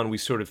time went on, we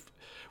sort of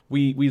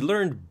we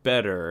learned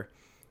better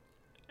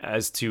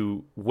as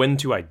to when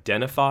to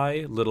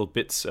identify little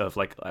bits of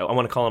I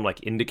want to call them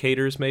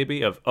indicators,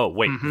 maybe, of, oh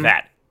wait,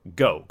 that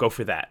go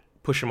for that,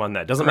 push him on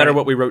that. Doesn't matter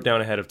what we wrote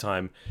down ahead of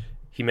time.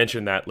 He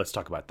mentioned that, let's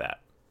talk about that.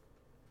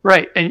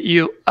 Right. And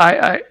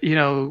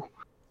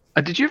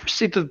did you ever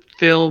see the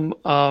film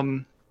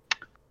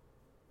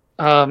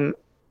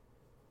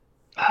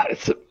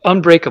it's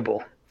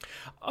Unbreakable?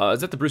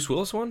 Is that the Bruce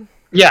Willis one?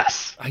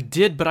 Yes. I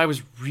did, but I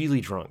was really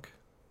drunk.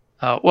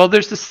 Well,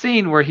 there's this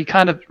scene where he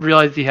kind of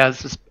realized he has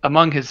this,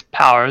 among his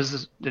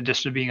powers, in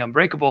addition to being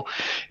unbreakable,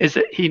 is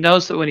that he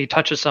knows that when he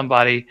touches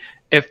somebody,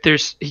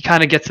 he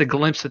kind of gets a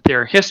glimpse at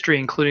their history,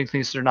 including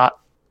things they're not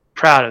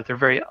proud of, they're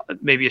very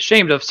maybe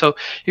ashamed of. So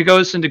he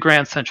goes into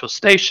Grand Central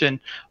Station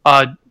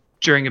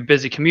during a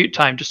busy commute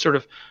time, just sort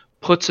of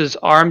puts his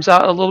arms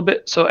out a little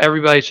bit so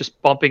everybody's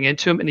just bumping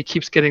into him, and he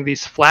keeps getting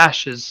these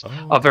flashes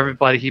of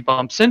everybody he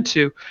bumps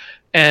into.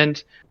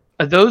 And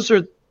those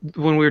are,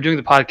 when we were doing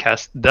the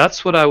podcast,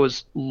 that's what I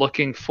was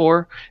looking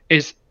for,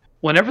 is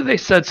whenever they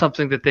said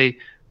something that they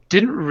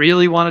didn't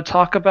really want to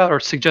talk about, or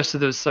suggested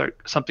there was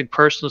something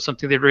personal,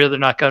 something they'd rather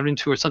not got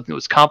into, or something that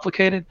was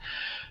complicated,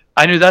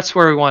 I knew that's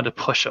where we wanted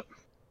to push them.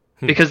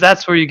 Because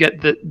that's where you get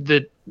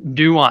the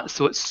nuance,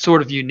 so it's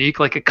sort of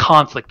unique, like a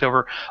conflict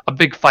over a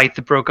big fight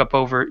that broke up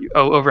over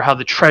how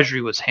the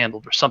treasury was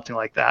handled or something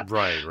like that.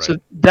 Right. So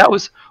that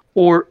was,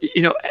 or,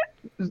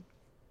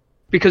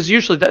 because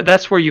usually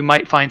that's where you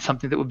might find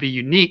something that would be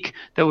unique,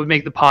 that would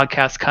make the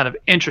podcast kind of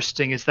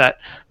interesting, is that,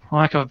 for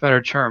lack of a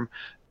better term,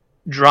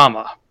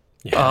 drama.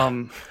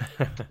 Yeah.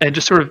 And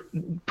just sort of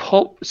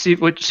see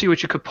what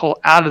you could pull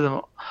out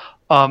of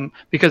them,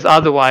 because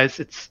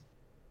otherwise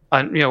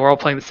we're all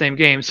playing the same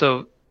game,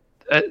 so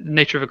the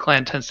nature of a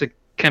clan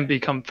can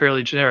become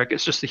fairly generic.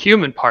 It's just the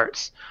human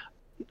parts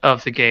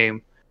of the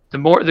game,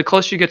 the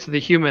closer you get to the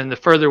human, the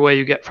further away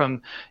you get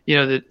from,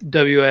 the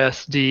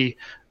WASD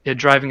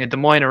driving a Des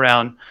Moines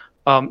around,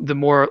 the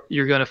more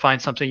you're going to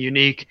find something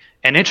unique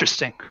and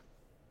interesting.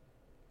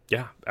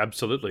 Yeah,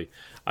 absolutely.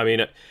 I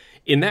mean,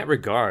 in that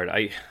regard,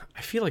 I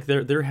feel like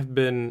there have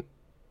been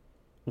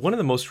one of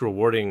the most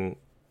rewarding.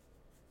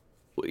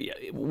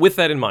 With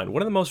that in mind,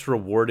 one of the most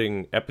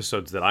rewarding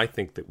episodes that I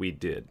think that we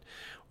did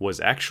was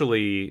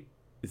actually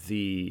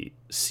the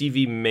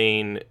CV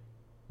main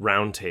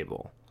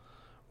roundtable,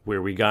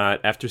 where we got,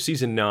 after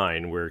season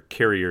 9, where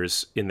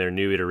carriers in their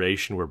new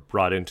iteration were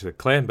brought into the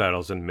clan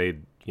battles and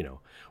made,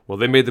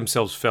 they made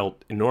themselves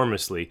felt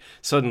enormously.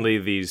 Suddenly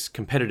these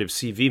competitive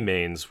CV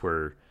mains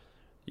were,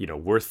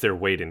 worth their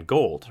weight in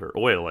gold, or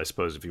oil, I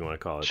suppose, if you want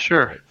to call it.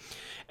 Sure. Right?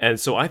 And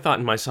so I thought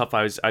in myself,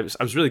 I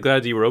was really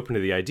glad that you were open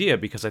to the idea,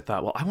 because I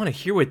thought, well, I want to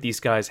hear what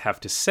these guys have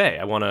to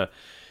say.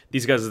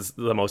 These guys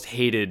are the most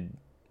hated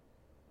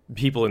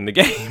people in the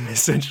game,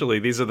 essentially.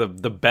 These are the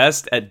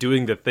best at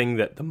doing the thing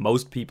that the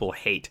most people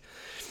hate.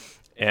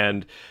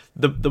 And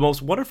the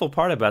most wonderful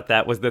part about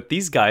that was that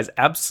these guys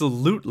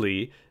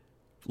absolutely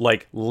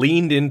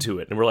leaned into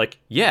it and were like,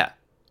 yeah,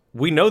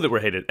 we know that we're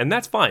hated, and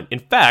that's fine. In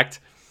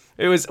fact,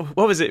 it was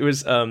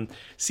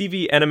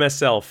CV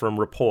NMSL from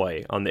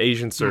Rapoi on the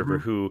Asian server,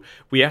 who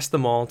we asked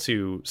them all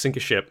to sink a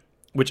ship,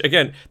 which,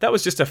 again, that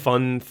was just a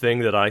fun thing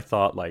that I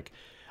thought,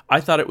 I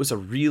thought it was a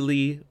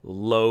really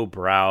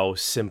lowbrow,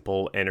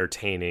 simple,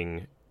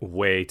 entertaining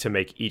way to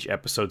make each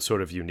episode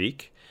sort of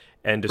unique,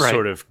 and to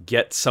sort of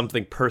get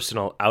something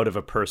personal out of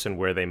a person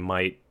where they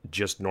might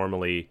just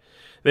normally...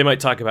 They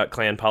might talk about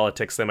clan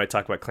politics, they might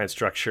talk about clan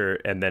structure,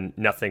 and then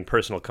nothing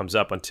personal comes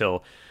up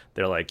until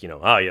they're like,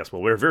 yes,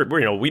 well,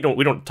 we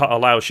don't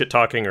allow shit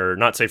talking or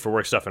not safe for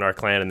work stuff in our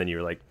clan, and then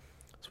you're like,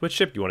 so which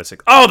ship do you want to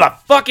sink? Oh, the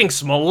fucking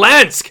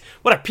Smolensk!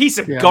 What a piece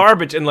of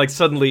garbage! And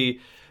suddenly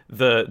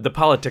the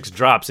politics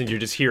drops, and you're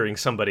just hearing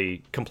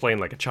somebody complain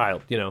like a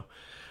child.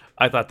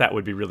 I thought that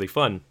would be really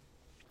fun.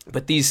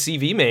 But these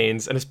CV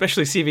mains, and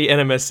especially CV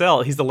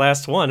NMSL, he's the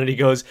last one, and he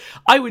goes,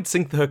 I would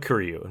sink the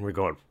Hakuryu. And we're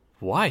going,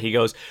 why? He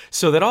goes,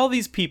 so that all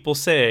these people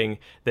saying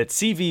that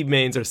CV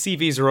mains or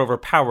CVs are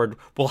overpowered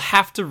will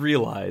have to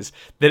realize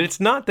that it's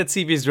not that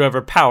CVs are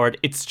overpowered,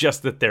 it's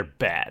just that they're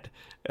bad.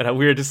 And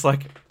we were just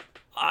like,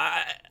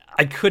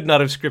 I could not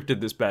have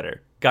scripted this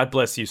better. God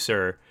bless you,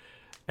 sir.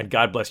 And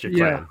God bless your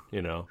clan,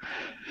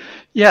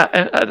 Yeah,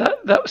 and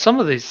that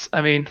some of these,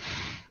 I mean,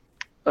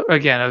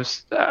 again,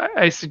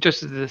 I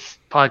suggested this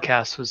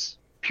podcast was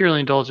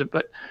purely indulgent,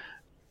 but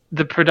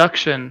the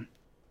production...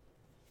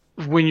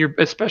 when you're,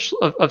 especially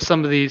of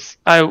some of these,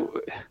 I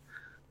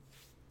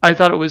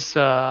thought it was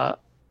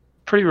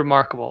pretty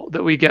remarkable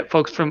that we get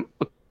folks from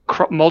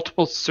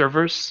multiple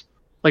servers,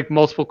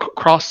 multiple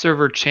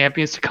cross-server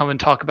champions, to come and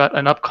talk about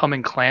an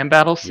upcoming clan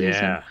battle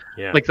season.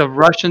 Yeah. Like the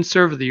Russian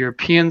server, the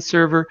European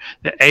server,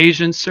 the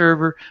Asian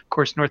server, of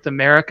course, North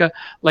America.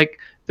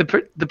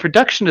 The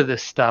production of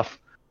this stuff,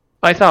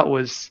 I thought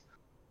was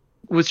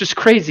just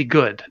crazy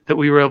good, that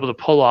we were able to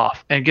pull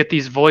off and get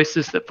these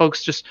voices that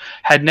folks just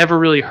had never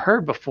really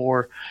heard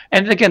before.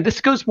 And again, this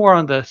goes more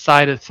on the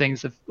side of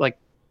things of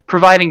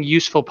providing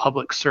useful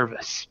public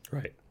service,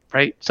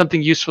 right?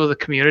 Something useful to the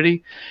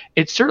community.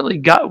 It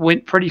certainly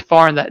went pretty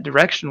far in that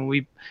direction.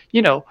 We,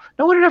 no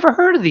one had ever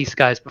heard of these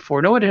guys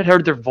before. No one had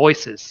heard their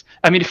voices.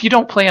 I mean, if you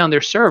don't play on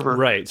their server,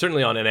 right?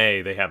 Certainly on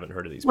NA, they haven't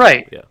heard of these.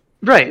 Right. People.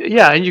 Yeah. Right.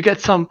 Yeah. And you get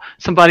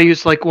somebody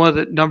who's one of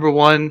the number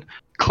one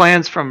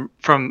clans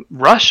from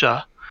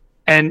Russia,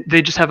 and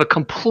they just have a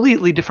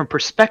completely different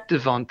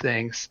perspective on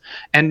things.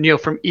 And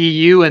from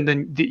EU, and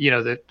then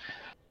the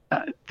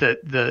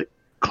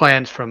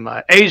clans from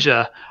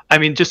Asia, I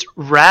mean, just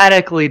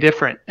radically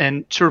different,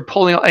 and sort of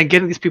pulling and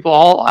getting these people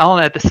all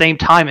on at the same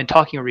time and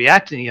talking and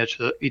reacting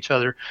to each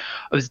other.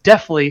 It was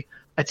definitely,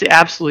 I'd say,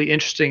 absolutely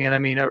interesting, and I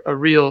mean a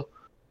real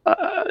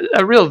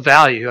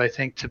value, I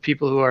think, to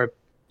people who are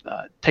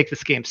take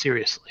this game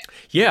seriously.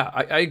 Yeah,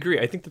 I agree.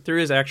 I think that there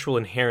is actual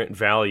inherent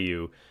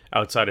value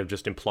outside of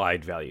just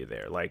implied value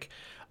there.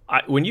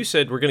 When you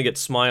said we're going to get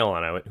Smile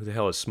on, I went, who the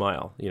hell is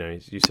Smile?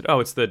 You said, oh,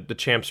 it's the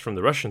champs from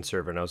the Russian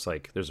server. And I was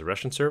like, there's a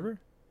Russian server?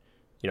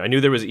 I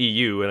knew there was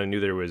EU, and I knew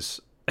there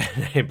was...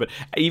 but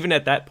even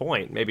at that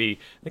point, I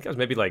think I was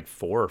maybe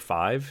 4 or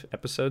 5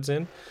 episodes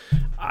in,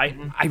 I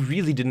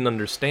really didn't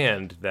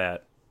understand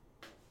that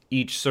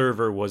each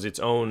server was its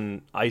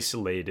own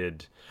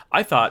isolated...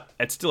 I thought,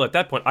 at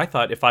that point,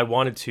 if I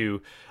wanted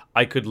to,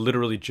 I could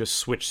literally just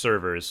switch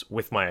servers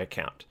with my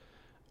account.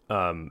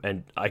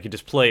 And I could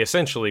just play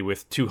essentially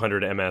with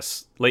 200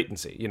 ms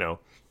latency,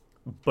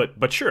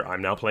 But sure,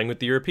 I'm now playing with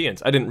the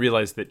Europeans. I didn't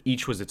realize that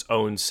each was its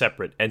own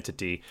separate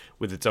entity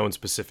with its own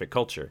specific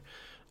culture.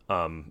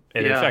 In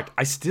fact,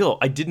 I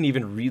didn't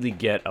even really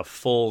get a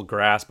full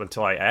grasp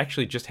until I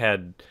actually just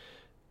had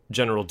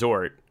General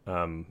Dort,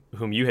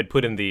 whom you had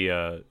put in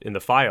the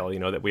file,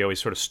 that we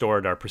always sort of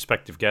stored our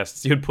prospective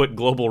guests. You had put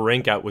global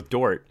rank out with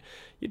Dort.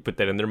 You'd put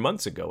that in there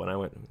months ago, and I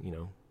went,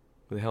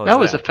 What the hell is that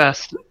was a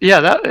fast.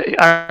 Yeah,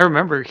 that I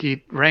remember.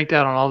 He ranked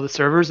out on all the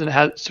servers and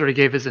had sort of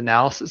gave his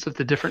analysis of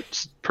the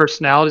different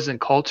personalities and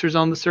cultures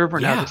on the server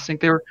and how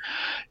distinct they were.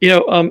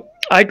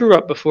 I grew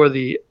up before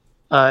the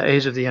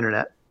age of the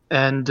internet,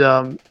 and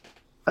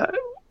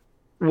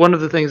one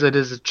of the things I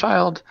did as a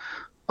child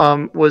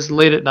was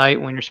late at night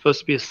when you're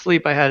supposed to be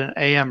asleep. I had an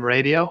AM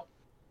radio,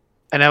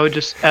 and I would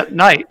just at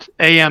night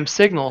AM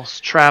signals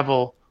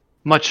travel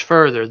much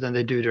further than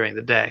they do during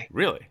the day.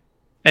 Really?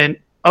 And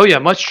oh yeah,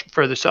 much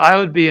further. So I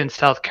would be in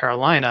South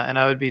Carolina, and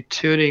I would be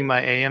tuning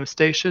my AM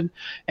station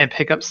and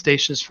pick up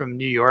stations from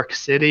New York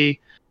City,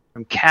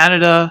 from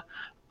Canada,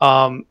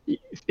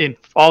 in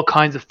all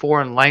kinds of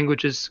foreign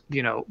languages.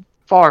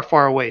 Far,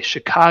 far away,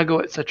 Chicago,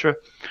 etc.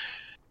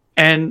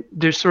 And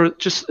there's sort of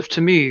just to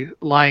me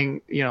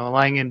lying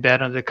in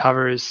bed under the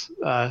covers,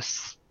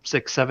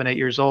 6, 7, 8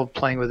 years old,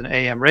 playing with an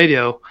AM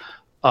radio,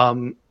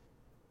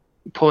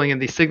 pulling in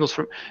these signals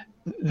from.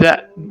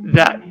 That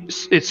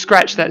it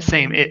scratched that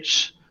same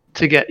itch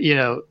to get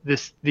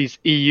these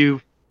EU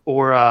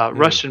or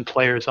Russian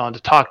players on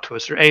to talk to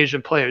us, or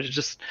Asian players. It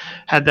just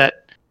had that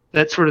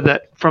sort of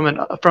that from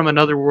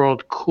another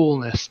world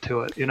coolness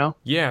to it,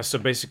 Yeah. So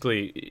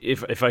basically,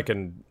 if I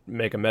can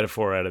make a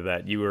metaphor out of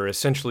that, you were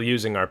essentially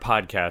using our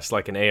podcast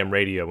like an AM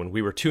radio when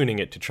we were tuning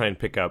it to try and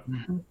pick up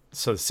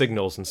some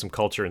signals and some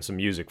culture and some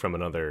music from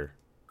another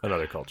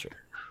culture.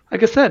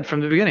 Like I said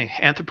from the beginning,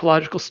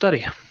 anthropological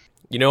study.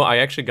 I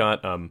actually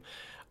got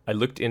I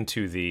looked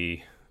into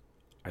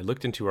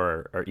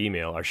our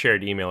email, our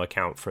shared email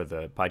account for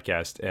the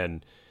podcast,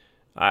 and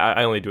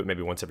I only do it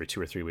maybe once every 2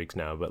 or 3 weeks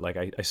now, but like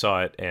I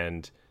saw it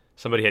and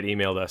somebody had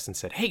emailed us and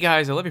said, "Hey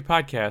guys, I love your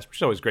podcast," which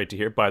is always great to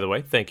hear, by the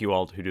way. Thank you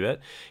all who do that.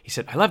 He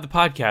said, "I love the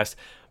podcast,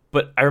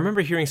 but I remember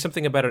hearing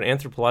something about an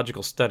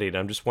anthropological study, and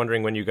I'm just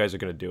wondering when you guys are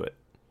going to do it."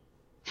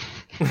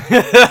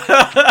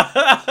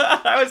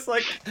 I was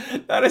like,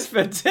 that is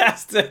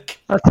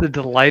fantastic. That's a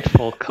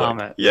delightful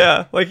comment.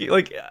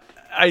 Like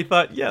I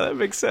thought, yeah, that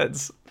makes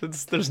sense.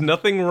 There's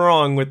nothing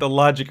wrong with the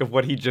logic of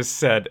what he just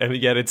said, and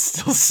yet it's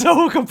still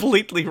so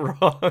completely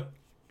wrong.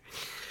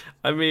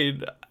 I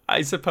mean,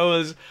 I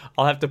suppose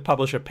I'll have to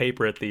publish a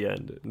paper at the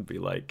end and be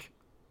like,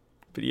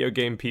 video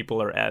game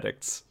people are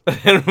addicts,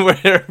 and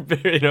where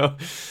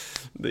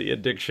the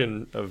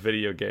addiction of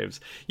video games.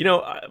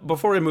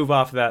 Before we move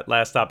off that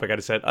last topic,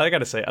 I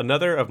gotta say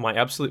another of my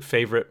absolute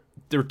favorite.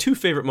 There were 2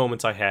 favorite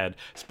moments I had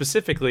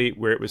specifically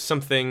where it was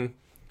something.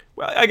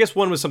 Well, I guess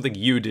one was something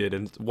you did,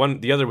 and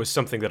the other was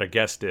something that a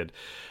guest did.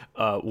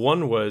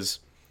 One was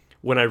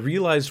when I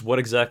realized what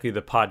exactly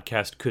the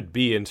podcast could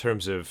be in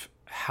terms of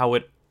how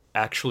it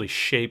actually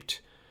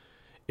shaped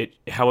it,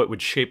 how it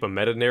would shape a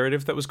meta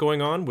narrative that was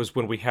going on, was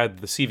when we had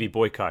the CV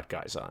boycott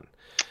guys on.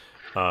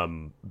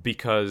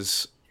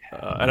 Because,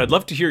 and I'd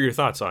love to hear your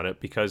thoughts on it,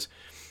 because,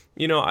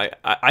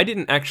 I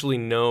didn't actually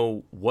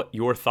know what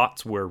your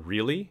thoughts were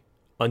really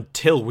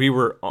until we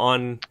were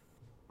on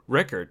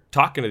record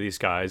talking to these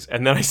guys,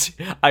 and then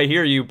I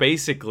hear you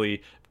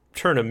basically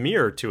turn a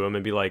mirror to them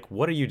and be like,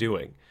 "What are you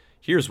doing?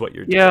 Here's what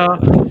you're doing." Yeah.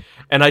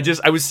 And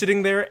I was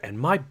sitting there, and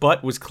my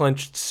butt was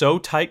clenched so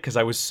tight because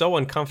I was so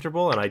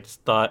uncomfortable, and I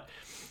thought,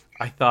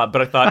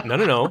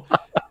 no,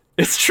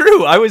 it's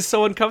true. I was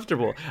so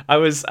uncomfortable. I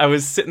was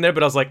sitting there,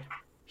 but I was like,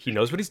 he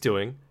knows what he's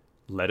doing.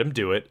 Let him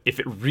do it. If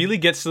it really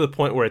gets to the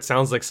point where it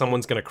sounds like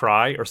someone's going to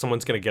cry or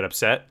someone's going to get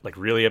upset, like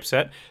really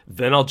upset,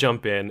 then I'll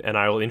jump in and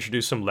I will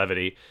introduce some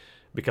levity,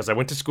 because I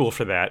went to school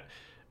for that.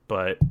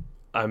 But,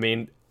 I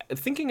mean,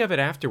 thinking of it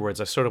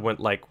afterwards, I sort of went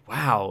like,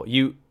 wow,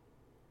 you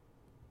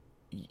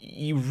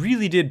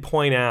really did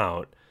point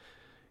out,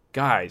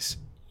 guys,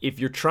 if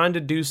you're trying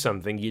to do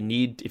something,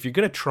 if you're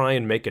going to try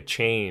and make a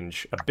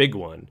change, a big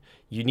one,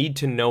 you need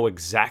to know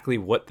exactly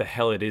what the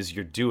hell it is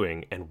you're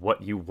doing and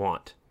what you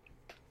want.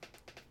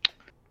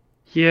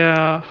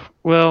 Yeah,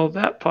 well,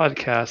 that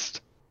podcast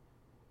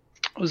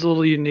was a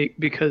little unique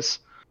because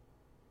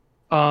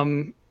I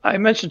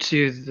mentioned to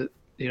you that,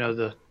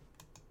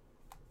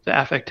 the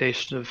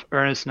affectation of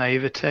earnest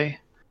naivete.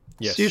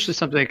 Yes. It's usually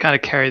something I kind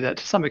of carry that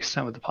to some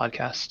extent with the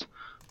podcast.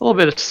 A little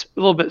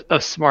bit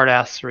of smart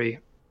assery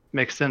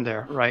mixed in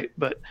there, right?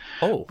 But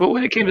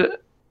when it came to,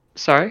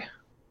 sorry,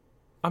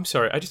 I'm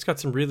sorry. I just got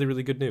some really,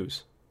 really good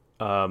news.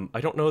 I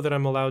don't know that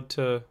I'm allowed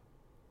to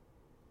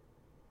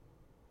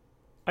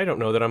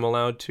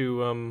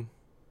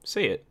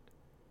say it.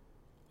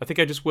 I think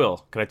I just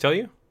will. Can I tell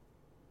you?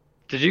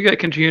 Did you get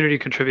community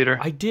contributor?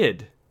 I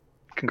did.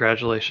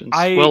 Congratulations.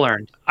 Well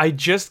earned. I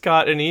just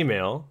got an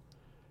email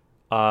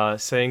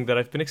saying that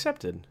I've been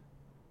accepted.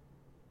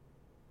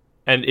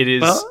 And it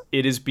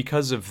is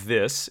because of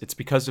this. It's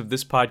because of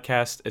this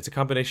podcast. It's a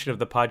combination of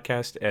the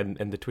podcast and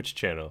the Twitch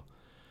channel.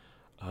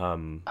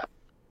 Wow.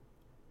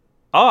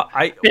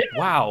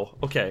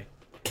 Okay.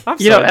 I'm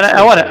sorry. And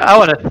I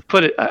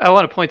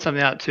want to point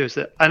something out too. Is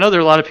that I know there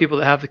are a lot of people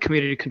that have the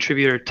community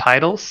contributor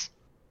titles.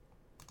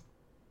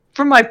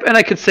 And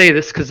I could say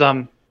this because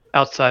I'm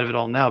outside of it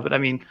all now, but I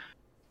mean,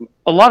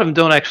 a lot of them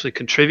don't actually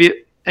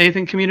contribute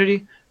anything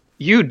community.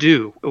 you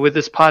do with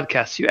this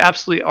podcast. You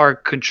absolutely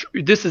are.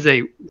 This is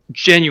a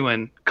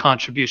genuine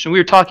contribution. We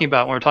were talking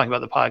about when we were talking about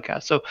the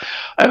podcast. So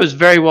it was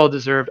very well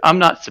deserved. I'm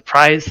not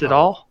surprised at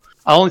all.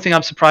 The only thing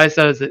I'm surprised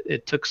at is that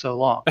it took so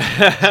long.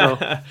 So.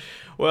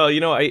 Well,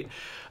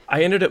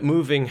 I ended up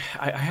moving.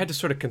 I had to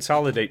sort of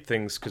consolidate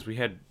things because we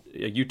had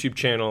a YouTube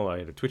channel, I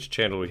had a Twitch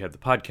channel, we had the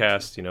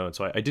podcast, and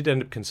so I did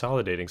end up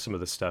consolidating some of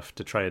the stuff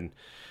to try and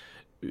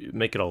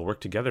make it all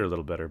work together a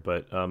little better.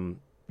 But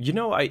I'm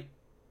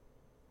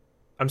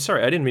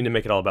sorry, I didn't mean to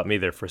make it all about me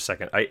there for a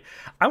second.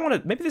 I want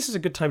to. Maybe this is a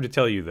good time to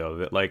tell you though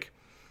that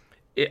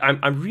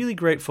I'm really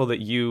grateful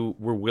that you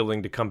were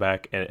willing to come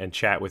back and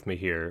chat with me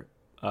here.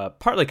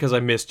 Partly because I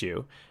missed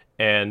you,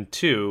 and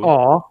two,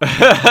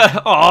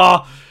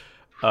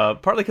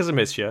 partly because I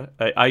missed you.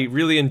 I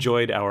really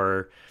enjoyed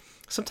our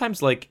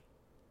sometimes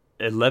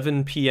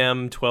 11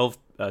 p.m., 12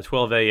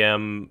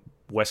 a.m.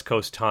 West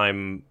Coast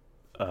time.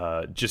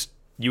 Just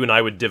you and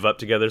I would div up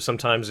together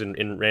sometimes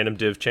in random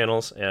div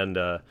channels, and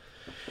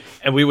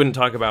we wouldn't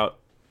talk about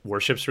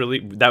worships really.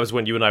 That was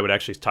when you and I would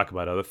actually talk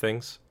about other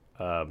things.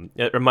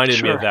 It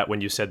reminded me of that when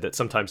you said that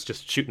sometimes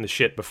just shooting the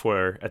shit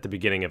at the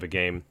beginning of a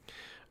game.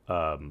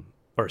 At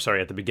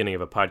the beginning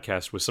of a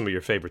podcast with some of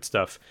your favorite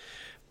stuff.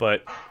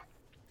 But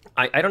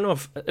I don't know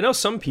I know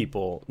some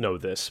people know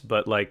this,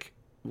 but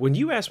when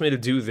you asked me to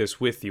do this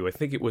with you, I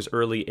think it was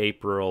early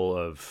April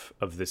of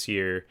this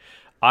year,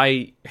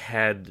 I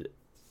had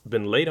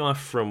been laid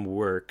off from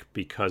work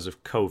because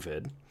of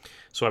COVID.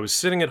 So I was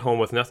sitting at home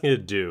with nothing to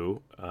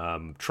do,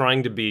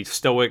 trying to be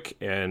stoic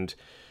and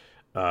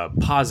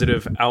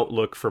positive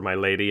outlook for my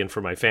lady and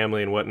for my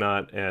family and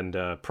whatnot, and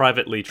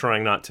privately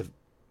trying not to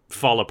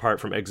fall apart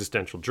from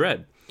existential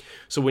dread.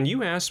 So when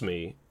you asked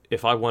me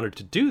if I wanted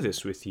to do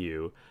this with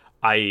you,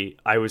 I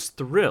was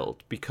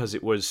thrilled because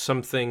it was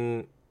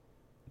something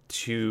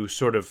to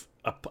sort of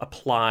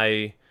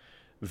apply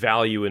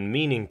value and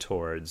meaning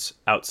towards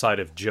outside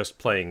of just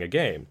playing a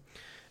game.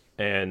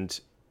 And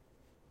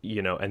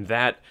and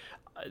that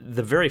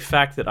the very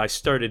fact that I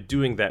started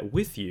doing that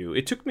with you,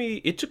 it took me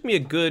a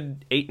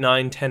good 8,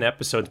 9, 10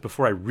 episodes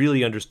before I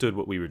really understood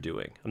what we were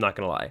doing. I'm not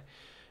going to lie.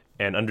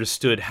 And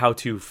understood how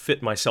to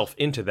fit myself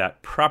into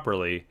that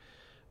properly,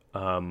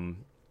 and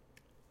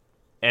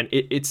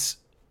it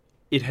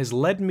has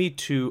led me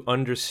to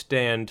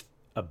understand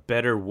a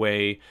better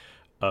way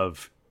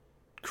of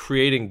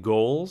creating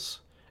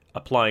goals,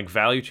 applying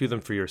value to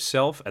them for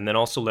yourself, and then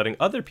also letting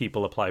other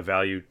people apply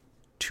value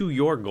to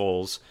your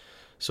goals,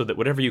 so that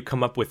whatever you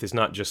come up with is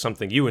not just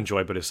something you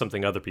enjoy, but is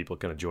something other people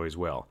can enjoy as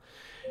well.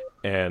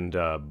 And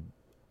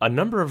a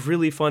number of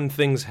really fun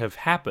things have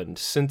happened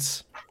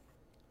since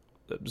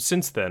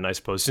then, I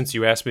suppose, since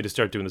you asked me to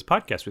start doing this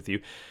podcast with you,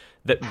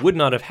 that would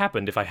not have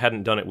happened if I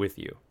hadn't done it with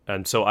you.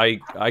 And so I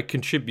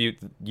contribute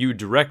you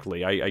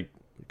directly. I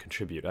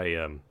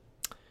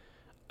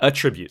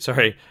attribute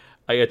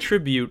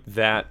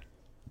that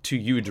to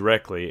you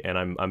directly, and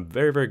I'm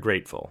very, very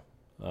grateful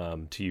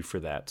to you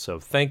for that. So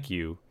thank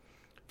you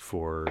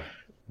for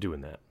doing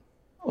that.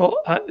 Well,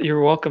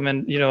 you're welcome.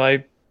 And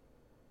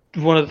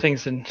one of the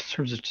things in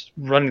terms of just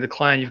running the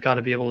client you've got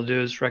to be able to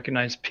do is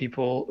recognize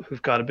people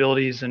who've got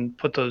abilities and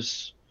put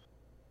those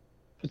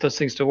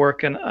things to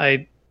work. And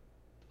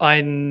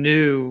I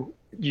knew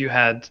you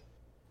had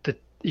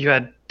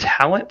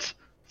talent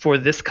for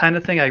this kind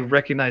of thing. I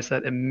recognized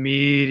that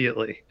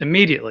immediately.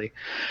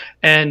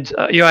 And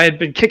I had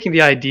been kicking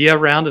the idea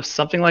around of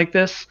something like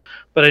this,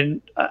 but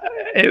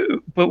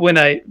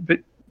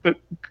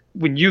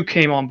when you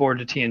came on board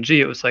to TNG,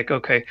 it was like,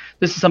 okay,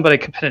 this is somebody I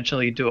could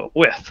potentially do it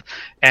with,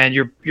 and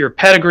your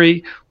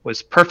pedigree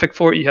was perfect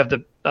for it. You have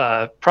the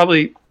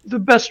probably the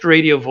best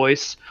radio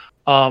voice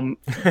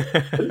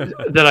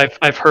that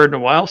I've heard in a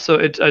while. So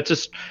it's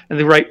just, and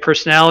the right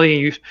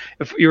personality.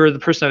 If you were the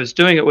person I was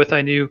doing it with,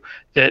 I knew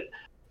that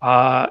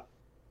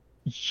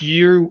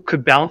you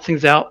could balance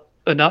things out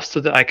enough so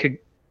that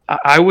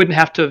I wouldn't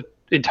have to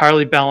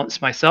entirely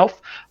balance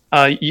myself.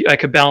 I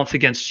could balance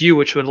against you,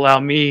 which would allow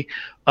me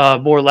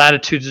more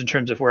latitudes in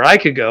terms of where I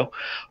could go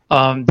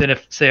than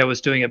if, say, I was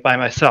doing it by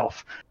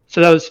myself.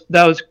 So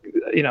that was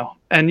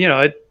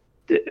and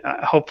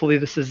hopefully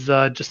this is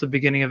just the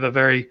beginning of a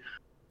very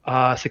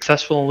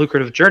successful and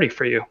lucrative journey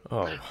for you.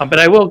 But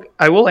I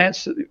will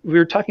answer. We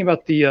were talking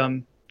about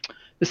the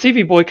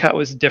CV boycott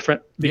was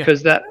different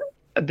because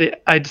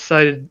I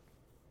decided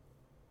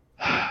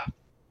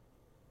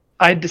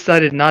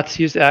not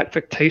to use the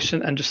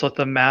affectation and just let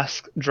the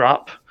mask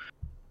drop.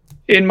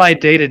 In my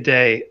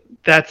day-to-day,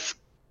 that's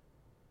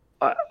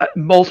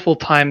multiple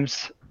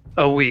times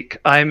a week.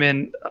 I'm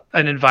in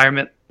an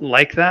environment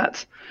like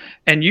that,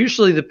 and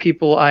usually the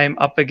people I'm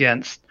up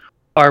against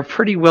are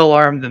pretty well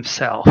armed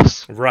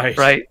themselves.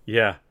 Right.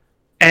 Yeah.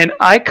 And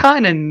I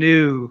kind of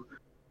knew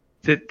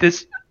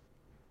that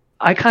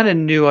I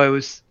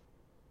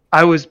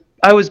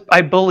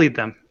bullied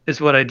them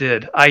is what I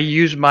did. I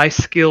used my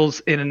skills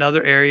in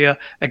another area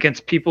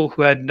against people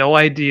who had no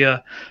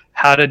idea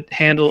how to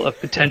handle a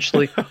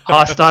potentially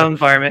hostile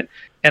environment,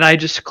 and I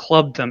just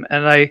clubbed them.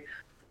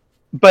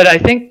 But I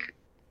think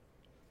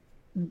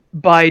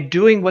by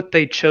doing what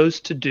they chose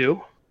to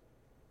do,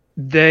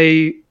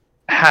 they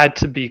had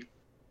to be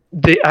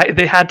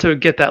they had to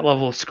get that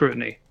level of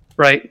scrutiny,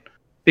 right?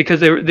 Because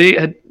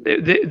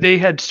they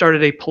had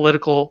started a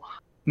political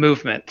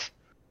movement,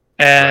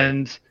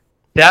 and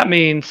that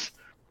means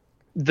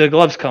the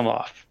gloves come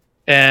off.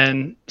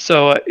 And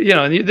so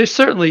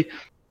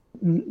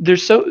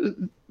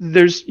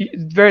there's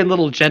very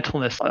little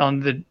gentleness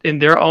in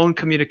their own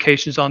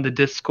communications on the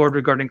Discord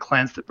regarding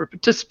clans that were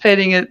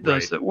participating in it,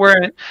 those that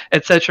weren't,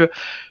 etc.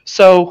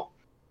 So,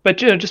 but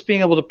just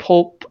being able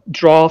to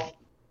draw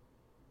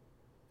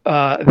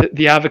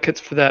the advocates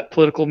for that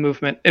political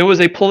movement. It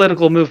was a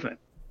political movement.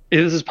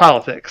 This is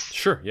politics.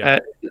 Sure. Yeah.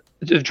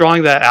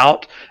 Drawing that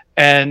out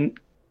and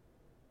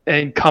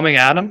coming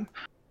at them.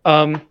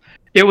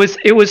 It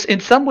was in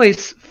some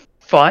ways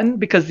fun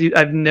because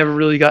I've never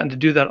really gotten to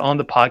do that on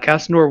the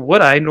podcast, nor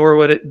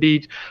would it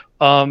be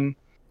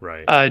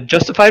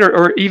justified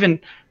or even.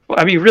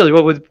 I mean, really,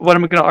 what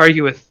am I going to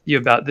argue with you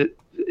about that?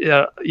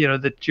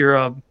 That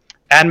your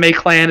anime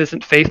clan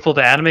isn't faithful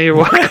to anime or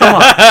what? Come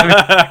on,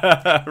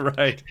 I mean,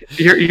 right.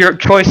 Your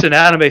choice in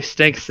anime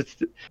stinks.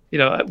 It's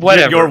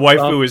whatever. Your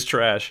waifu is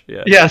trash.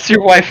 Yeah. Yes,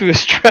 your waifu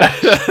is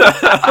trash.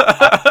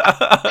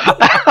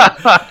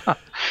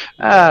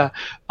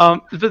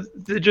 But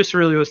there just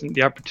really wasn't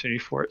the opportunity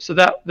for it. So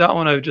that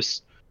one I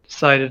just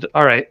decided,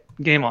 all right,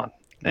 game on.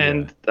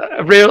 And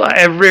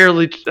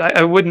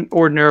I wouldn't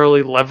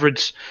ordinarily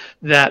leverage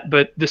that,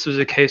 but this was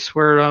a case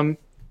where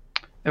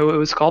it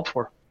was called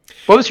for.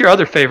 What was your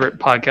other favorite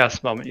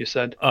podcast moment? You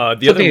said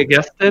something a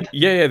guest did.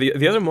 Yeah.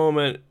 The other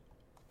moment.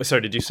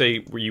 Sorry, did you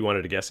say you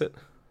wanted to guess it?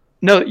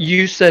 No,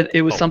 you said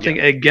it was something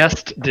a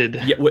guest did.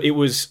 Yeah, well, it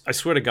was. I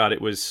swear to God,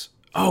 it was.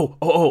 Oh,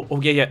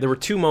 yeah. There were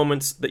two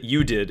moments that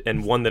you did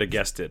and one that a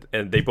guest did,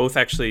 and they both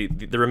actually.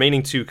 The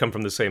remaining two come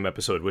from the same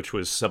episode, which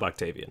was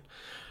Sub-Octavian.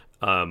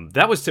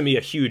 That was to me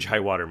a huge high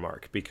water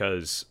mark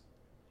because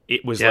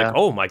it was like,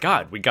 oh my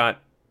God, we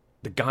got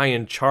the guy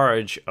in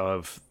charge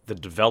of the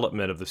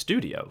development of the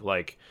studio,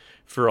 like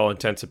for all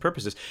intents and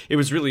purposes. It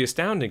was really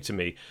astounding to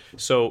me.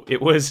 So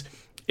it was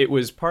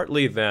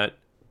partly that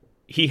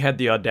he had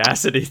the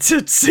audacity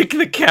to sink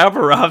the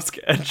Khabarovsk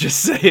and just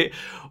say,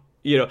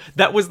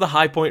 that was the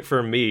high point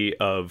for me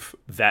of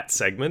that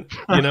segment,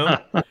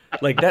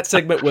 like that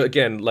segment,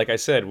 again, like I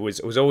said, was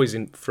always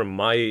in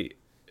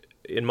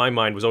my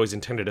mind was always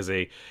intended as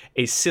a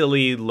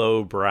silly,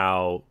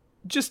 lowbrow,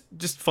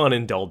 just fun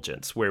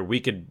indulgence where we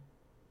could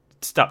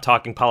stop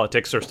talking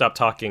politics or stop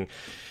talking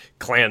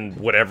clan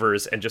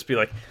whatevers and just be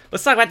like,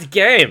 let's talk about the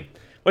game.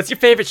 What's your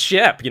favorite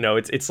ship?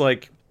 It's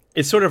like,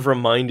 it sort of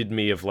reminded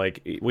me of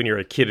like when you're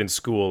a kid in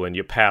school and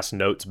you pass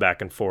notes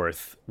back and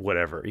forth,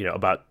 whatever,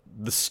 about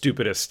the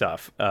stupidest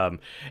stuff. And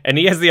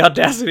he has the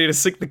audacity to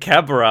sink the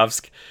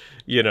Khabarovsk,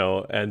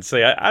 and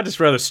say, I'd just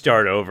rather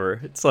start over.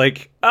 It's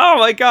like, oh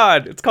my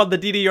God, it's called the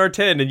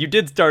DDR-10 and you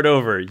did start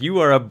over. You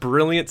are a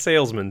brilliant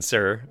salesman,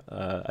 sir.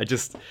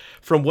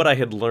 From what I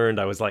had learned,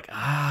 I was like,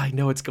 I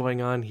know what's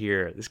going on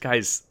here. This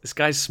guy's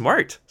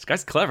smart. This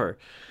guy's clever.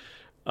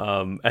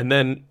 And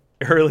then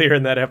earlier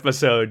in that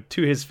episode,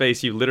 to his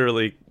face, you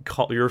literally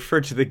you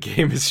referred to the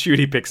game as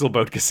Shooty Pixel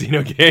Boat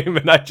Casino Game.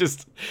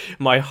 And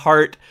my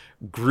heart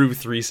grew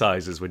 3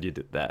 sizes when you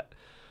did that.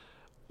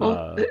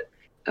 Well,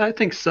 I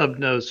think Sub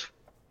knows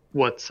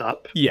what's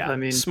up. Yeah, I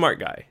mean, smart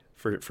guy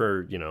for.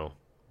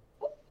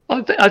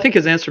 I think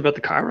his answer about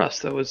the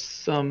Kairos that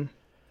was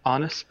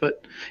honest,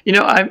 but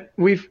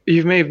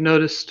you may have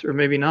noticed, or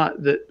maybe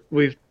not, that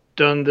we've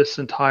done this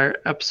entire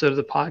episode of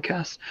the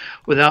podcast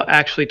without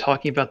actually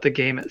talking about the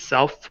game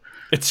itself.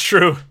 It's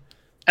true,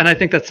 and I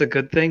think that's a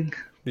good thing.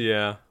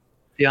 Yeah. To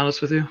be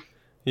honest with you.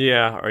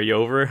 Yeah. Are you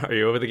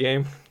over the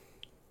game?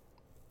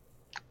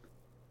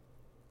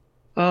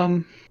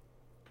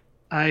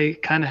 I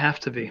kind of have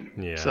to be.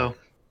 Yeah. So.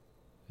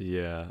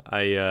 Yeah.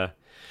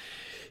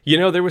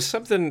 There was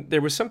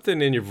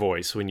something in your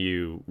voice when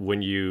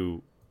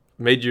you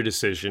made your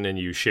decision and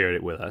you shared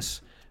it with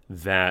us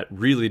that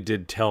really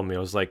did tell me. I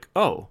was like,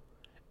 oh,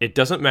 it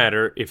doesn't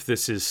matter if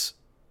this is,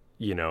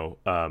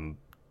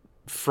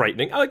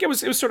 frightening. Like it was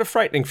sort of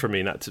frightening for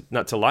me,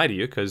 not to lie to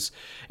you, because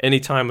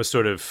anytime a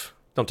sort of,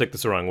 don't take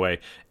this the wrong way,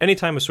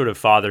 anytime a sort of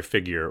father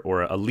figure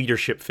or a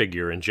leadership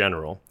figure in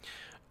general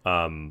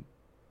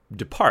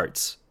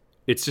departs,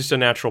 it's just a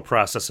natural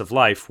process of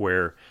life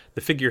where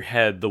the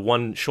figurehead, the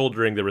one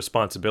shouldering the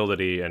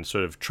responsibility and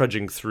sort of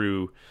trudging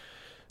through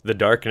the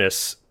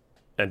darkness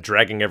and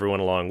dragging everyone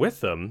along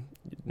with them,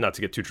 not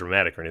to get too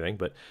dramatic or anything,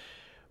 but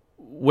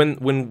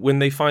when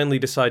they finally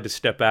decide to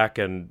step back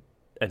and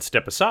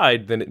step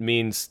aside, then it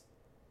means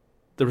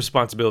the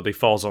responsibility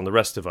falls on the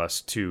rest of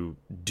us to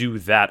do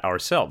that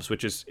ourselves,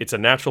 which is, it's a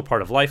natural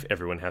part of life.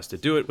 Everyone has to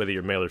do it, whether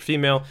you're male or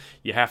female.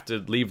 You have to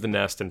leave the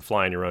nest and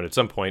fly on your own at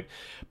some point.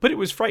 But it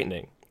was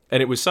frightening,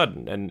 and it was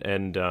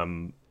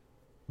sudden,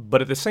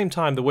 but at the same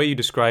time, the way you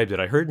described it,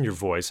 I heard in your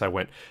voice, I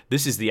went,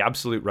 this is the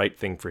absolute right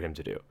thing for him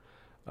to do.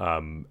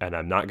 And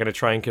I'm not going to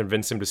try and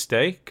convince him to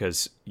stay,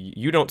 because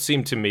you don't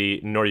seem to me,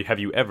 nor have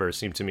you ever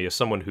seemed to me, as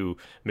someone who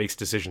makes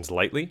decisions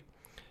lightly.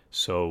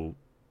 So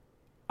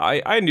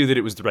I knew that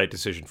it was the right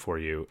decision for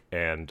you,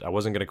 and I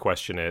wasn't going to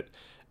question it.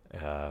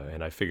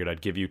 And I figured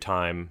I'd give you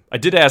time. I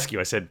did ask you.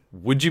 I said,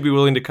 would you be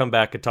willing to come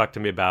back and talk to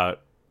me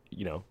about,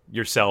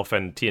 yourself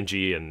and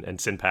TNG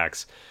and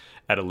Synpax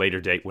at a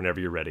later date whenever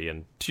you're ready?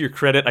 And to your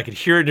credit, I could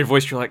hear in your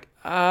voice, you're like,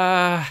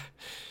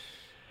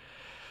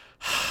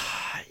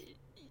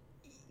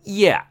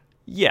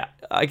 yeah,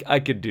 I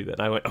could do that.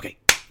 And I went, okay,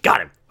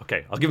 got him.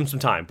 Okay, I'll give him some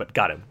time, but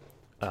got him.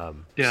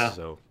 Yeah.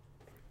 So,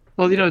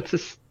 well, it's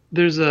this.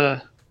 There's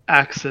a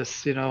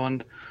axis,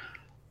 and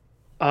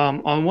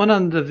on one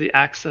end of the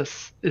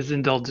axis is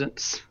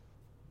indulgence,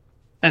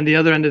 and the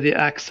other end of the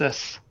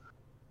axis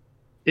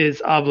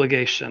is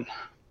obligation.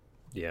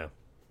 Yeah.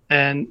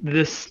 And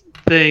this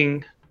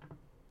thing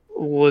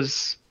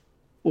was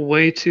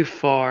way too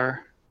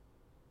far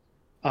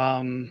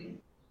on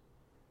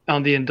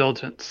the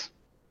indulgence.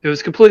 It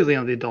was completely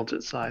on the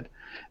indulgence side.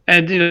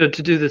 And, to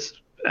do this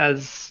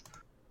as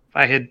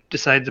I had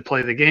decided to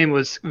play the game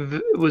was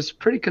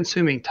pretty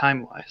consuming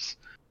time-wise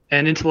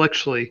and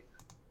intellectually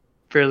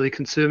fairly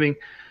consuming.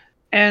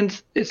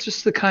 And it's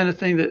just the kind of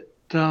thing that,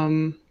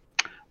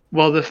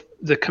 while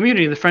the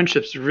community and the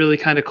friendships are really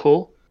kind of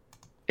cool,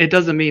 it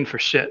doesn't mean for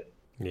shit.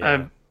 Yeah.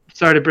 I'm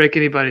sorry to break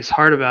anybody's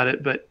heart about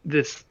it, but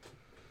this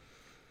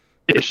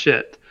is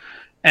shit.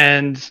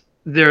 And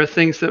there are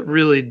things that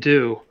really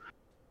do.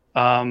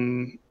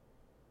 And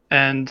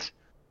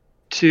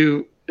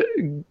to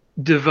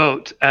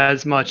devote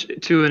as much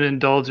to an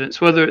indulgence,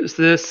 whether it's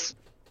this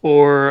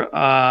or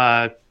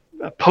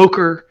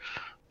poker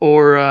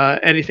or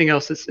anything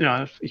else that's,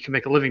 you can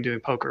make a living doing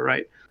poker,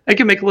 right? I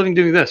can make a living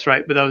doing this,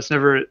 right? But that was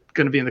never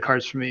going to be in the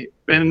cards for me,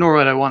 and nor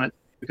would I want it,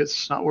 because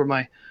it's not where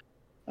my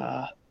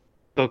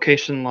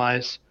vocation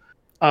lies.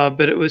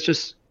 But it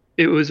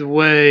was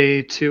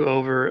way too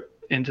over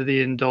into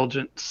the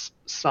indulgence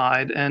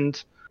side,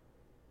 and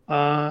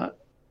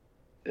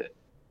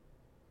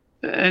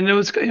it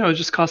was,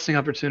 just costing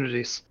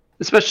opportunities.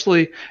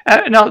 Especially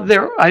now,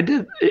 I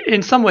did,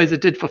 in some ways,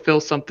 it did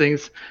fulfill some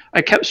things.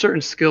 I kept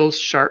certain skills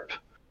sharp,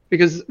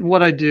 because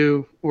what I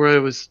do, where I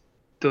was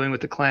doing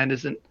with the clan,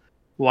 isn't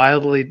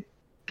wildly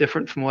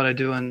different from what I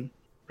do in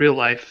real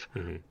life.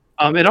 Mm-hmm.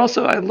 And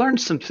also, I learned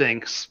some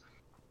things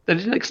that I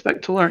didn't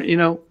expect to learn.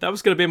 That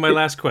was going to be my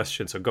last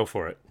question, so go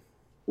for it.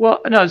 Well,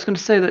 no, I was going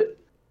to say that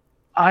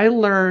I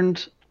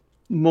learned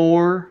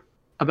more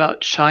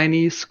about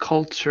Chinese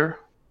culture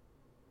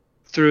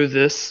through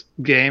this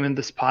game and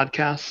this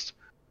podcast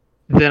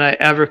than I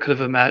ever could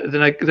have imagined,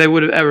 than I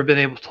would have ever been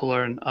able to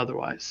learn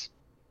otherwise.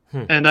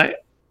 And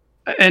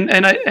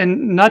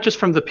not just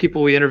from the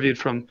people we interviewed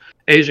from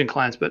Asian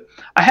clans, but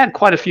I had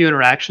quite a few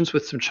interactions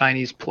with some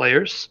Chinese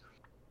players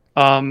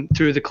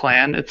through the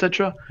clan,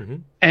 etc. Mm-hmm.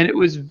 And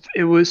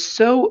it was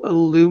so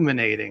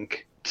illuminating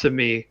to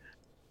me.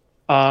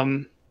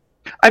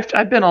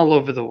 I've been all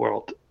over the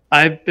world.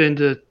 I've been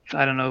to,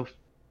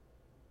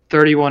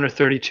 31 or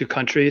 32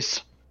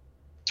 countries.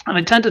 And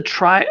I tend to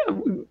try,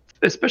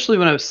 especially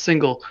when I was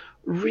single,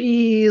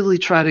 really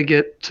try to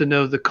get to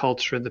know the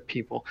culture of the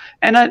people.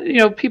 And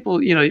people,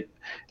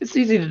 it's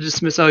easy to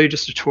dismiss, oh, you're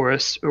just a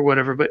tourist or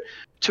whatever, but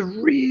to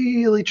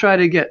really try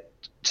to get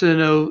to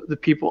know the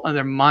people and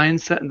their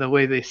mindset and the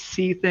way they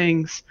see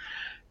things.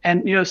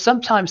 And,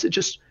 sometimes it's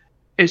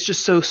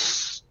just so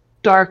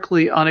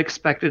starkly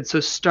unexpected, so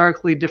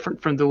starkly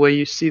different from the way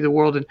you see the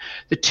world. And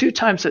the two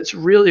times that's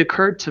really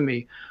occurred to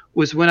me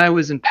was when I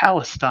was in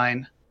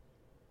Palestine,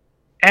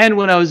 and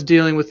when I was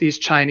dealing with these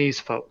Chinese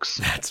folks.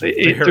 That's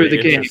very through the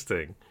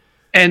interesting. Game.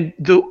 And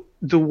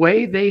the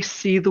way they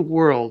see the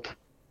world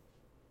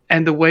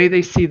and the way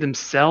they see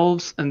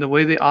themselves and the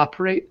way they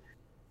operate,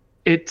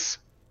 it's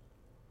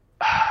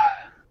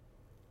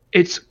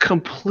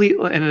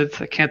completely, and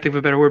I can't think of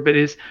a better word, but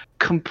it is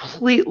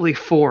completely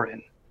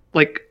foreign.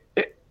 Like,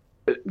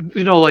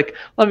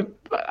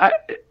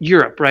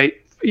 Europe, right?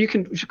 You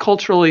can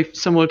culturally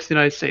similar to the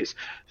United States.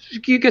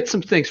 You get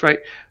some things,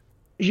 right?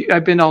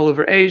 I've been all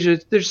over Asia.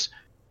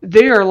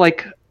 They are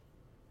like,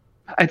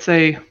 I'd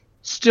say,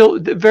 still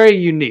very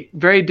unique,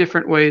 very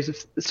different ways of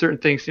certain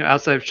things,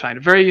 outside of China.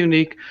 Very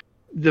unique,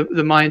 the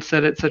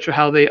mindset, etc.,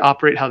 how they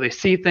operate, how they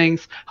see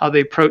things, how they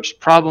approach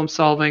problem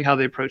solving, how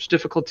they approach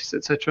difficulties,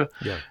 etc.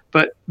 Yeah.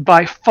 But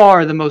by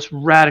far the most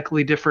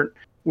radically different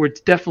were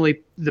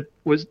definitely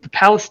was the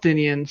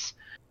Palestinians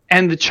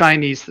and the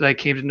Chinese that I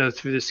came to know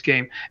through this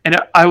game. And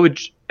I would,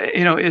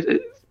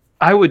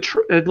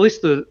 at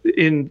least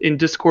in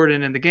Discord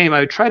and in the game, I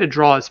would try to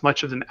draw as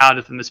much of them out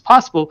of them as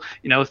possible,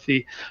 with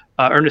the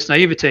earnest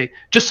naivete,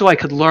 just so I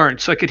could learn,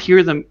 so I could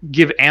hear them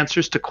give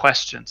answers to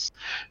questions.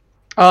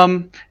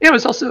 It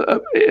was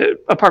also,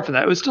 apart from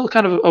that, it was still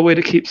kind of a way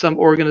to keep some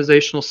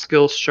organizational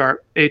skills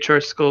sharp, HR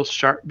skills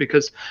sharp,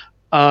 because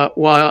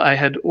while I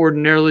had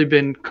ordinarily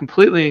been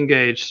completely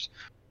engaged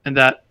in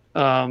that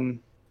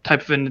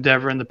type of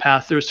endeavor in the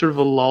past, there was sort of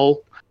a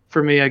lull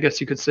for me, I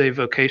guess you could say,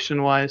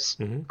 vocation-wise,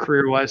 mm-hmm.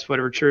 career-wise,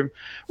 whatever term,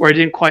 where I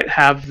didn't quite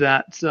have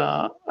that.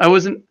 I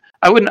wouldn't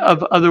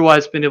have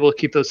otherwise been able to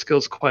keep those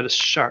skills quite as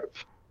sharp.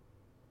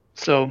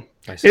 So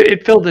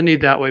it filled the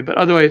need that way. But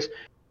otherwise,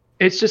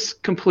 it's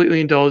just completely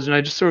indulgent.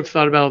 I just sort of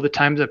thought about all the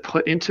times I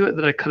put into it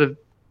that I could have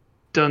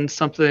done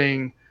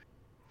something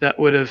that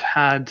would have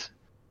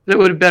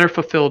better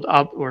fulfilled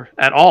or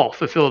at all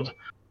fulfilled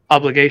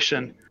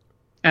obligation.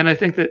 And I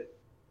think that,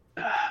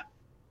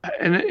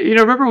 and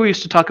remember we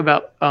used to talk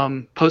about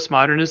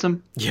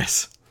postmodernism?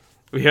 Yes.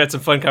 We had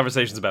some fun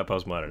conversations about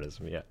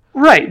postmodernism, yeah.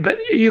 Right, but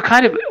you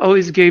kind of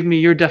always gave me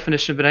your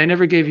definition, but I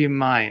never gave you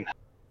mine.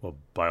 Well,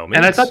 by all means.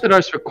 And I thought that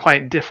ours were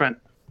quite different.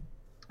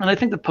 And I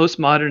think the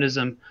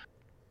postmodernism,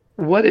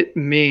 what it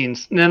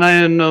means, and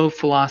I know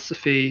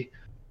philosophy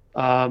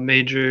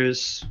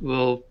majors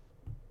will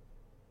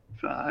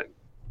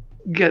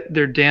get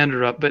their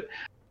dander up, but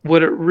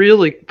what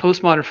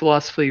postmodern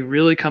philosophy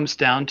really comes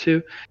down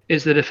to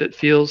is that if it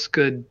feels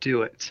good,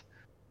 do it.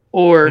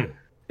 Or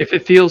if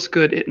it feels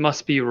good, it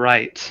must be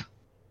right.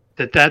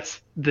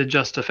 That's the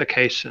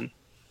justification.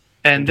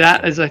 And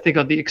that is, I think,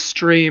 on the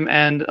extreme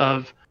end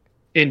of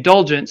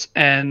indulgence,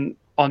 and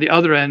on the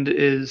other end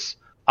is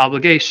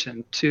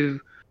obligation to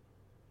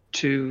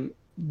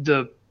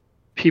the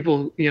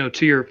people,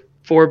 to your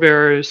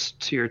forebears,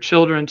 to your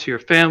children, to your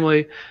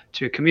family,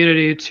 to your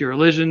community, to your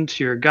religion,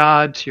 to your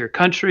God, to your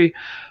country.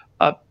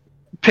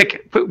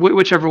 Pick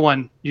whichever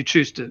one you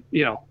choose to,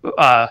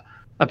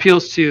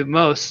 appeals to you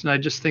most. And I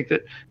just think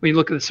that when you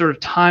look at the sort of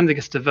time that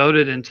gets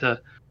devoted into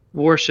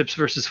warships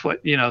versus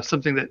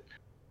something that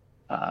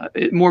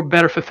it more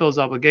better fulfills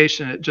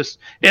obligation, it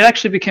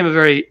actually became a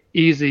very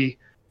easy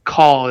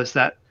call as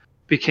that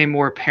became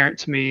more apparent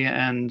to me.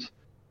 And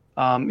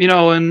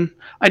and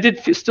I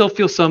did still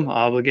feel some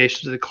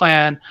obligation to the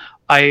clan.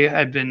 I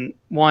had been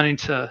wanting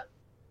to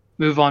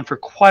move on for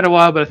quite a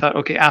while, but I thought,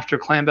 okay, after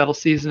clan battle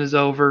season is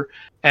over,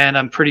 and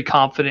I'm pretty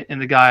confident in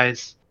the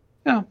guys,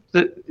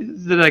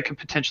 that I could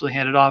potentially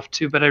hand it off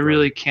to, but I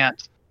really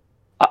can't.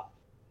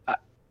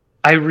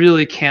 I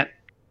really can't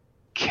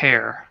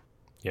care.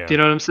 Yeah. Do you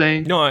know what I'm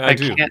saying? No, I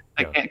do.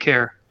 I can't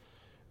care.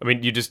 I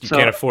mean, you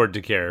can't afford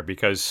to care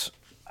because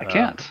I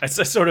can't. It's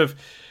a sort of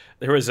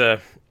there was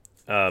a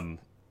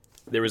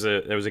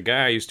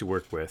guy I used to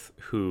work with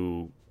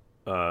who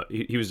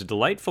he was a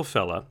delightful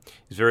fella.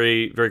 He's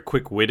very, very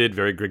quick-witted,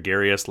 very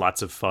gregarious,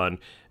 lots of fun,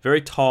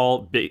 very tall.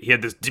 Big, he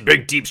had this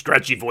big, deep,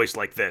 stretchy voice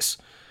like this,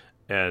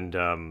 and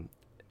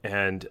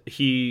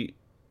he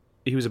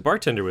was a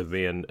bartender with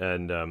me,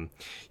 and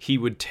he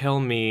would tell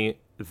me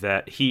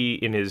that I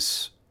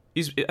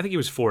think he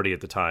was 40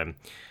 at the time,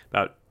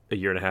 about a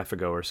year and a half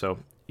ago or so.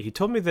 He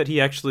told me that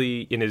he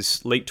actually, in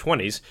his late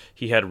 20s,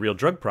 he had a real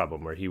drug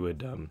problem where he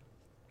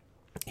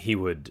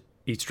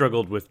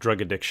struggled with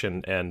drug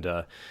addiction, and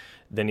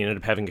then he ended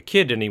up having a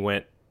kid, and he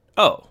went,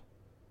 "Oh,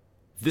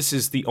 this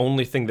is the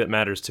only thing that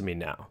matters to me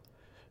now."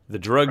 The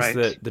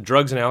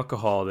drugs and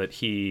alcohol that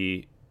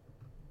he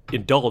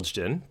indulged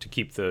in, to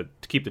keep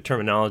the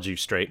terminology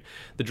straight,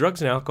 the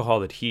drugs and alcohol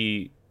that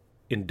he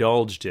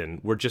indulged in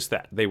were just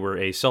that. They were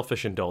a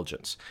selfish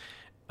indulgence,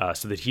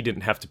 so that he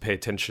didn't have to pay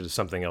attention to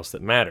something else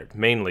that mattered,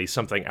 mainly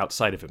something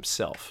outside of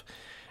himself.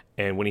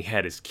 And when he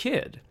had his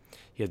kid,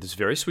 he had this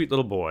very sweet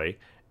little boy,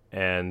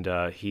 and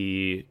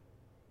he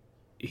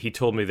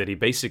told me that he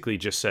basically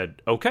just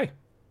said, "Okay,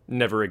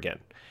 never again."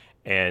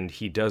 And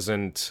he's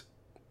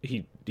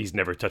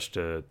never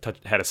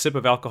had a sip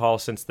of alcohol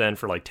since then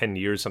for like 10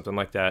 years, something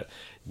like that.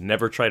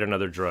 Never tried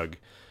another drug.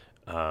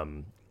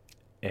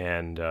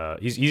 And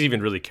he's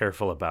even really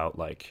careful about,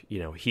 like,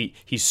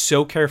 he's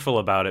so careful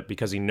about it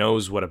because he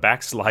knows what a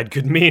backslide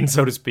could mean,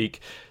 so to speak,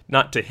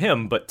 not to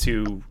him, but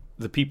to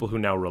the people who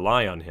now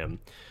rely on him.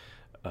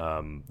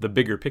 The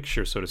bigger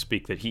picture, so to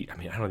speak, that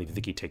I don't even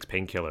think he takes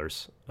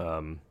painkillers,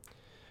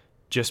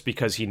 just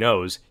because he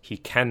knows he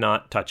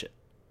cannot touch it,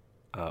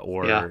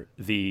 or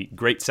the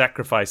great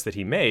sacrifice that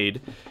he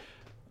made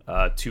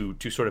to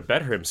sort of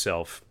better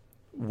himself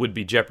would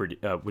be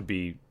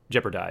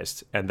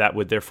jeopardized, and that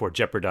would therefore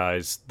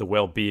jeopardize the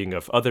well-being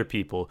of other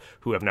people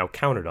who have now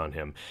counted on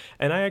him.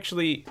 And I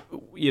actually,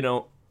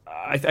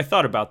 I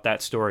thought about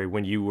that story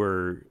when you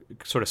were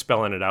sort of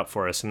spelling it out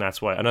for us, and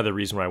that's why another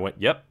reason why I went,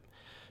 "Yep,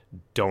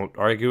 don't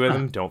argue with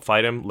him, don't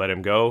fight him, let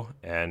him go,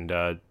 and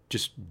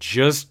just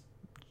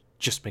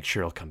make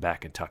sure he'll come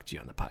back and talk to you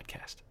on the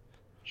podcast."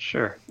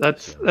 Sure,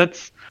 that's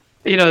that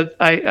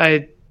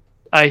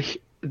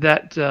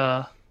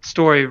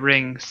story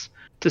rings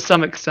to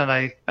some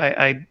extent.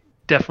 I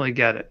definitely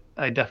get it.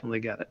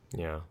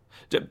 Yeah.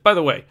 By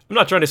the way, I'm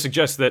not trying to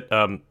suggest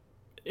that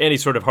any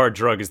sort of hard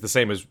drug is the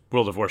same as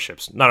World of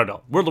Warships. Not at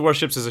all. World of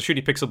Warships is a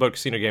shooty pixel boat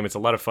casino game. It's a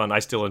lot of fun. I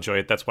still enjoy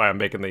it. That's why I'm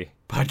making the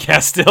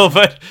podcast still.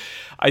 But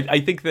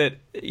I think that,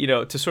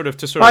 to sort of.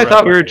 I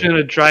thought we were going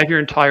to drive your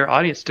entire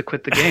audience to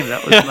quit the game.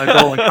 That was my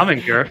goal in coming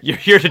here. You're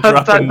here to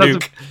drop a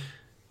nuke.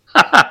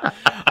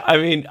 I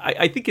mean,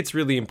 I think it's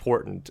really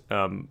important.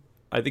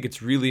 I think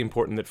it's really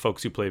important that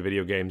folks who play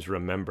video games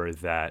remember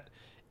that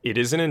it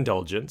is an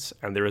indulgence,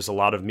 and there is a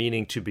lot of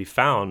meaning to be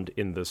found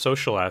in the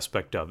social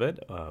aspect of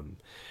it,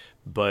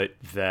 but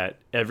that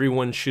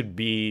everyone should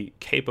be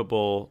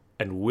capable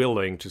and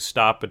willing to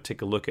stop and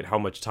take a look at how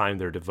much time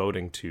they're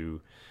devoting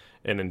to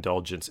an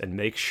indulgence and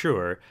make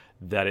sure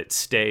that it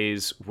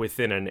stays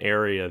within an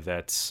area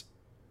that's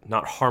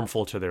not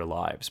harmful to their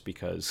lives,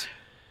 because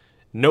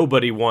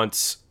nobody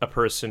wants a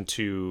person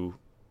to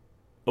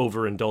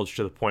overindulge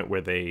to the point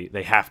where they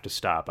have to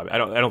stop. I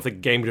don't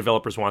think game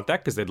developers want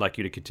that, because they'd like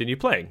you to continue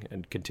playing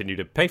and continue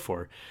to pay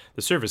for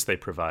the service they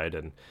provide.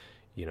 And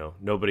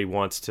nobody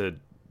wants to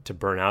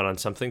burn out on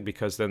something,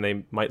 because then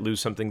they might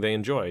lose something they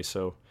enjoy.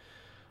 So,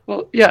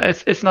 well, yeah,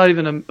 it's not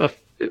even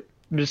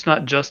it's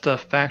not just a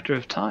factor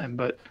of time,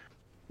 but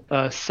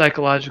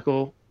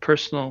psychological,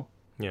 personal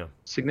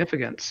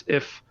significance.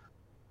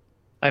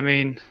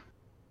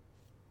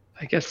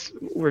 I guess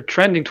we're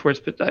trending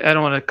towards, but I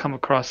don't want to come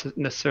across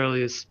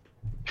necessarily as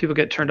people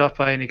get turned off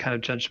by any kind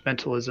of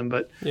judgmentalism.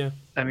 But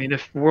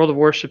if World of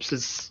Warships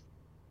is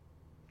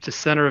the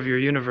center of your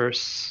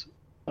universe,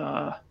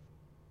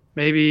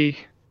 maybe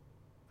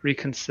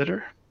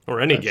reconsider.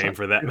 Or any game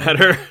for that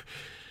matter.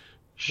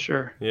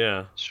 Sure.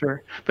 Yeah.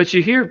 Sure. But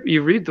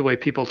you read the way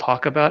people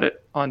talk about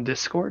it on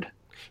Discord.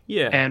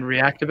 Yeah. And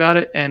react about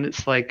it, and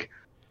it's like,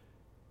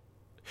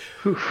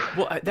 whew.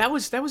 Well, that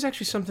was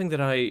actually something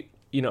that I,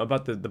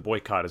 about the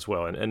boycott as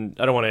well, and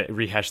I don't want to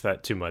rehash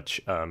that too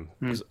much,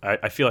 because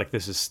I feel like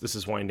this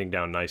is winding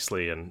down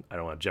nicely, and I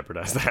don't want to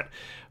jeopardize that.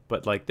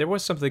 But like, there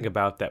was something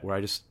about that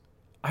where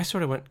I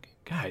sort of went,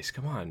 guys,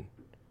 come on,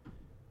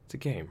 it's a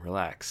game,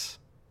 relax.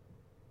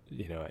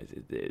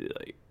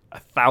 Like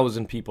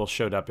 1,000 people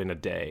showed up in a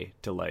day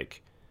to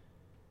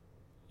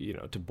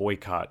to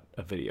boycott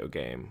a video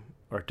game,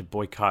 or to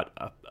boycott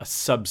a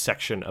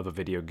subsection of a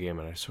video game,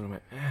 and I sort of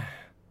went, can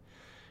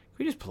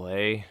we just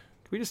play?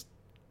 Can we just?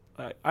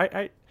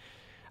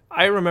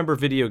 I remember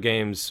video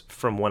games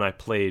from when I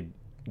played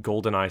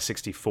GoldenEye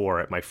 64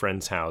 at my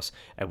friend's house,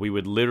 and we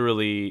would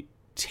literally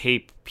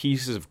tape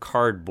pieces of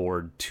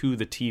cardboard to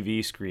the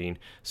TV screen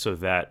so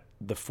that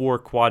the 4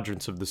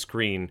 quadrants of the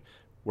screen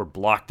were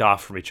blocked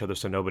off from each other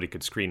so nobody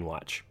could screen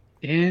watch.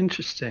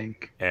 Interesting.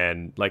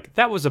 And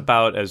that was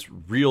about as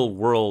real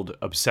world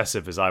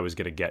obsessive as I was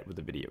going to get with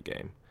a video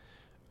game.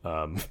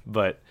 There's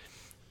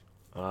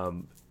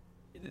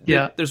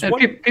and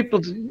one.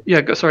 People.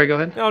 Yeah. Sorry. Go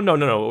ahead. No.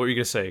 What were you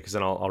going to say? Because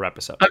then I'll wrap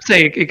this up. I'm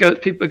saying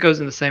it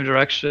goes in the same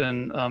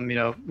direction.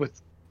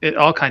 With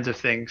all kinds of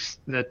things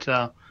that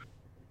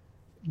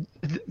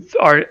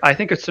I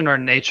think it's in our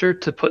nature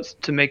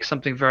to make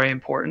something very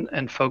important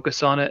and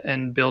focus on it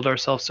and build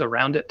ourselves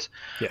around it.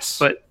 Yes.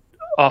 But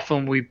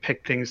often we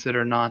pick things that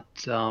are not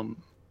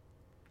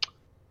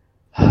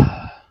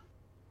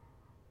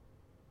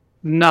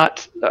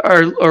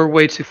are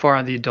way too far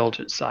on the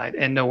indulgent side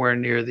and nowhere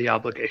near the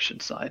obligation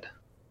side.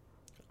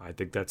 I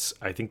think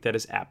that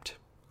is apt.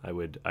 I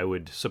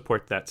would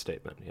support that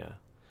statement. Yeah.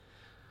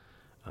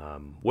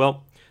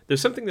 Well, there's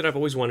something that I've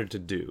always wanted to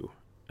do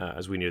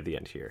as we near the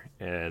end here,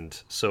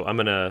 and so I'm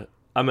gonna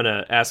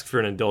ask for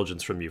an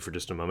indulgence from you for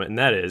just a moment, and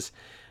that is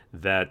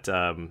that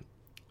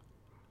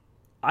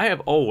I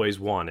have always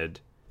wanted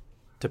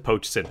to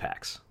poach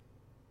Synpax,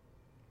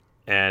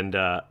 and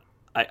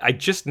I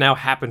just now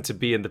happen to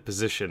be in the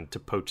position to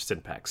poach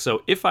Synpax.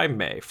 So if I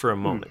may, for a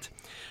moment,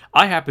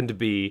 I happen to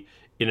be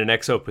in an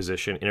XO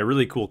position in a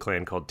really cool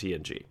clan called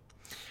TNG.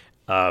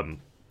 And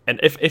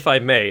if I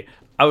may,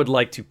 I would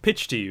like to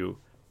pitch to you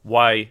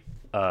why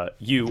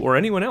you, or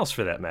anyone else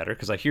for that matter,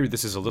 because I hear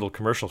this is a little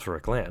commercial for a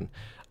clan,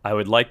 I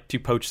would like to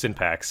poach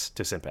Synpax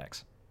to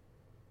Synpax.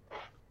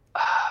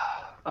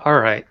 All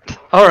right.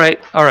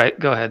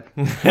 Go ahead.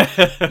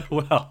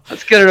 Well,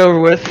 let's get it over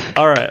with.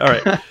 All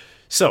right.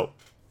 So,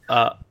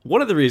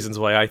 one of the reasons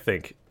why I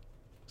think,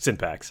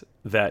 Synpax,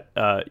 that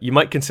you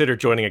might consider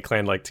joining a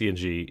clan like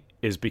TNG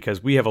is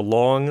because we have a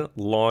long,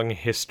 long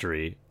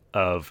history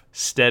of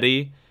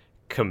steady,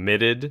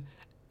 committed,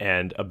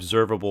 and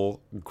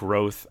observable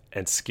growth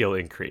and skill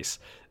increase.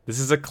 This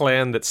is a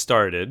clan that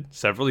started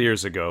several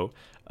years ago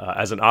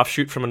as an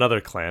offshoot from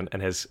another clan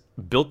and has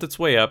built its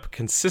way up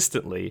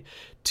consistently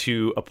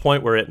to a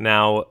point where it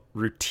now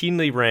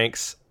routinely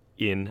ranks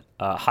in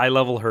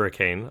high-level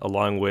Hurricane,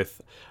 along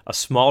with a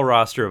small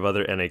roster of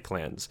other NA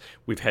clans.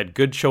 We've had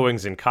good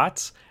showings in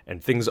COTS,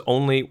 and things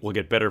only will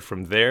get better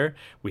from there.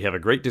 We have a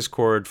great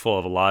Discord full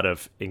of a lot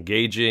of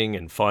engaging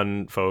and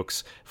fun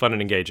folks, fun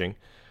and engaging,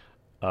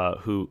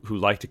 who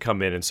like to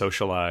come in and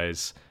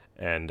socialize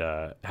and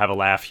have a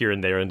laugh here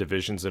and there in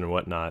divisions and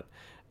whatnot.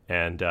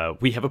 And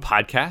we have a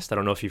podcast. I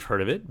don't know if you've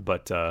heard of it,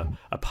 but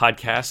a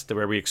podcast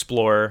where we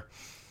explore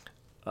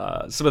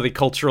some of the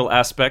cultural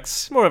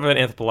aspects, more of an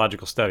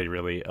anthropological study,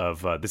 really,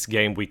 of this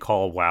game we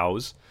call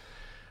WoWs.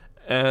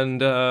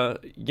 And,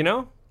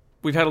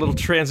 we've had a little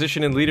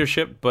transition in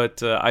leadership,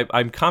 but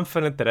I'm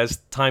confident that as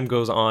time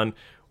goes on,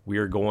 we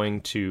are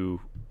going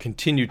to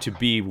continue to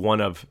be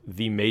one of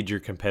the major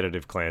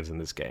competitive clans in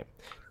this game.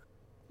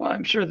 Well,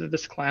 I'm sure that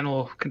this clan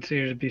will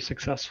continue to be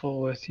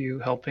successful with you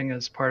helping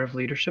as part of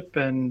leadership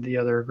and the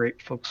other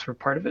great folks who are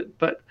part of it,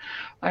 but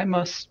I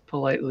must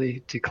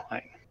politely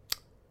decline.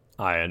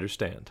 I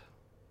understand.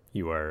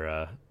 You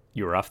are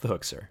off the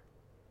hook, sir.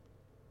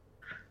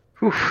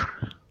 Whew.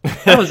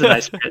 That was a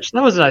nice pitch.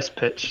 That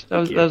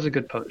was a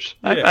good poach.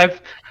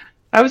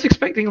 I was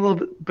expecting a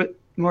little bit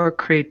more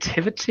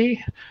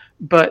creativity,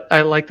 but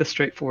I like the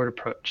straightforward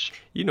approach.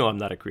 You know, I'm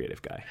not a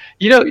creative guy.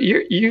 You know,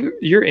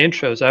 your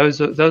intros. That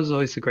was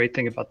always the great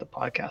thing about the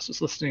podcast,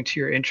 was listening to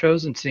your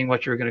intros and seeing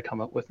what you were going to come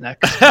up with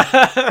next.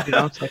 You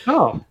know, it's like,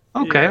 oh,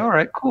 okay, all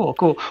right, cool.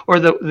 Or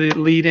the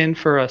lead in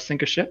for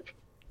Sink a Ship.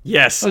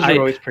 Yes, those are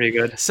always pretty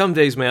good. Some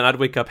days, man, I'd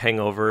wake up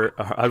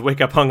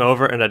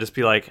hungover, and I'd just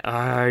be like,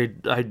 I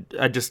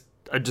just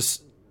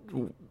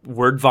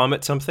word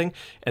vomit something,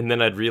 and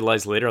then I'd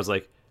realize later I was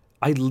like,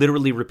 I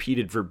literally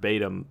repeated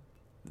verbatim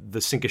the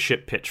Sink a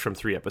Ship pitch from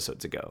 3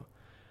 episodes ago.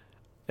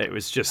 It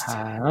was just...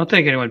 I don't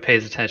think anyone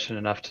pays attention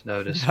enough to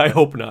notice. I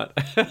hope not.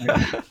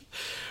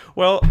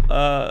 Well,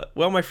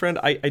 my friend,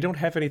 I don't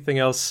have anything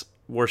else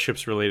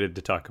warships related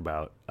to talk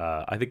about.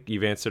 I think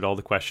you've answered all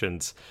the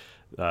questions.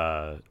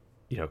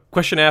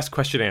 Question asked,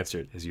 question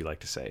answered, as you like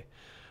to say.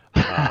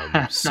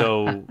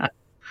 So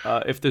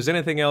if there's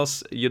anything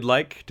else you'd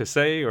like to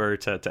say or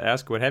to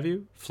ask, what have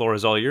you, floor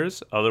is all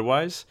yours.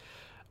 Otherwise,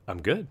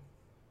 I'm good.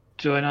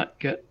 Do I not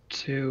get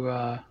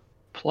to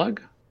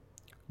plug?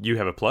 You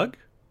have a plug?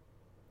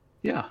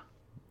 Yeah.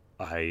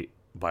 By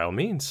all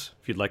means,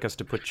 if you'd like us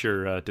to put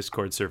your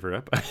Discord server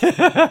up,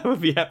 I would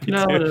be happy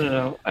to.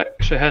 No.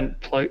 Actually,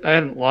 I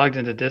hadn't logged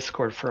into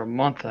Discord for a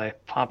month. I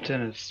popped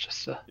in. It's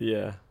just a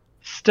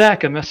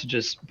stack of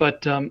messages.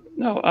 But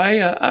no,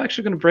 I'm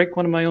actually going to break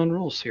one of my own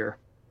rules here.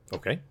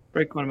 Okay.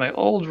 Break one of my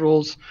old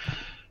rules.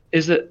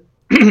 Is that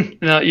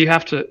now you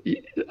have to?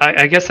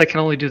 I guess I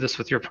can only do this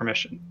with your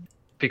permission,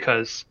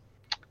 because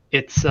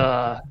it is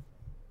a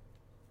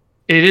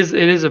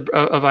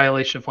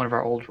violation of one of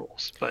our old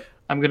rules. But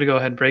I'm going to go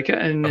ahead and break it,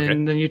 and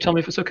then you tell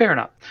me if it's okay or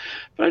not.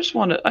 But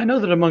I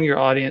know that among your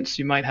audience,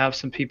 you might have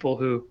some people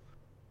who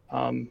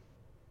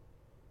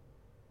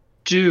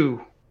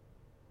do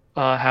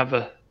have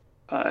a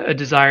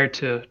desire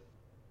to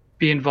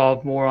be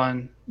involved more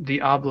on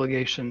the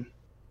obligation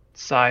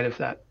side of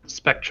that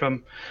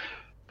spectrum,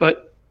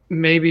 but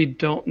maybe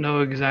don't know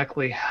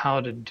exactly how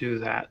to do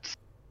that,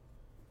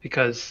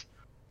 because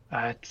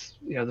it's,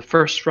 the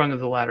first rung of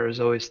the ladder is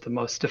always the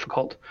most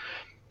difficult.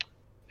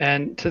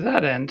 And to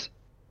that end,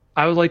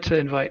 I would like to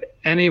invite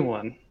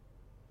anyone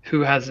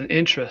who has an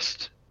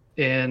interest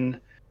in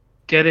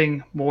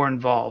getting more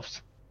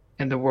involved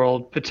in the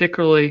world,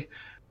 particularly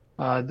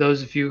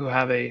those of you who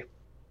have a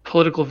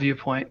political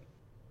viewpoint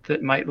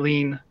that might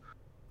lean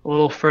a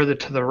little further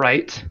to the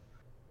right,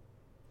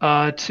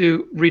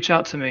 to reach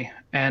out to me,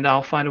 and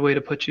I'll find a way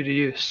to put you to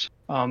use.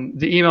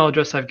 The email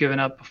address I've given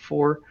out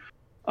before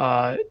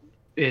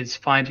is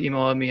fine to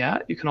email me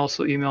at. You can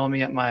also email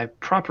me at my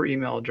proper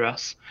email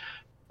address,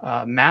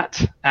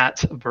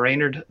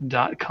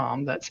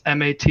 matt@brainerd.com. That's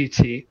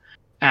MATT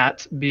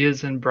at B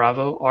as in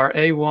Bravo,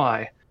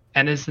 RAY,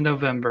 N as in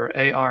November,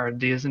 AR,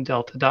 D as in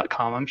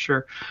Delta.com. I'm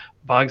sure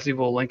Bogsy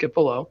will link it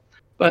below.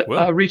 But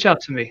reach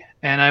out to me,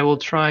 and I will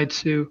try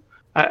to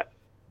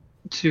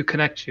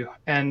connect you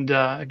and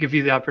give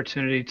you the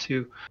opportunity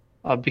to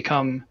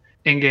become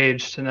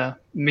engaged in a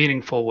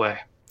meaningful way.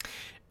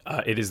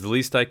 It is the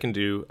least I can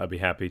do. I'd be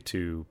happy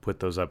to put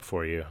those up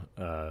for you.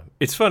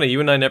 It's funny, you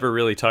and I never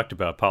really talked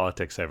about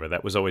politics ever.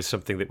 That was always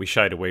something that we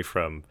shied away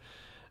from.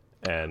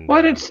 And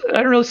I didn't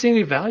really see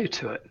any value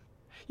to it.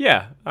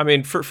 Yeah, I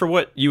mean, for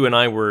what you and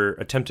I were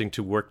attempting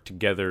to work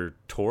together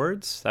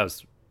towards, that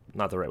was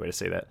not the right way to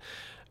say that.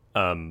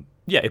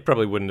 It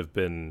probably wouldn't have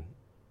been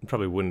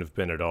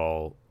at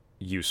all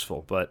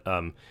useful. But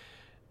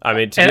I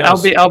mean,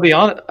 I'll be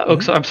honest. Oh,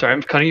 so I'm sorry,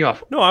 I'm cutting you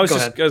off. No, I was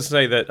just going to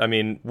say that. I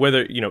mean,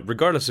 whether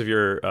regardless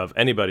of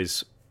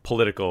anybody's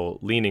political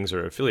leanings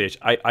or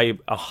affiliation, I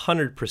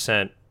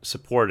 100%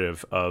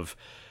 supportive of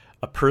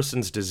a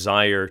person's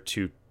desire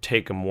to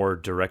take a more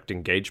direct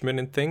engagement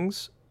in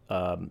things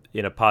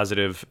in a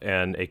positive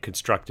and a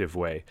constructive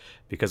way,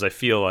 because I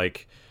feel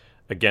like,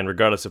 again,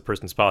 regardless of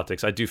person's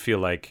politics, I do feel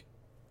like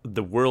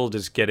the world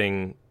is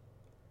getting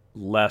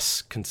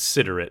less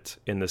considerate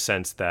in the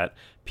sense that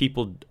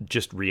people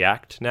just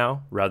react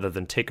now rather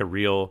than take a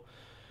real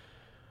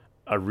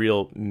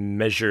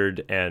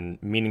measured and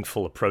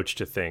meaningful approach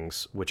to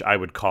things, which I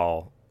would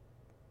call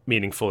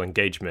meaningful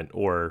engagement,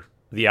 or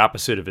the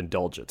opposite of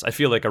indulgence. I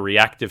feel like a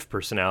reactive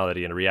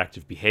personality and a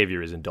reactive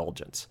behavior is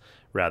indulgence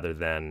rather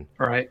than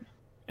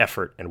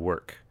effort and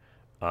work.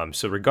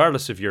 So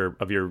regardless of your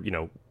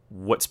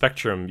what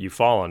spectrum you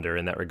fall under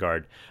in that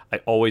regard, I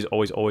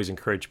always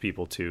encourage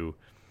people to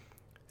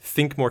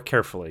think more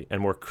carefully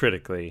and more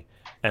critically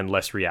and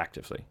less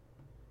reactively.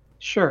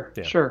 Sure.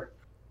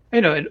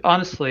 And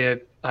honestly,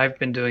 I've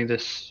been doing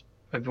this.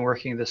 I've been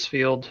working in this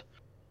field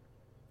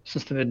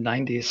since the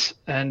mid-90s,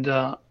 and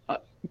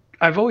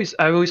I've always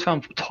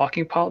found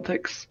talking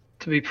politics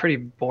to be pretty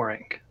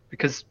boring,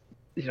 because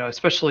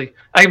especially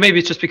maybe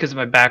it's just because of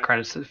my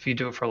background. It's if you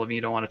do it for a living,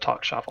 you don't want to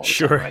talk shop all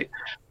the time, right?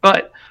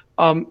 But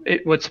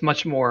what's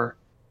much more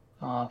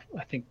I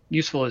think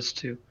useful is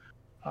to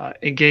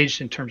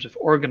engage in terms of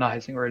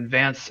organizing or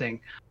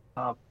advancing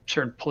a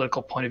certain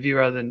political point of view,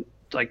 rather than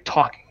like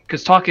talking,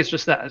 because talk is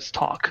just that, it's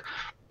talk.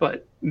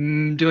 But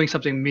doing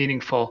something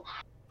meaningful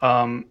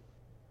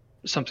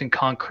something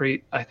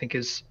concrete, I think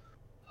is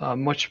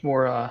much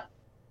more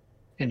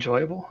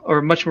enjoyable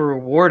or much more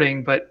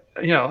rewarding. But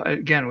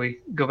again, we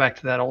go back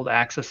to that old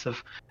axis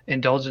of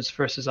indulgence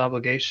versus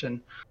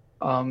obligation.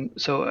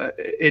 So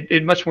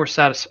it much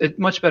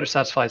better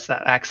satisfies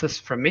that axis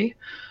for me.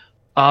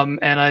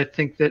 And I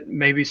think that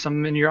maybe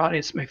some in your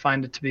audience may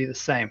find it to be the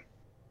same.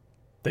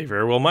 They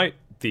very well might.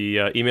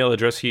 The email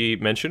address he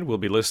mentioned will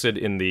be listed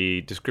in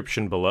the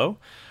description below.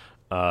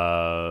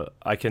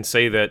 I can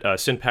say that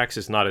Synpax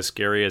is not as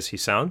scary as he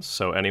sounds,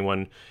 so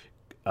anyone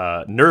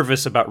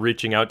nervous about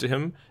reaching out to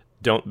him,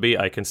 don't be.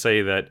 I can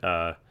say that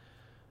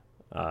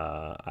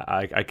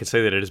I can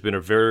say that it has been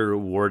a very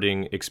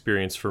rewarding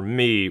experience for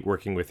me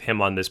working with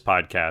him on this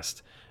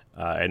podcast,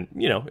 and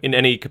in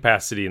any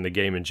capacity in the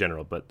game in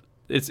general. But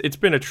it's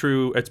been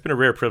a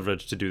rare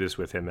privilege to do this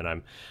with him,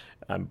 and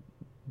I'm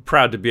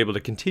proud to be able to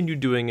continue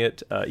doing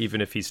it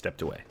even if he's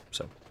stepped away.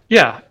 So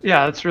yeah,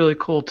 it's really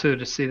cool too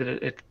to see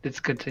that it's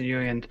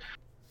continuing. And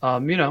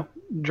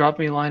drop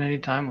me a line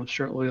anytime. I'm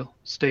sure we'll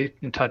stay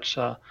in touch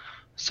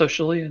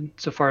socially, and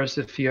so far as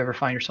if you ever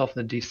find yourself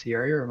in the DC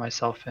area or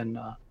myself in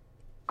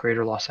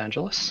Greater Los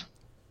Angeles.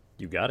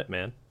 You got it,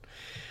 man.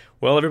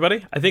 Well,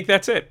 everybody, I think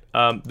that's it.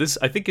 This,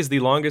 I think, is the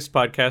longest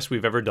podcast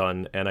we've ever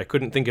done, and I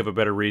couldn't think of a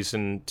better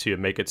reason to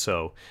make it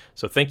so.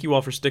 So thank you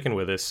all for sticking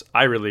with us.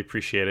 I really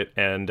appreciate it.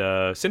 And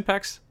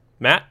Synpax,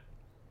 Matt,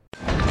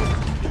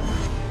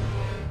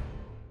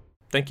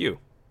 thank you.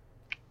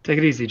 Take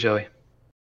it easy, Joey.